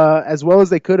not as well as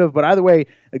they could have, but either way,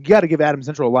 you got to give Adams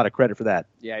Central a lot of credit for that.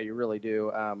 Yeah, you really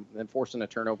do. And forcing a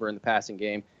turnover in the passing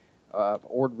game.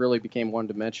 Ord really became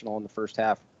one-dimensional in the first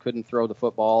half. Couldn't throw the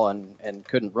football and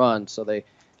couldn't run, so they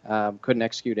couldn't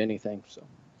execute anything. So,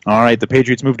 all right, the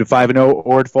Patriots move to 5-0.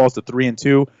 Ord falls to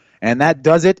 3-2, and that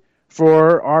does it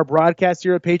for our broadcast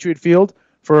here at Patriot Field.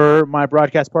 For my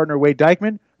broadcast partner Wade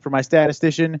Dykeman, for my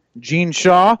statistician Gene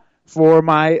Shaw, for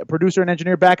my producer and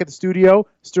engineer back at the studio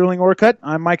Sterling Orcutt,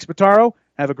 I'm Mike Spataro.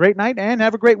 Have a great night and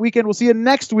have a great weekend. We'll see you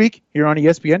next week here on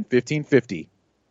ESPN 1550.